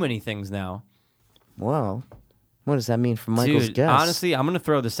Fargo. in too many things now. Well, what does that mean for Michael's Dude, guess? honestly, I'm going to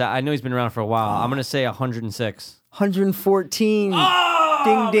throw this out. I know he's been around for a while. I'm going to say 106. 114.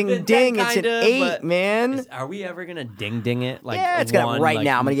 Oh, ding, ding, ding. It's an kinda, 8, but man. Are we ever going to ding it? Like Yeah, it's gonna one, right like-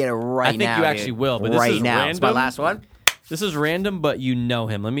 now. I'm gonna get it right I think now. you actually dude. will, but right this is now. random. It's my last one. This is random, but you know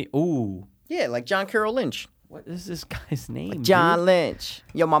him. Let me. Ooh. Yeah, like John Carroll Lynch. What is this guy's name? John dude? Lynch.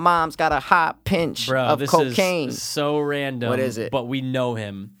 Yo, my mom's got a hot pinch Bro, of this cocaine. is so random. What is it? But we know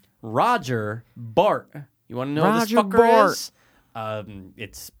him. Roger Bart. You want to know who this Roger fucker Bart. is?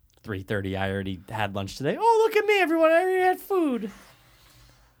 It's 3:30. I already had lunch today. Oh, look at me, everyone. I already had food.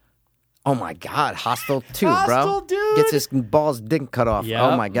 Oh my God, Hostile 2, bro. Hostile, dude. Gets his balls dick cut off. Yep.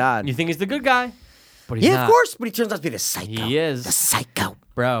 Oh my God. You think he's the good guy? But he's Yeah, not. of course, but he turns out to be the psycho. He is. The psycho.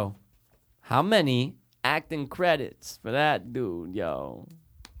 Bro, how many acting credits for that dude, yo?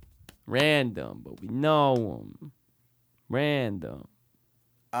 Random, but we know him. Random.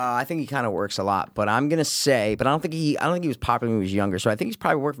 I think he kind of works a lot, but I'm gonna say, but I don't think he was popular when he was younger. So I think he's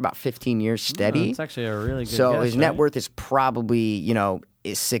probably worked for about 15 years steady. It's actually a really good So guess, his net right? worth is probably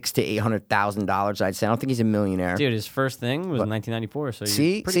is $600,000 to $800,000. I'd say. I don't think he's a millionaire. Dude, his first thing was 1994. So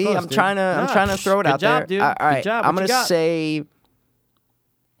See, you're pretty close, I'm dude. trying to throw it good out job, there. Dude. All right, Good job. I'm What you gonna got? say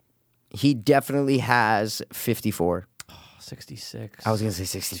he definitely has 54. 66. I was gonna say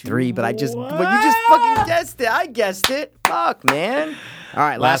 63, but you just fucking guessed it. I guessed it. Fuck, man. All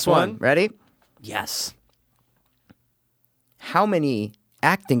right, last one. one. Ready? Yes. How many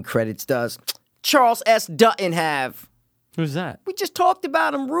acting credits does Charles S. Dutton have? Who's that? We just talked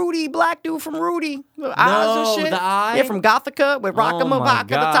about him, Rudy, black dude from Rudy. The eyes No, and shit. the eye? Yeah, from Gothica with Oh my Rock'em,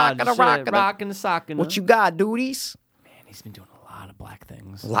 God, the shit. Rock'em. Rockin' the sockin'. What you got, duties? Man, he's been doing a lot of black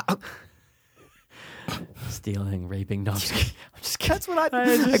things. Lo- Stealing, raping. No, I'm just kidding. I'm just kidding. That's what I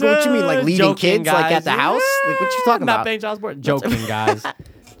just, like. What you mean, like leaving joking, kids like at guys. the house? Like what you talking Not about? paying child support. Joking, guys.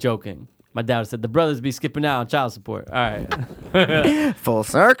 Joking. My dad said the brothers be skipping out on child support. All right. Full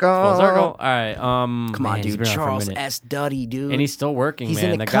circle. Full circle. All right. Come on, dude. Charles S. S. Duddy, dude. And he's still working, He's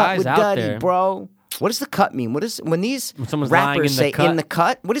man. in the cut guy's with out Duddy, there. bro. What does the cut mean? What is when these someone's lying rappers in the say cut? in the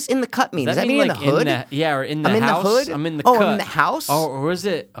cut? What does in the cut mean? Does that mean in the like hood? or in the I'm in the house? hood? I'm in the Oh, cut. I'm in the house? Or is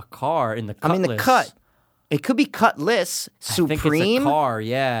it a car in the cut? I'm in the cut. It could be cutless. I think Supreme. it's a car,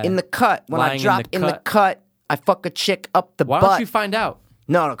 yeah. In the cut. When Lying I in drop the in the cut. cut, I fuck a chick up the Why butt. don't you find out?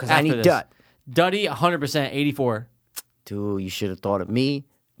 No, because I after need this? Dut. Duddy, 100%, 84. Dude, you should have thought of me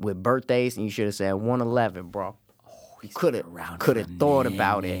with birthdays, and you should have said 111, bro. You could have thought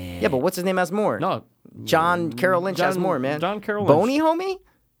about it. Yeah, but what's his name has more? No. John Carroll Lynch has more, man. John Carroll Boney, Lynch. homie?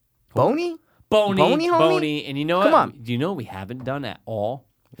 Boney? Boney, homie? And you know what? Come on. Do you know what we haven't done at all?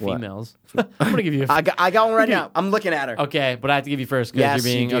 What? Females. I'm gonna give you. I got one right now. I'm looking at her. Okay, but I have to give you first because Yes,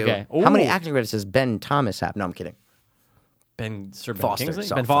 you're being you do. okay. How many Ooh. acting credits does Ben Thomas have? No, I'm kidding. Sir Ben Foster. Kingsley?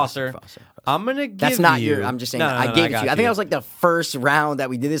 So- Ben Foster. Foster. I'm gonna give That's not you. your. I'm just saying. No, I no, gave it to got you. I think that was like the first round that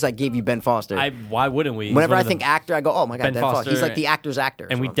we did this. I gave you Ben Foster. Why wouldn't we? He's Whenever one I of the- think actor, I go, oh my god, Ben Ben Foster. Foster, He's like the actor's actor.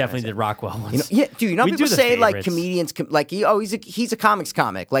 and is we what I'm trying to definitely say. did Rockwell once. You know, yeah, dude. You know We people do the say like favorites. comedians, like he's a comics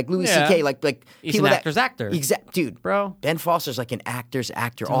comic, like Louis Yeah. C.K. Like He's people an that- actor's actor. Dude, Bro. Ben Foster's like an actor's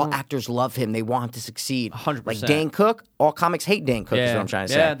actor. All actors love him. They want him to succeed. 100%. Like Dan Cook, all comics hate Dan Cook. Is what I'm trying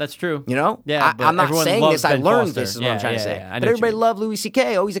to say. Yeah, that's true. You know? Yeah, but I'm not everyone saying loves this. I Ben learned Foster. this. Is what I'm trying to say. I know But what you everybody mean. loved Louis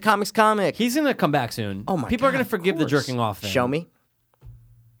C.K. Oh, he's a comics comic. He's gonna come back soon. Oh my People are God, gonna of forgive the course. jerking off thing. Show me.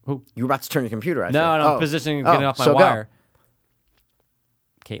 Who? You were about to turn your computer. I No, think. no, Oh. I'm positioning, Oh, getting off my so go. wire.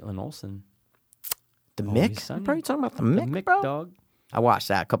 Caitlin Olsen. The Always Mick? Sunny. Bro, you talking about the The Mick, Mick bro? dog. I watched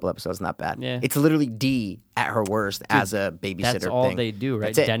that a couple episodes. Not bad. Yeah. It's literally D at her worst as a babysitter. That's all thing. they do, right?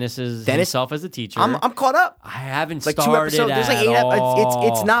 That's it. Dennis is Dennis- himself as a teacher. I'm caught up. I haven't Like 2 started episodes. There's like at 8 episodes.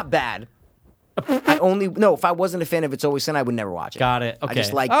 It's all. not bad. If I wasn't a fan of It's Always Sunny, I would never watch it. Got it. I just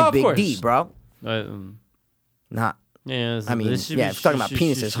Okay. like Oh, the of big course. D, bro. Um, Not. yeah, I mean, this should yeah, be- if we're talking about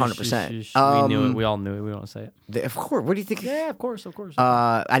penises, 100%. We knew it. We all knew it. We don't say it. Of course. What do you think? Yeah, of course, of course.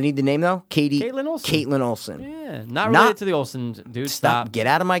 I need the name though. Caitlin Olsen. Caitlin Olsen. yeah, not not- related to the Olsens, dude. Stop. Get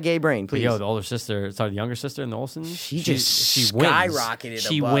out of my gay brain, But please. yo, the older sister, sorry, the younger sister and the Olsens. She just she wins. skyrocketed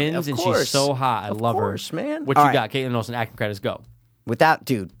She above. wins, Of and course. she's so hot. I Of love course, her, man. What All you right. got? Caitlin Olsen, acting credits, go. Without,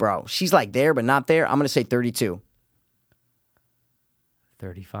 dude, bro, she's like there but not there. I'm gonna say 32.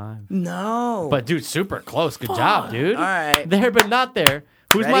 35. No, But dude, super close. Good job, dude. All right. There but not there.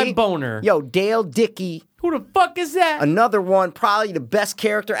 Who's Ready? my boner? Yo, Dale Dickey, Who the fuck is that? another one, probably the best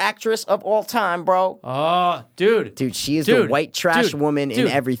character actress of all time, bro. Oh, dude. Dude, she is the white trash woman in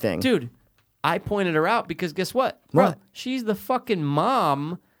everything. Dude, I pointed her out because guess what? Bro, What? she's the fucking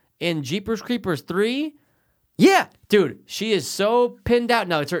mom in Jeepers Creepers 3. Yeah, Dude, she is so pinned out.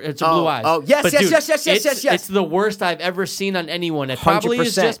 No, it's her blue eyes. oh, yes, But yes, dude, yes, yes, yes, yes, yes. It's the worst I've ever seen on anyone. It 100%. probably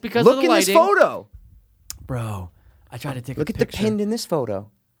is just because Look of the in lighting. this photo. Bro, I tried to take Look a at the picture. pin in this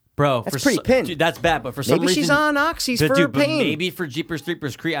photo. Bro, That's for pretty pinned. Dude, that's bad, but for some Maybe reason... she's on oxys But for dude, her but pain. maybe for Jeepers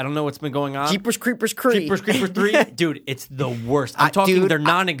Creepers 3, I don't know what's been going on. Jeepers Creepers Cree. Jeepers Creepers 3, dude, it's the worst. I'm talking, dude, they're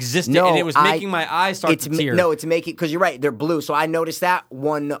non-existent, No, and it was making my eyes start it's to tear. No, it's making because you're right. They're blue, so I noticed that 100%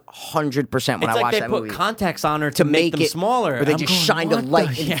 when it's I like watched they that put movie. contacts on her to make them it smaller. or they I'm just going, shined a what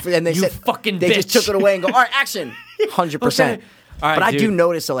light, the- and, and they you said, fucking they just bitch. took it away and go, all right, action, 100%. Okay. All right, but I do dude.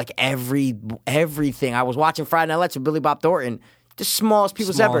 notice that like everything. I was watching Friday Night Lights with Billy Bob Thornton, the smallest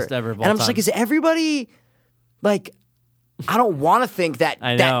people's Smallest ever of all and I'm just time. like, is everybody like? I don't want to think that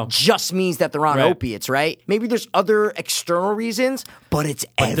I know. that just means that they're on Right. opiates, right? Maybe there's other external reasons, but it's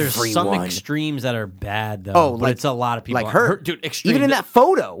But there's some everyone. extremes that are bad, though. Oh, but like it's a lot of people. like her, Dude, extreme. Even in that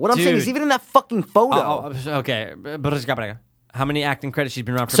photo. What I'm saying is, Dude. even in that fucking photo. Okay, but how many acting credits she's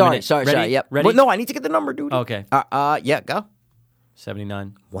been around for a sorry, minute? sorry, Ready? sorry. Yep. Ready? Well, no, I need to get the number, dude. Okay. Yeah, go.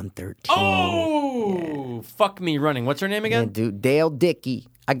 79. 113. Oh, fuck me running. What's her name Yeah, again? dude, Dale Dickey.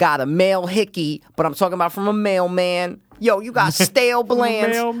 I got a male hickey, but I'm talking about from a mailman. Yo, you got stale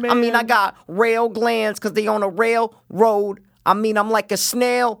glands. mailman. I mean, I got rail glands because they on a railroad. I mean, I'm like a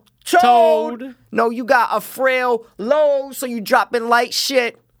snail toad. No, you got a frail load, so you dropping light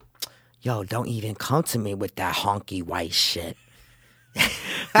shit. Yo, don't even come to me with that honky white shit.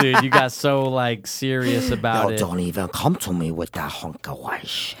 Dude, you got so like serious about Yo, it. don't even come to me with that honky white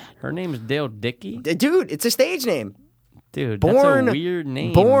shit. Her name's Dale Dickey. Dude, it's a stage name. Dude, Born, that's a weird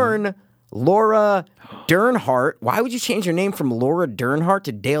name. Born Laura Dernhardt. Why would you change your name from Laura Dernhardt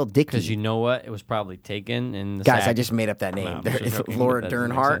to Dale Dickey? Because you know what? It was probably taken in the Guys, SAG. I just made up that name. No, I'm just joking, Laura but that doesn't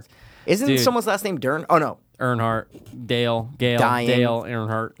make Dernhardt. sense. Isn't Dude. someone's last name Dern? Oh, no. Earnhardt, Dale, Gail, Diane. Dale,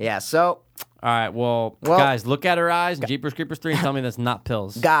 Earnhardt. Yeah, so, All right, well, Well- guys, look at her eyes in Jeepers Creepers 3 and tell me that's not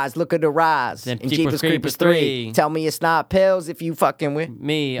pills. guys, look at the rise Then in Jeepers Jeepers Creepers Creepers 3. 3. Tell me it's not pills if you fucking with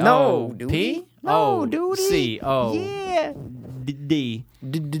Me, No, O, dude. P? No, O, dude. C, O, Yeah. D.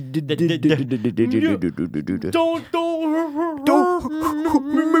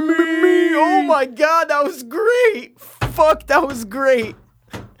 Oh my god, that was great. Fuck, that was great.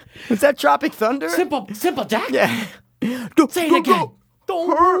 Was that Tropic Thunder? Simple Jack? Yeah. Say it again.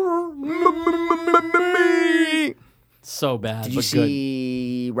 So bad, Did you but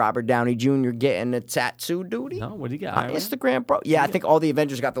see Robert Downey Jr. getting a tattoo duty? good. No, what do you got? On Iron Man? Instagram, bro. Yeah, I think all the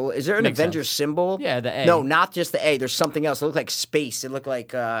Avengers got the. Is there an Makes Avengers sense. symbol? Yeah, the A. No, not just the A. There's something else. It looked like space. It looked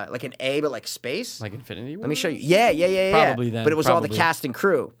like an A, but like space. Like Infinity War? Let me show you. Yeah. Probably then, But it was all the probably. cast and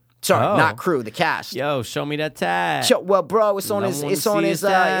crew. Sorry, Oh. not crew. The cast. Yo, show me that tag. Well, bro, it's on I his. wanna It's on see his. his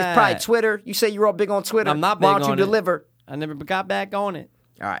It's probably tag. Twitter. You say you're all big on Twitter. I'm not Why big don't you on it. deliver? I never got back on it.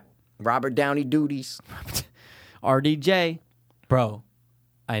 All right. Robert Downey duties. RDJ, bro.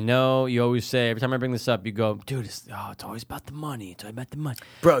 I know you always say, every time I bring this up, you go, dude, it's always about the money. It's always about the money.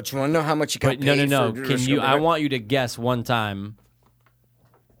 Bro, do you want to know how much you got But paid no. for Can you? I want you to guess one time.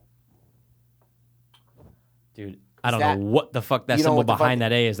 Dude, I don't know what the fuck that You know symbol what the fuck- behind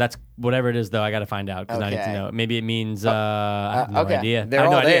that A is. That's whatever it is, though. I got to find out because I need to Okay. know. Maybe it means, I have no okay. idea. They're I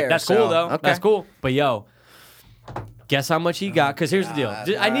have no all idea. there, That's so- cool, though. okay. That's cool. But yo, guess how much he got? Because here's the deal.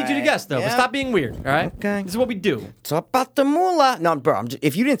 I need you to alright. guess, though. But Yeah. stop being weird, all right? Okay. This is what we do. It's about the moolah. No, bro,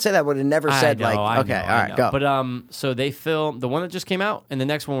 if you didn't say that, I would have never said, I know, okay, all right, know. go. But so they filmed, the one that just came out and the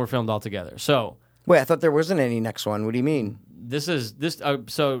next one were filmed all together. So Wait, I thought there wasn't any next one. What do you mean?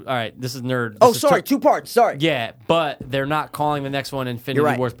 so all right, this is nerd. Oh, This is sorry, 2 parts. Sorry. Yeah, but they're not calling the next one Infinity You're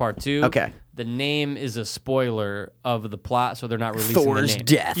right. Wars Part 2. Okay. The name is a spoiler of the plot, so they're not releasing Thor's the name.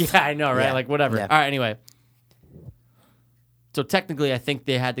 death. Yeah, I know, right? Yeah. Like, whatever. Yeah. All right, anyway. So technically, I think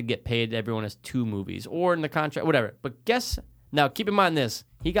they had to get paid. Everyone has 2 movies, or in the contract, whatever. But guess, now keep in mind this.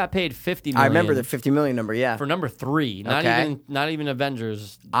 He got paid $50 million. I remember the 50 million number, yeah. For number 3. Okay. Not even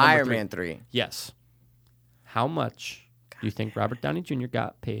Avengers. number Iron 3. Man 3. Yes. How much do you think Robert Downey Jr.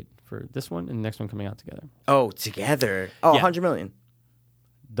 got paid for this one and the next one coming out together? Oh, together. Oh, Yeah. 100 million.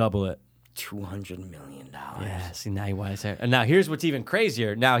 Double it. $200 million. Yeah, see, now you want to say. And now here's what's even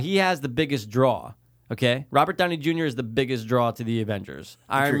crazier. Now he has the biggest draw. Okay, Robert Downey Jr. is the biggest draw to the Avengers.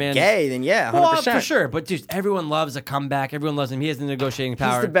 Iron If you're Man. gay, then yeah, 100%. Well, for sure. But dude, everyone loves a comeback. Everyone loves him. He has the negotiating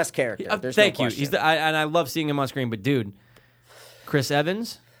power. He's the best character. There's thank no you. question. And I love seeing him on screen. But dude, Chris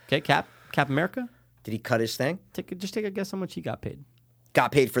Evans. Okay, Cap America. Did he cut his thing? Just take a guess how much he got paid.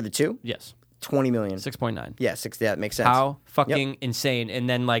 Got paid for the 2? Yes, 20 million. 6.9. Yeah, 6. Yeah, that makes sense. How fucking insane! And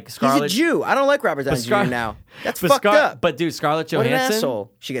then like He's Scarlett. a Jew. I don't like Robert Downey Scar- Jr. now. That's but fucked up. But dude, Scarlett What an Johansson.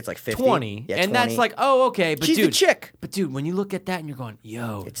 asshole. She gets like 50. 20. Yeah, and 20. that's like, oh, okay. But She's dude, the chick. But dude, when you look at that and you're going,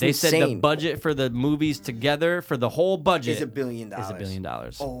 yo, It's they said the insane. budget for the movies together for the whole budget Is $1 billion. Is $1 billion.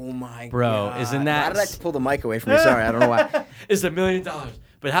 Oh my Bro, god. isn't that- Why did I have to pull the mic away from me? Sorry, I don't know why. Is $1 million.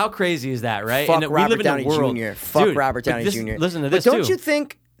 But how crazy is that, right? Fuck and Robert we live Downey in a world. Jr. Fuck Dude, Robert but Downey this- Jr. Listen to this But don't too. you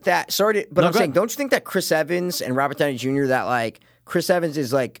think that? Sorry, but No, I'm go saying, ahead. don't you think that Chris Evans and Robert Downey Jr. that like Chris Evans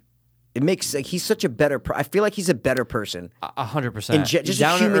is like, it makes like he's such a better. I feel like he's a better person. 100%. And just He's a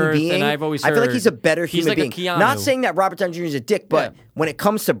down to human earth, being. and I've always I feel like heard he's a better he's human like being. A Keanu. Not saying that Robert Downey Jr. is a dick, but Yeah. when it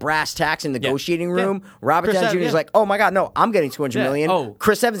comes to brass tacks in the negotiating Yeah. room, Robert Chris Downey Jr. Evans, is yeah. like, oh my god, no, I'm getting 200 Yeah. million. Oh.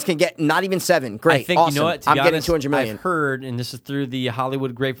 Chris Evans can get not even 7. Great, I think awesome. you know what? To I'm be getting honest, 200 million. I've heard, and this is through the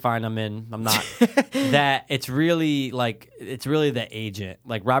Hollywood grapevine I'm in. I'm not. that it's really the agent.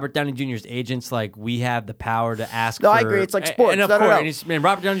 Like Robert Downey Jr.'s agents. Like we have the power to ask. No, for, I agree. It's like sports. And of No, no, course, no. and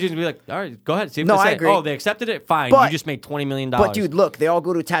Robert Downey Jr. would be like, all right, go ahead. See what No, they I say. agree. Oh, they accepted it. Fine. But- you just made $20 million. But dude, look, they all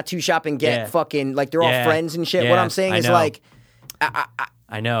go to a tattoo shop and get Yeah. fucking like they're all Yeah. friends and shit. Yeah, what I'm saying I is know. like,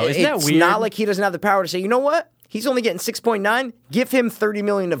 I know. Isn't that it's weird? not like he doesn't have the power to say, you know what? He's only getting 6.9. Give him 30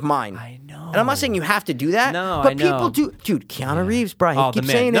 million of mine. I know. And I'm not saying you have to do that. No, but I know. people do. Dude, Keanu Reeves, bro. Oh, I keep the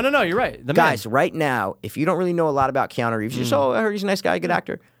man. saying it. No, you're right. The Guys, man. right now, if you don't really know a lot about Keanu Reeves, you just, oh, I heard he's a nice guy, good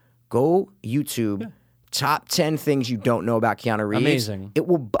actor. Go YouTube. Top 10 things you don't know about Keanu Reeves. Amazing. It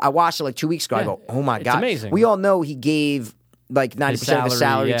will. I watched it like 2 weeks ago. I Yeah. go, oh my It's god, amazing. We all know he gave like 90% of his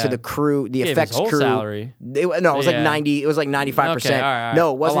salary yeah. to the crew, the Gave his effects whole crew. salary. No, it was like Yeah. 90. It was like 95%. Okay, all right.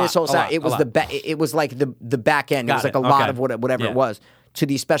 No, it wasn't A his whole lot, salary. a It was lot. it was like the back end. It Got was like it. a lot Okay. of whatever Yeah. it was to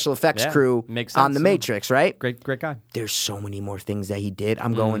the special effects Yeah. crew Makes on sense, the yeah. Matrix, right? Great guy. There's so many more things that he did.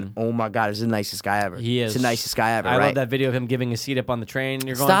 I'm going, oh my god, he's the nicest guy ever. He is He's the nicest guy ever. I right? love that video of him giving a seat up on the train. And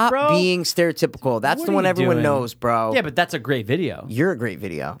you're going, Stop bro, being stereotypical. That's what the are one you everyone doing? knows, bro. Yeah, but that's a great video. You're a great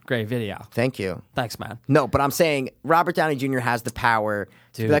video. Great video. Thank you. Thanks, man. No, but I'm saying Robert Downey Jr. has the power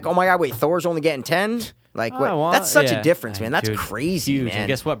to be Dude. like, oh my god, wait, Thor's only getting 10? Like, what? I want- That's such yeah. a difference, man. That's Dude, crazy, huge. man. And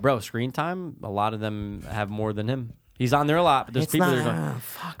guess what, bro? Screen time, a lot of them have more than him. He's on there a lot, but there's It's people not, that are going,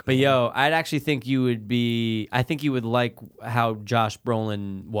 fuck, but yo, I'd actually think you would be, I think you would like how Josh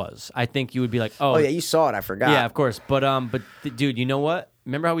Brolin was. I think you would be like, Oh yeah, you saw it. I forgot. yeah, of course. But dude, you know what?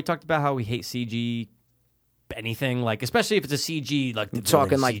 Remember how we talked about how we hate CG anything? Like, especially if it's a CG, like the Talking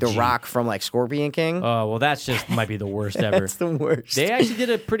villain like The CG. Rock from like Scorpion King. Oh, well, that's just might be the worst ever. That's the worst. They actually did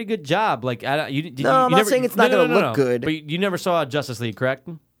a pretty good job. Like, I'm not saying it's not gonna look good. But you never saw Justice League, correct?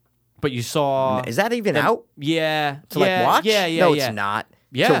 But you saw. Is that even out Yeah. to like watch? Yeah. No, yeah. it's not.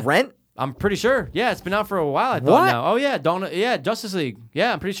 Yeah. To rent? I'm pretty sure. Yeah, it's been out for a while. I thought What? now. Oh yeah, Justice League.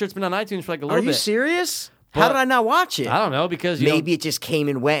 Yeah, I'm pretty sure it's been on iTunes for like a Are little you bit. serious? How But- did I not watch it? I don't know because you Maybe it just came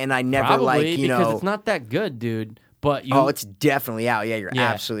and went, and I never probably like because know. it's not that good, dude. But you, Oh, it's definitely out. Yeah, you're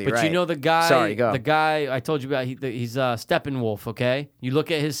absolutely but right. you know the guy. Sorry, go. The guy I told you about. He's Steppenwolf. Okay, you look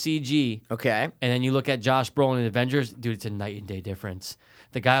at his CG, Okay. and then you look at Josh Brolin in Avengers. Dude, it's a night and day difference.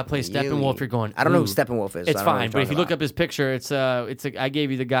 The guy who plays Really? Steppenwolf, you're going. I don't know who "Ooh." Steppenwolf is. It's I don't know what fine, you're but if you talking look about. up his picture, it's. I gave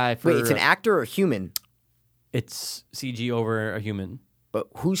you the guy for. Wait, it's an actor or a human? It's CG over a human. But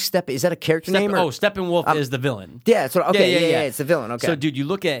who's Is that a character name? Or? Steppenwolf is the villain. Yeah, it's okay. Yeah. It's the villain. Okay. So, dude, you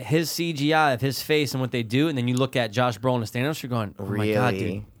look at his CGI of his face and what they do, and then you look at Josh Brolin and Thanos. You're going, oh my god,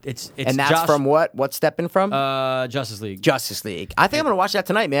 Really? dude! It's and that's Josh, from what? What's Steppen from? Justice League. Justice League. I think I'm gonna watch that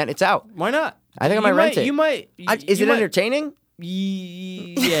tonight, man. It's out. Why not? I think I might rent it. You might. Is it entertaining?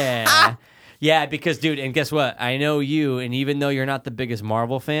 Yeah. Yeah, because, dude, and guess what? I know you, and even though you're not the biggest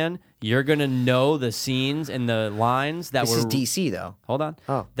Marvel fan, you're going to know the scenes and the lines that This were... is DC though. Hold on.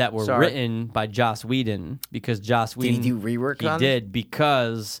 Oh, that were sorry. written by Joss Whedon, because Joss Whedon... Did he do rework on it? He did,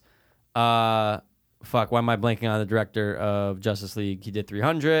 because... fuck, why am I blanking on the director of Justice League? He did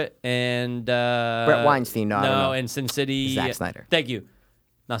 300, and... Brett Weinstein, no, I don't know. and Sin City... Zack Snyder. Thank you.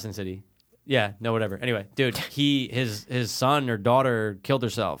 Not Sin City. Yeah, no, whatever. Anyway, dude, his son or daughter killed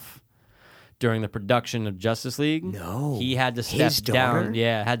herself during the production of Justice League. No. He had to step His daughter? down.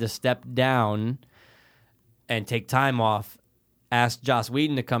 Yeah, had to step down and take time off. Asked Joss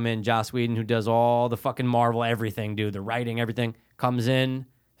Whedon to come in. Joss Whedon, who does all the fucking Marvel everything, dude, the writing, everything, comes in,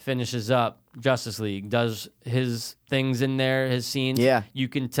 finishes up Justice League, does his things in there, his scenes. Yeah. You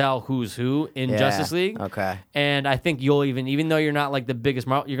can tell who's who in Yeah, Justice League. okay. And I think you'll even though you're not like the biggest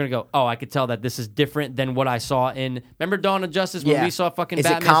Marvel, you're going to go, oh, I could tell that this is different than what I saw in, remember Dawn of Justice when Yeah. we saw fucking Is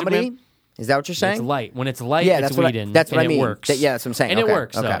Batman? it comedy? Superman? Is that what you're saying? It's light. When it's light, Yeah, it's that's what I- Whedon. that's what and I mean. It works. Yeah, that's what I'm saying. And Okay, it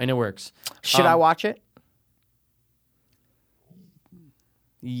works, though. okay. And it works. Should I watch it?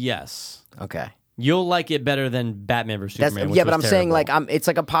 Yes. Okay. You'll like it better than Batman vs That's, Superman. Which yeah, but was I'm saying terrible. like it's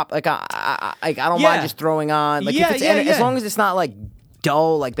like a pop. Like I don't Yeah. mind just throwing on. Like Yeah, if it's, yeah, and yeah. as long as it's not like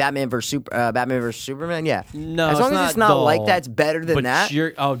dull like Batman versus Superman. Yeah. No, as long it's as it's not not like dull. that, it's better than But that.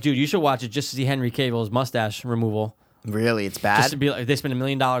 oh, dude, you should watch it just to see Henry Cavill's mustache removal. Really, it's Just bad. to be like, they spent $1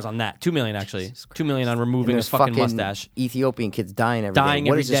 million on that. $2 million actually. $2 million on removing And his there's fucking mustache. Ethiopian kids dying every day. Dying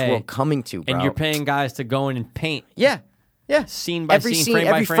What every is this day. world coming to, bro? And you're paying guys to go in and paint Yeah. scene by Every scene, frame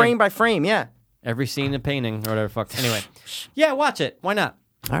by every frame. by frame. Yeah. Every scene of painting or whatever. Fuck. Anyway, yeah, watch it. Why not?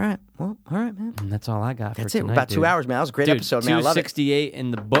 All right. Well, all right, man. And that's all I got. That's for it. tonight, About 2 dude. hours, man. That was a great Dude, episode, man. I love it. 268 in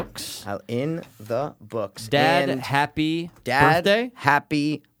the books. In the books. Dad, And happy Dad, birthday.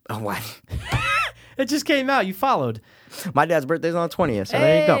 happy. Oh, what? It just came out. You followed. My dad's birthday's on the 20th, so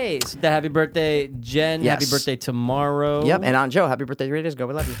there you go. Hey, so happy birthday, Jen. Yes. Happy birthday tomorrow. Yep, and Aunt Joe, happy birthday, Radios. Go,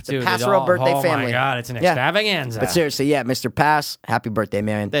 we love you. It's Dude, a Passerelle birthday oh family. my God, it's an Yeah. extravaganza. But seriously, yeah, Mr. Pass, happy birthday,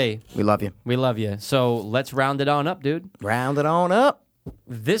 man. Hey. We love you. We love you. So let's round it on up, dude. Round it on up.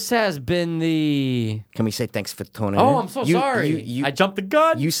 This has been the... Can we say thanks for tuning in? Oh, I'm so sorry. You, I jumped the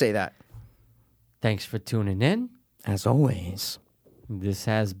gun. you say that. Thanks for tuning in. As always. This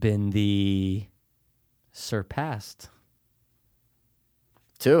has been the Surpassed.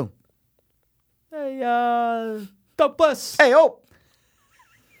 2. Hey, God bless. Hey, oh.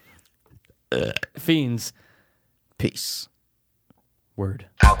 Fiends. Peace. Word.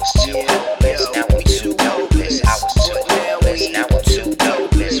 I was too hopeless, now we too hopeless. I was too